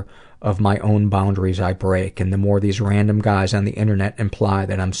more of my own boundaries I break, and the more these random guys on the internet imply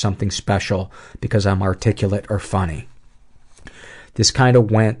that I'm something special because I'm articulate or funny. This kind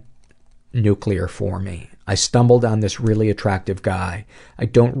of went nuclear for me. I stumbled on this really attractive guy. I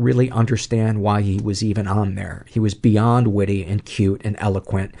don't really understand why he was even on there. He was beyond witty and cute and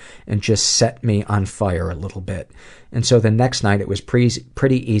eloquent and just set me on fire a little bit. And so the next night it was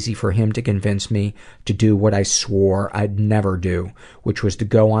pretty easy for him to convince me to do what I swore I'd never do, which was to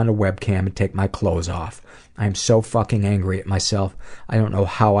go on a webcam and take my clothes off. I am so fucking angry at myself. I don't know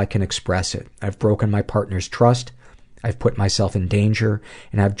how I can express it. I've broken my partner's trust. I've put myself in danger,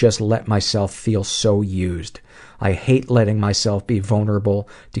 and I've just let myself feel so used. I hate letting myself be vulnerable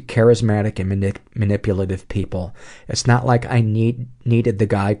to charismatic and manipulative people. It's not like I needed the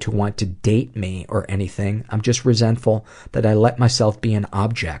guy to want to date me or anything. I'm just resentful that I let myself be an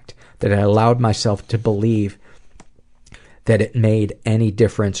object, that I allowed myself to believe that it made any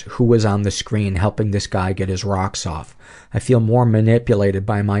difference who was on the screen helping this guy get his rocks off. I feel more manipulated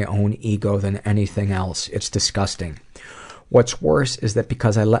by my own ego than anything else. It's disgusting. What's worse is that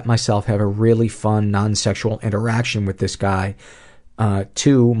because I let myself have a really fun, non-sexual interaction with this guy,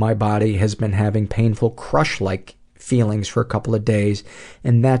 too, my body has been having painful crush-like feelings for a couple of days,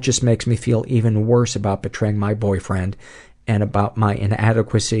 and that just makes me feel even worse about betraying my boyfriend and about my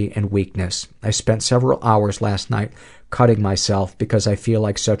inadequacy and weakness. I spent several hours last night cutting myself because I feel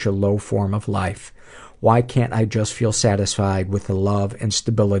like such a low form of life. Why can't I just feel satisfied with the love and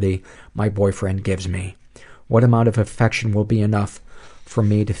stability my boyfriend gives me? What amount of affection will be enough for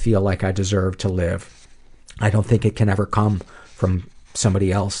me to feel like I deserve to live? I don't think it can ever come from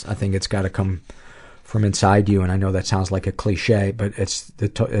somebody else. I think it's got to come from inside you, and I know that sounds like a cliche, but it's the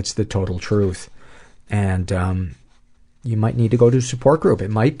total truth. And you might need to go to a support group. It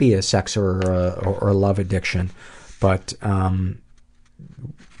might be a sex or a love addiction, but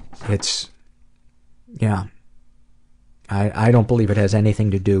it's, yeah. I don't believe it has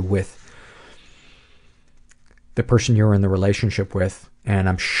anything to do with the person you're in the relationship with, and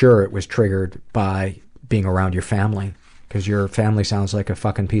I'm sure it was triggered by being around your family, because your family sounds like a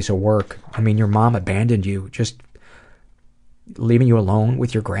fucking piece of work. I mean, your mom abandoned you, just leaving you alone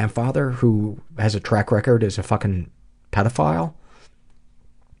with your grandfather who has a track record as a fucking pedophile.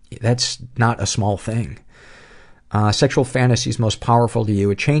 That's not a small thing. Sexual fantasies most powerful to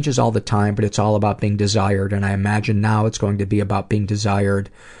you. It changes all the time, but it's all about being desired, and I imagine now it's going to be about being desired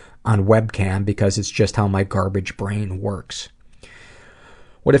on webcam because it's just how my garbage brain works.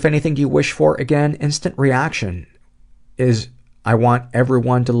 What, if anything, do you wish for? Again, instant reaction is I want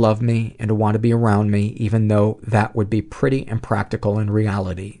everyone to love me and to want to be around me, even though that would be pretty impractical in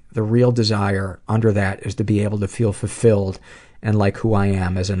reality. The real desire under that is to be able to feel fulfilled and like who I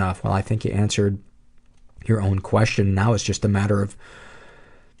am is enough. Well, I think you answered your own question. Now it's just a matter of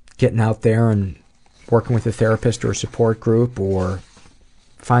getting out there and working with a therapist or a support group, or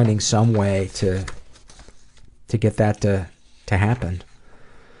finding some way to get that to happen.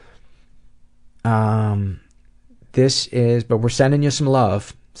 But we're sending you some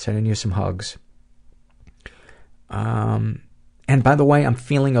love, sending you some hugs. And by the way, I'm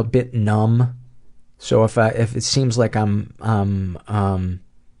feeling a bit numb. So if it seems like I'm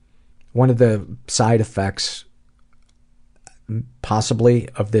one of the side effects possibly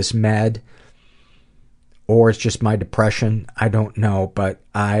of this med, or it's just my depression, I don't know, but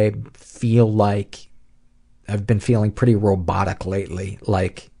I feel like I've been feeling pretty robotic lately.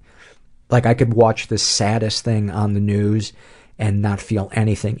 Like I could watch the saddest thing on the news and not feel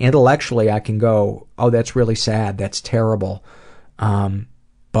anything. Intellectually, I can go, oh, that's really sad, that's terrible.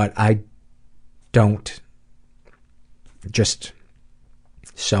 But I don't just...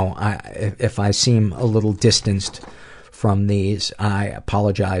 So if I seem a little distanced from these, I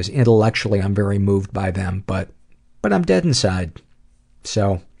apologize. Intellectually, I'm very moved by them, but I'm dead inside.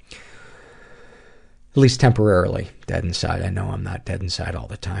 So, at least temporarily dead inside. I know I'm not dead inside all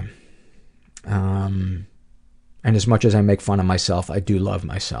the time. And as much as I make fun of myself, I do love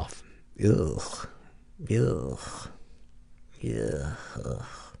myself. Ugh. Ugh. Yeah. Ugh.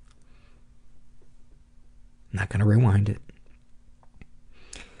 Not going to rewind it.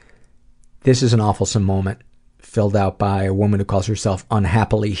 This is an awfulsome moment filled out by a woman who calls herself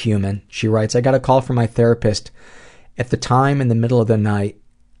Unhappily Human. She writes, I got a call from my therapist at the time in the middle of the night,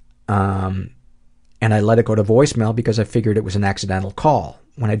 and I let it go to voicemail because I figured it was an accidental call.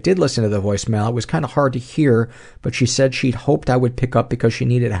 When I did listen to the voicemail, it was kind of hard to hear, but she said she'd hoped I would pick up because she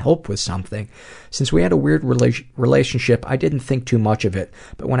needed help with something. Since we had a weird relationship, I didn't think too much of it.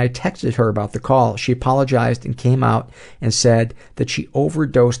 But when I texted her about the call, she apologized and came out and said that she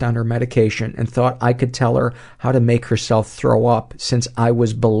overdosed on her medication and thought I could tell her how to make herself throw up since I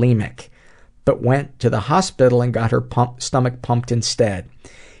was bulimic, but went to the hospital and got her stomach pumped instead.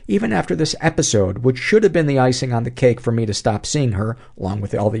 Even after this episode, which should have been the icing on the cake for me to stop seeing her, along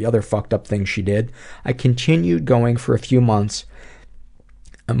with all the other fucked up things she did, I continued going for a few months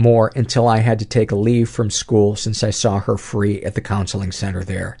more until I had to take a leave from school since I saw her free at the counseling center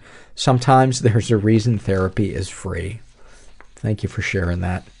there. Sometimes there's a reason therapy is free. Thank you for sharing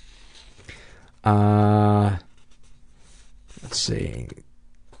that. Let's see.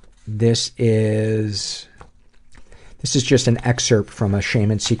 This is just an excerpt from a Shame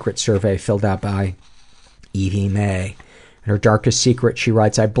and Secret survey filled out by Evie May. In her darkest secret, she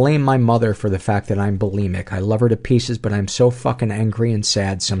writes, I blame my mother for the fact that I'm bulimic. I love her to pieces, but I'm so fucking angry and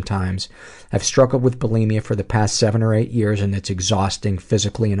sad sometimes. I've struggled with bulimia for the past 7 or 8 years, and it's exhausting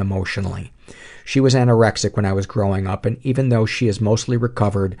physically and emotionally. She was anorexic when I was growing up, and even though she is mostly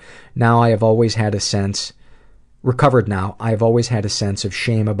recovered, I have always had a sense of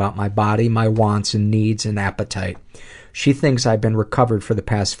shame about my body, my wants and needs and appetite. She thinks I've been recovered for the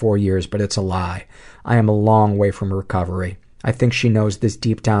past 4 years, but it's a lie. I am a long way from recovery. I think she knows this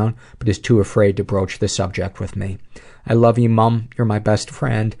deep down, but is too afraid to broach the subject with me. I love you, Mum. You're my best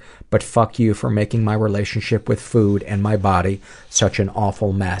friend, but fuck you for making my relationship with food and my body such an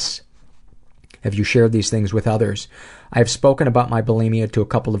awful mess. Have you shared these things with others? I have spoken about my bulimia to a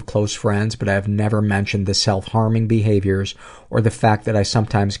couple of close friends, but I have never mentioned the self-harming behaviors or the fact that I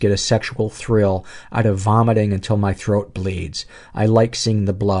sometimes get a sexual thrill out of vomiting until my throat bleeds. I like seeing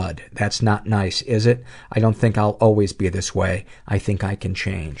the blood. That's not nice, is it? I don't think I'll always be this way. I think I can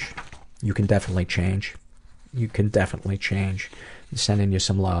change. You can definitely change. You can definitely change. I'm sending you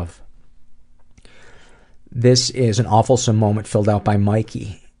some love. This is an awfulsome moment filled out by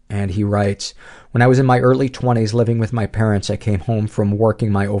Mikey. And he writes, when I was in my early 20s living with my parents, I came home from working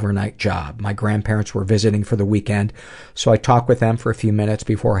my overnight job. My grandparents were visiting for the weekend, so I talked with them for a few minutes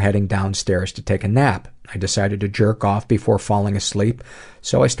before heading downstairs to take a nap. I decided to jerk off before falling asleep,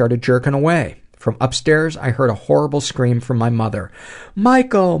 so I started jerking away. From upstairs, I heard a horrible scream from my mother.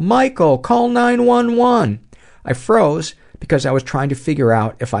 Michael, Michael, call 911. I froze because I was trying to figure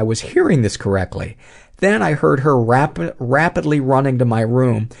out if I was hearing this correctly. Then I heard her rapidly running to my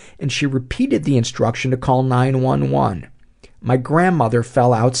room, and she repeated the instruction to call 911. My grandmother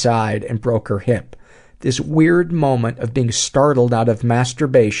fell outside and broke her hip. This weird moment of being startled out of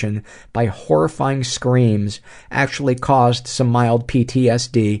masturbation by horrifying screams actually caused some mild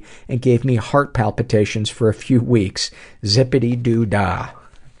PTSD and gave me heart palpitations for a few weeks. Zippity-doo-dah.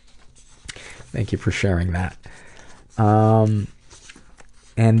 Thank you for sharing that. And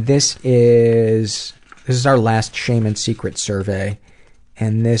this is our last Shame and Secret survey,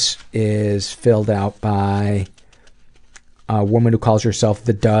 and this is filled out by a woman who calls herself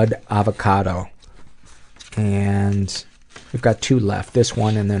the Dud Avocado. And we've got 2 left, this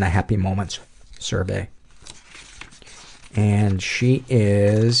one and then a Happy Moments survey. And she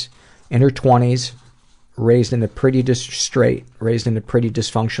is in her 20s, raised in a pretty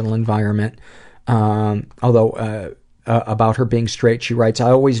dysfunctional environment. About her being straight, she writes, I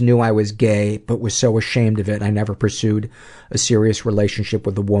always knew I was gay, but was so ashamed of it I never pursued a serious relationship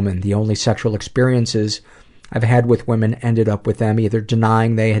with a woman. The only sexual experiences I've had with women ended up with them either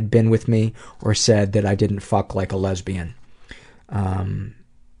denying they had been with me or said that I didn't fuck like a lesbian.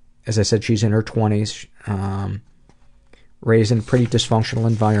 As I said, she's in her 20s, raised in a pretty dysfunctional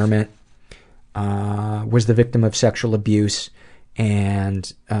environment, was the victim of sexual abuse,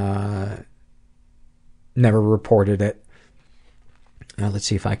 and never reported it. Let's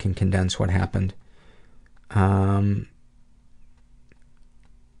see if I can condense what happened.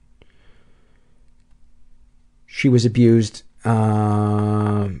 She was abused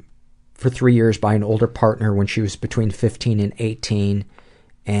for 3 years by an older partner when she was between 15 and 18,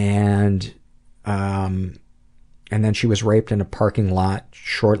 and then she was raped in a parking lot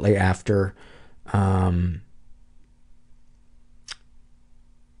shortly after.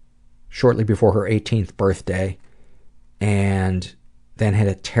 Shortly before her 18th birthday, and then had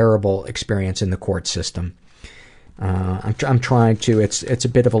a terrible experience in the court system. I'm trying to, it's a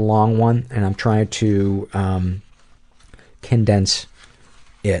bit of a long one, and I'm trying to condense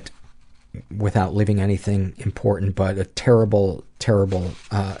it without leaving anything important, but a terrible, terrible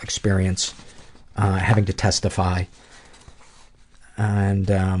experience having to testify.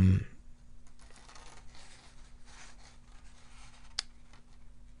 And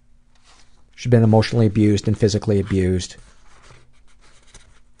she's been emotionally abused and physically abused.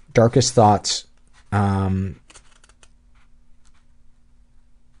 Darkest thoughts.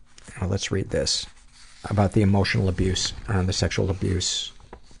 Let's read this about the emotional abuse, the sexual abuse.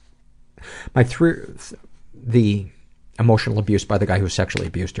 emotional abuse by the guy who sexually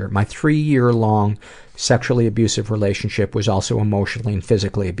abused her. My 3-year-long sexually abusive relationship was also emotionally and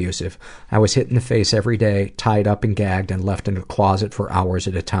physically abusive. I was hit in the face every day, tied up and gagged, and left in a closet for hours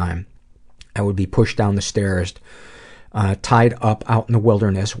at a time. I would be pushed down the stairs, tied up out in the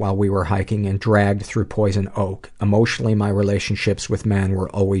wilderness while we were hiking, and dragged through poison oak. Emotionally, my relationships with men were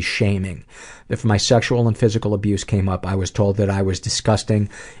always shaming. If my sexual and physical abuse came up, I was told that I was disgusting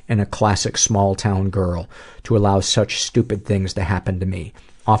and a classic small-town girl to allow such stupid things to happen to me.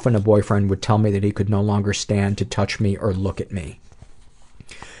 Often a boyfriend would tell me that he could no longer stand to touch me or look at me.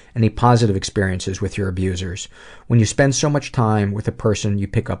 Any positive experiences with your abusers? When you spend so much time with a person, you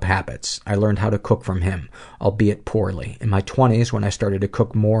pick up habits. I learned how to cook from him, albeit poorly. In my 20s, when I started to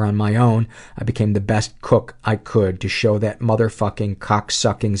cook more on my own, I became the best cook I could to show that motherfucking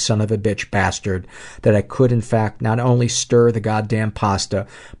cock-sucking son of a bitch bastard that I could, in fact, not only stir the goddamn pasta,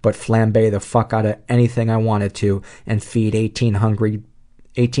 but flambe the fuck out of anything I wanted to and feed 18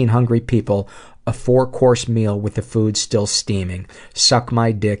 hungry people a 4-course meal with the food still steaming. Suck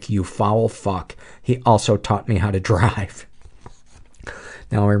my dick, you foul fuck. He also taught me how to drive.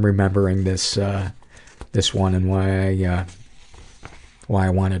 Now I'm remembering this one and why I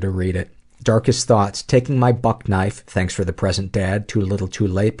wanted to read it. Darkest thoughts. Taking my buck knife, thanks for the present, Dad, too little too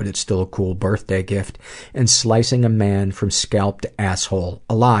late, but it's still a cool birthday gift, and slicing a man from scalp to asshole,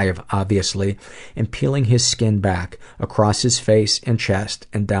 alive, obviously, and peeling his skin back, across his face and chest,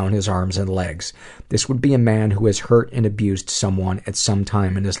 and down his arms and legs. This would be a man who has hurt and abused someone at some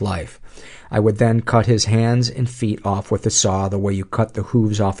time in his life. I would then cut his hands and feet off with a saw the way you cut the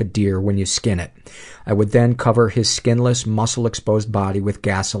hooves off a deer when you skin it. I would then cover his skinless, muscle-exposed body with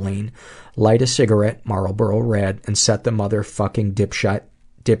gasoline, light a cigarette, Marlboro Red, and set the motherfucking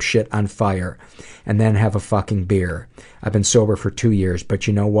dipshit on fire, and then have a fucking beer. I've been sober for 2 years, but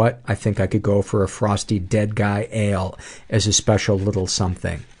you know what? I think I could go for a frosty dead guy ale as a special little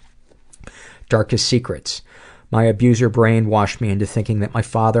something. Darkest secrets. My abuser brainwashed me into thinking that my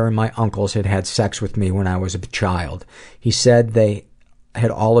father and my uncles had had sex with me when I was a child. He said they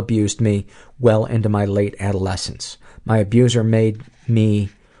had all abused me well into my late adolescence. My abuser made me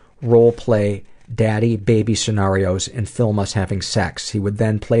role-play daddy-baby scenarios and film us having sex. He would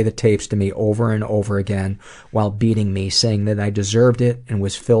then play the tapes to me over and over again while beating me, saying that I deserved it and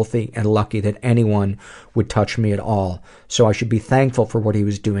was filthy and lucky that anyone would touch me at all, so I should be thankful for what he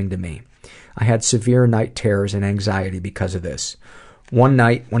was doing to me. I had severe night terrors and anxiety because of this. One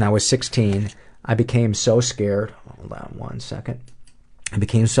night when I was 16, I became so scared. Hold on 1 second. I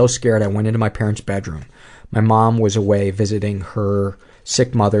became so scared I went into my parents' bedroom. My mom was away visiting her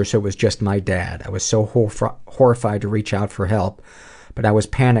sick mother, so it was just my dad. I was so horrified to reach out for help, but I was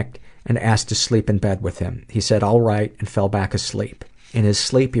panicked and asked to sleep in bed with him. He said, all right, and fell back asleep. In his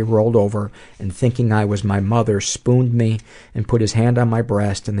sleep, he rolled over and, thinking I was my mother, spooned me and put his hand on my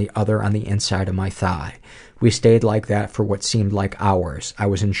breast and the other on the inside of my thigh. We stayed like that for what seemed like hours. I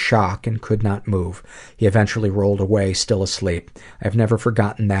was in shock and could not move. He eventually rolled away, still asleep. I have never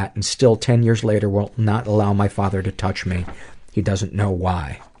forgotten that, and still 10 years later will not allow my father to touch me. He doesn't know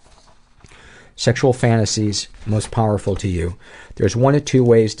why. Sexual fantasies most powerful to you. There's 1 of 2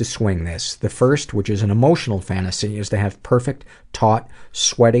 ways to swing this. The first, which is an emotional fantasy, is to have perfect, taut,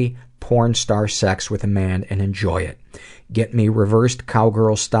 sweaty, porn star sex with a man and enjoy it. Get me reversed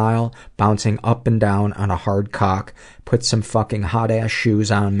cowgirl style, bouncing up and down on a hard cock, put some fucking hot-ass shoes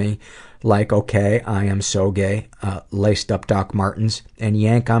on me, like, okay, I am so gay, laced up Doc Martens, and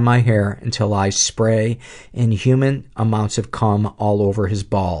yank on my hair until I spray inhuman amounts of cum all over his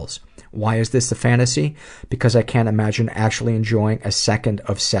balls. Why is this a fantasy? Because I can't imagine actually enjoying a second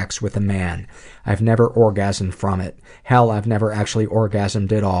of sex with a man. I've never orgasmed from it. Hell, I've never actually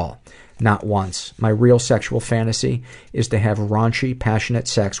orgasmed at all. Not once. My real sexual fantasy is to have raunchy, passionate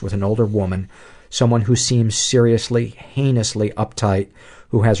sex with an older woman, someone who seems seriously, heinously uptight,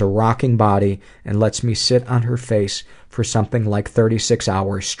 who has a rocking body and lets me sit on her face for something like 36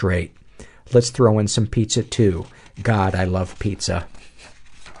 hours straight. Let's throw in some pizza too. God, I love pizza.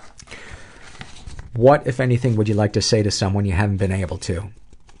 What, if anything, would you like to say to someone you haven't been able to?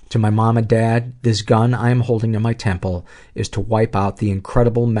 To my mom and dad, this gun I am holding to my temple is to wipe out the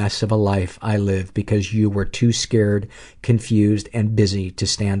incredible mess of a life I live because you were too scared, confused, and busy to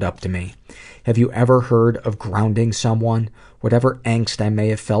stand up to me. Have you ever heard of grounding someone? Whatever angst I may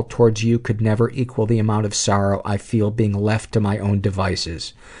have felt towards you could never equal the amount of sorrow I feel being left to my own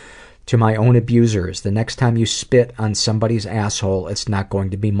devices. To my own abusers, the next time you spit on somebody's asshole, it's not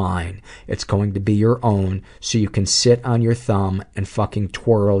going to be mine. It's going to be your own, so you can sit on your thumb and fucking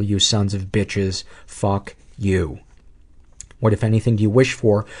twirl, you sons of bitches. Fuck you. What, if anything, do you wish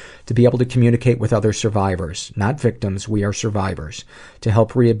for? To be able to communicate with other survivors, not victims, we are survivors, to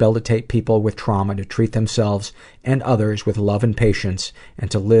help rehabilitate people with trauma, to treat themselves and others with love and patience, and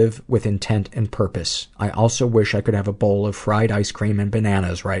to live with intent and purpose. I also wish I could have a bowl of fried ice cream and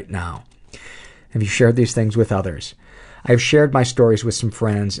bananas right now. Have you shared these things with others? I have shared my stories with some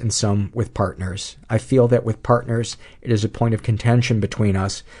friends and some with partners. I feel that with partners, it is a point of contention between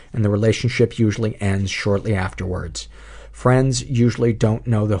us, and the relationship usually ends shortly afterwards. Friends usually don't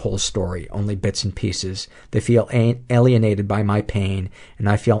know the whole story, only bits and pieces. They feel alienated by my pain, and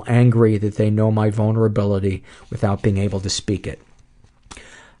I feel angry that they know my vulnerability without being able to speak it.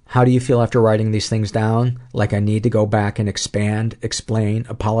 How do you feel after writing these things down? Like I need to go back and expand, explain,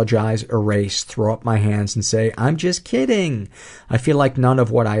 apologize, erase, throw up my hands and say, I'm just kidding. I feel like none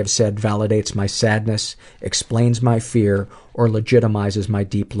of what I have said validates my sadness, explains my fear, or legitimizes my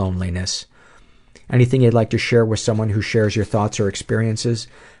deep loneliness. Anything you'd like to share with someone who shares your thoughts or experiences?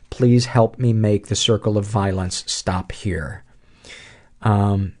 Please help me make the circle of violence stop here.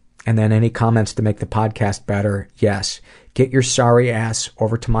 And then any comments to make the podcast better? Yes. Get your sorry ass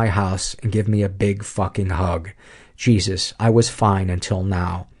over to my house and give me a big fucking hug. Jesus, I was fine until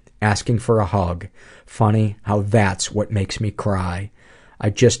now. Asking for a hug. Funny how that's what makes me cry. I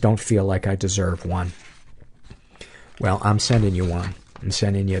just don't feel like I deserve one. Well, I'm sending you one. I'm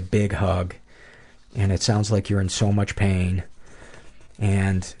sending you a big hug. And it sounds like you're in so much pain.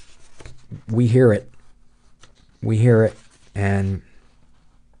 And we hear it. We hear it. And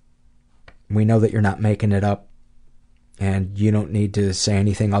we know that you're not making it up. And you don't need to say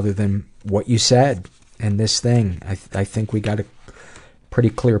anything other than what you said in this thing. I think we got a pretty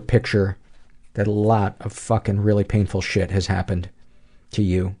clear picture that a lot of fucking really painful shit has happened to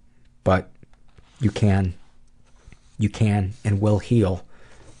you. But you can and will heal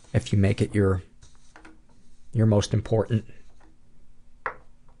if you make it your most important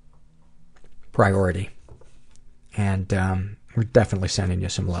priority. And we're definitely sending you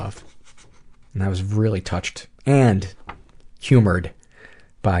some love. And I was really touched and humored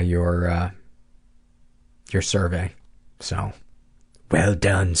by your survey. So, well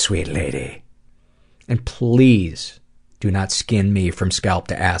done, sweet lady. And please do not skin me from scalp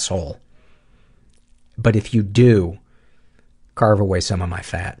to asshole. But if you do, carve away some of my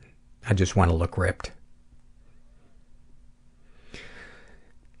fat. I just want to look ripped.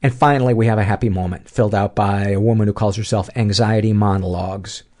 And finally, we have a happy moment filled out by a woman who calls herself Anxiety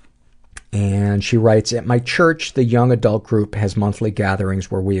Monologues. And she writes, at my church, the young adult group has monthly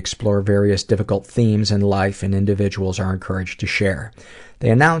gatherings where we explore various difficult themes in life and individuals are encouraged to share. They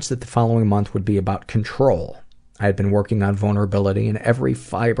announced that the following month would be about control. I had been working on vulnerability and every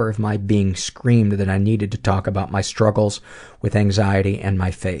fiber of my being screamed that I needed to talk about my struggles with anxiety and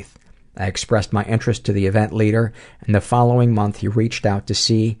my faith. I expressed my interest to the event leader, and the following month he reached out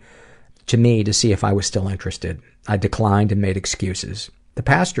to me to see if I was still interested. I declined and made excuses. The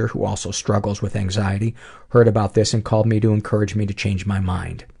pastor, who also struggles with anxiety, heard about this and called me to encourage me to change my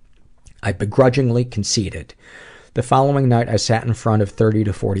mind. I begrudgingly conceded. The following night, I sat in front of 30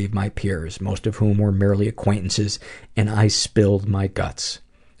 to 40 of my peers, most of whom were merely acquaintances, and I spilled my guts.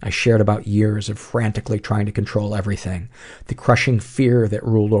 I shared about years of frantically trying to control everything, the crushing fear that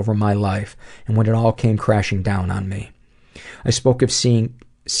ruled over my life, and when it all came crashing down on me. I spoke of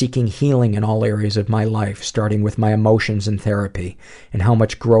seeking healing in all areas of my life, starting with my emotions and therapy, and how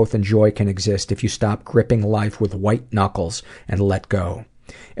much growth and joy can exist if you stop gripping life with white knuckles and let go.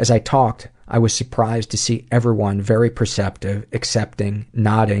 As I talked, I was surprised to see everyone very perceptive, accepting,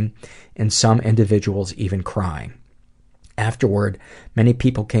 nodding, and some individuals even crying. Afterward, many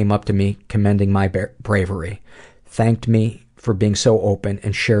people came up to me commending my bravery, thanked me for being so open,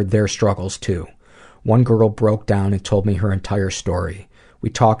 and shared their struggles too. One girl broke down and told me her entire story. We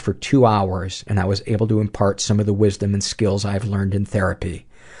talked for 2 hours, and I was able to impart some of the wisdom and skills I've learned in therapy.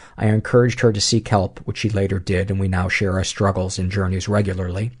 I encouraged her to seek help, which she later did, and we now share our struggles and journeys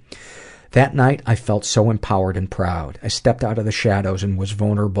regularly. That night, I felt so empowered and proud. I stepped out of the shadows and was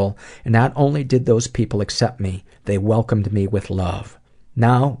vulnerable, and not only did those people accept me, they welcomed me with love.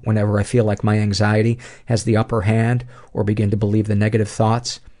 Now, whenever I feel like my anxiety has the upper hand or begin to believe the negative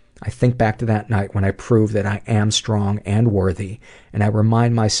thoughts, I think back to that night when I proved that I am strong and worthy, and I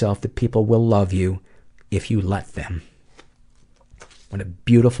remind myself that people will love you if you let them. What a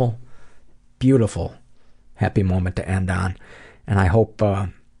beautiful, beautiful, happy moment to end on. And I hope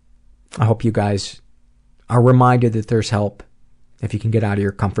you guys are reminded that there's help if you can get out of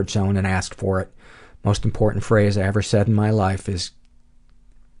your comfort zone and ask for it. Most important phrase I ever said in my life is,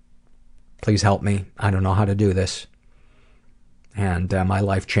 please help me. I don't know how to do this. And my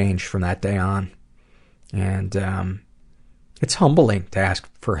life changed from that day on. And It's humbling to ask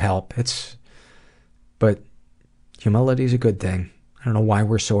for help. But humility is a good thing. I don't know why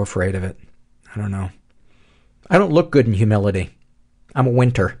we're so afraid of it. I don't know. I don't look good in humility. I'm a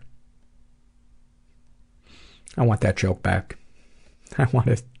winter. I want that joke back. I want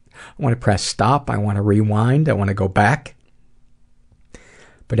to press stop. I want to rewind. I want to go back.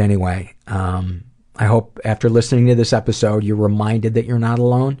 But anyway, I hope after listening to this episode, you're reminded that you're not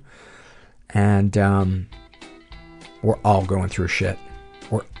alone. And we're all going through shit.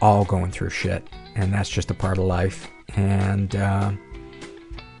 We're all going through shit. And that's just a part of life. And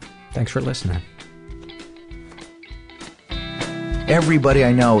thanks for listening. Everybody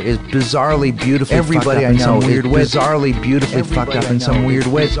I know is bizarrely beautifully Everybody fucked up I know in some weird way. bizarrely beautifully Everybody fucked up I in some know weird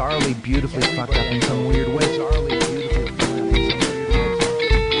is way. Bizarrely beautifully fucked up in some weird way.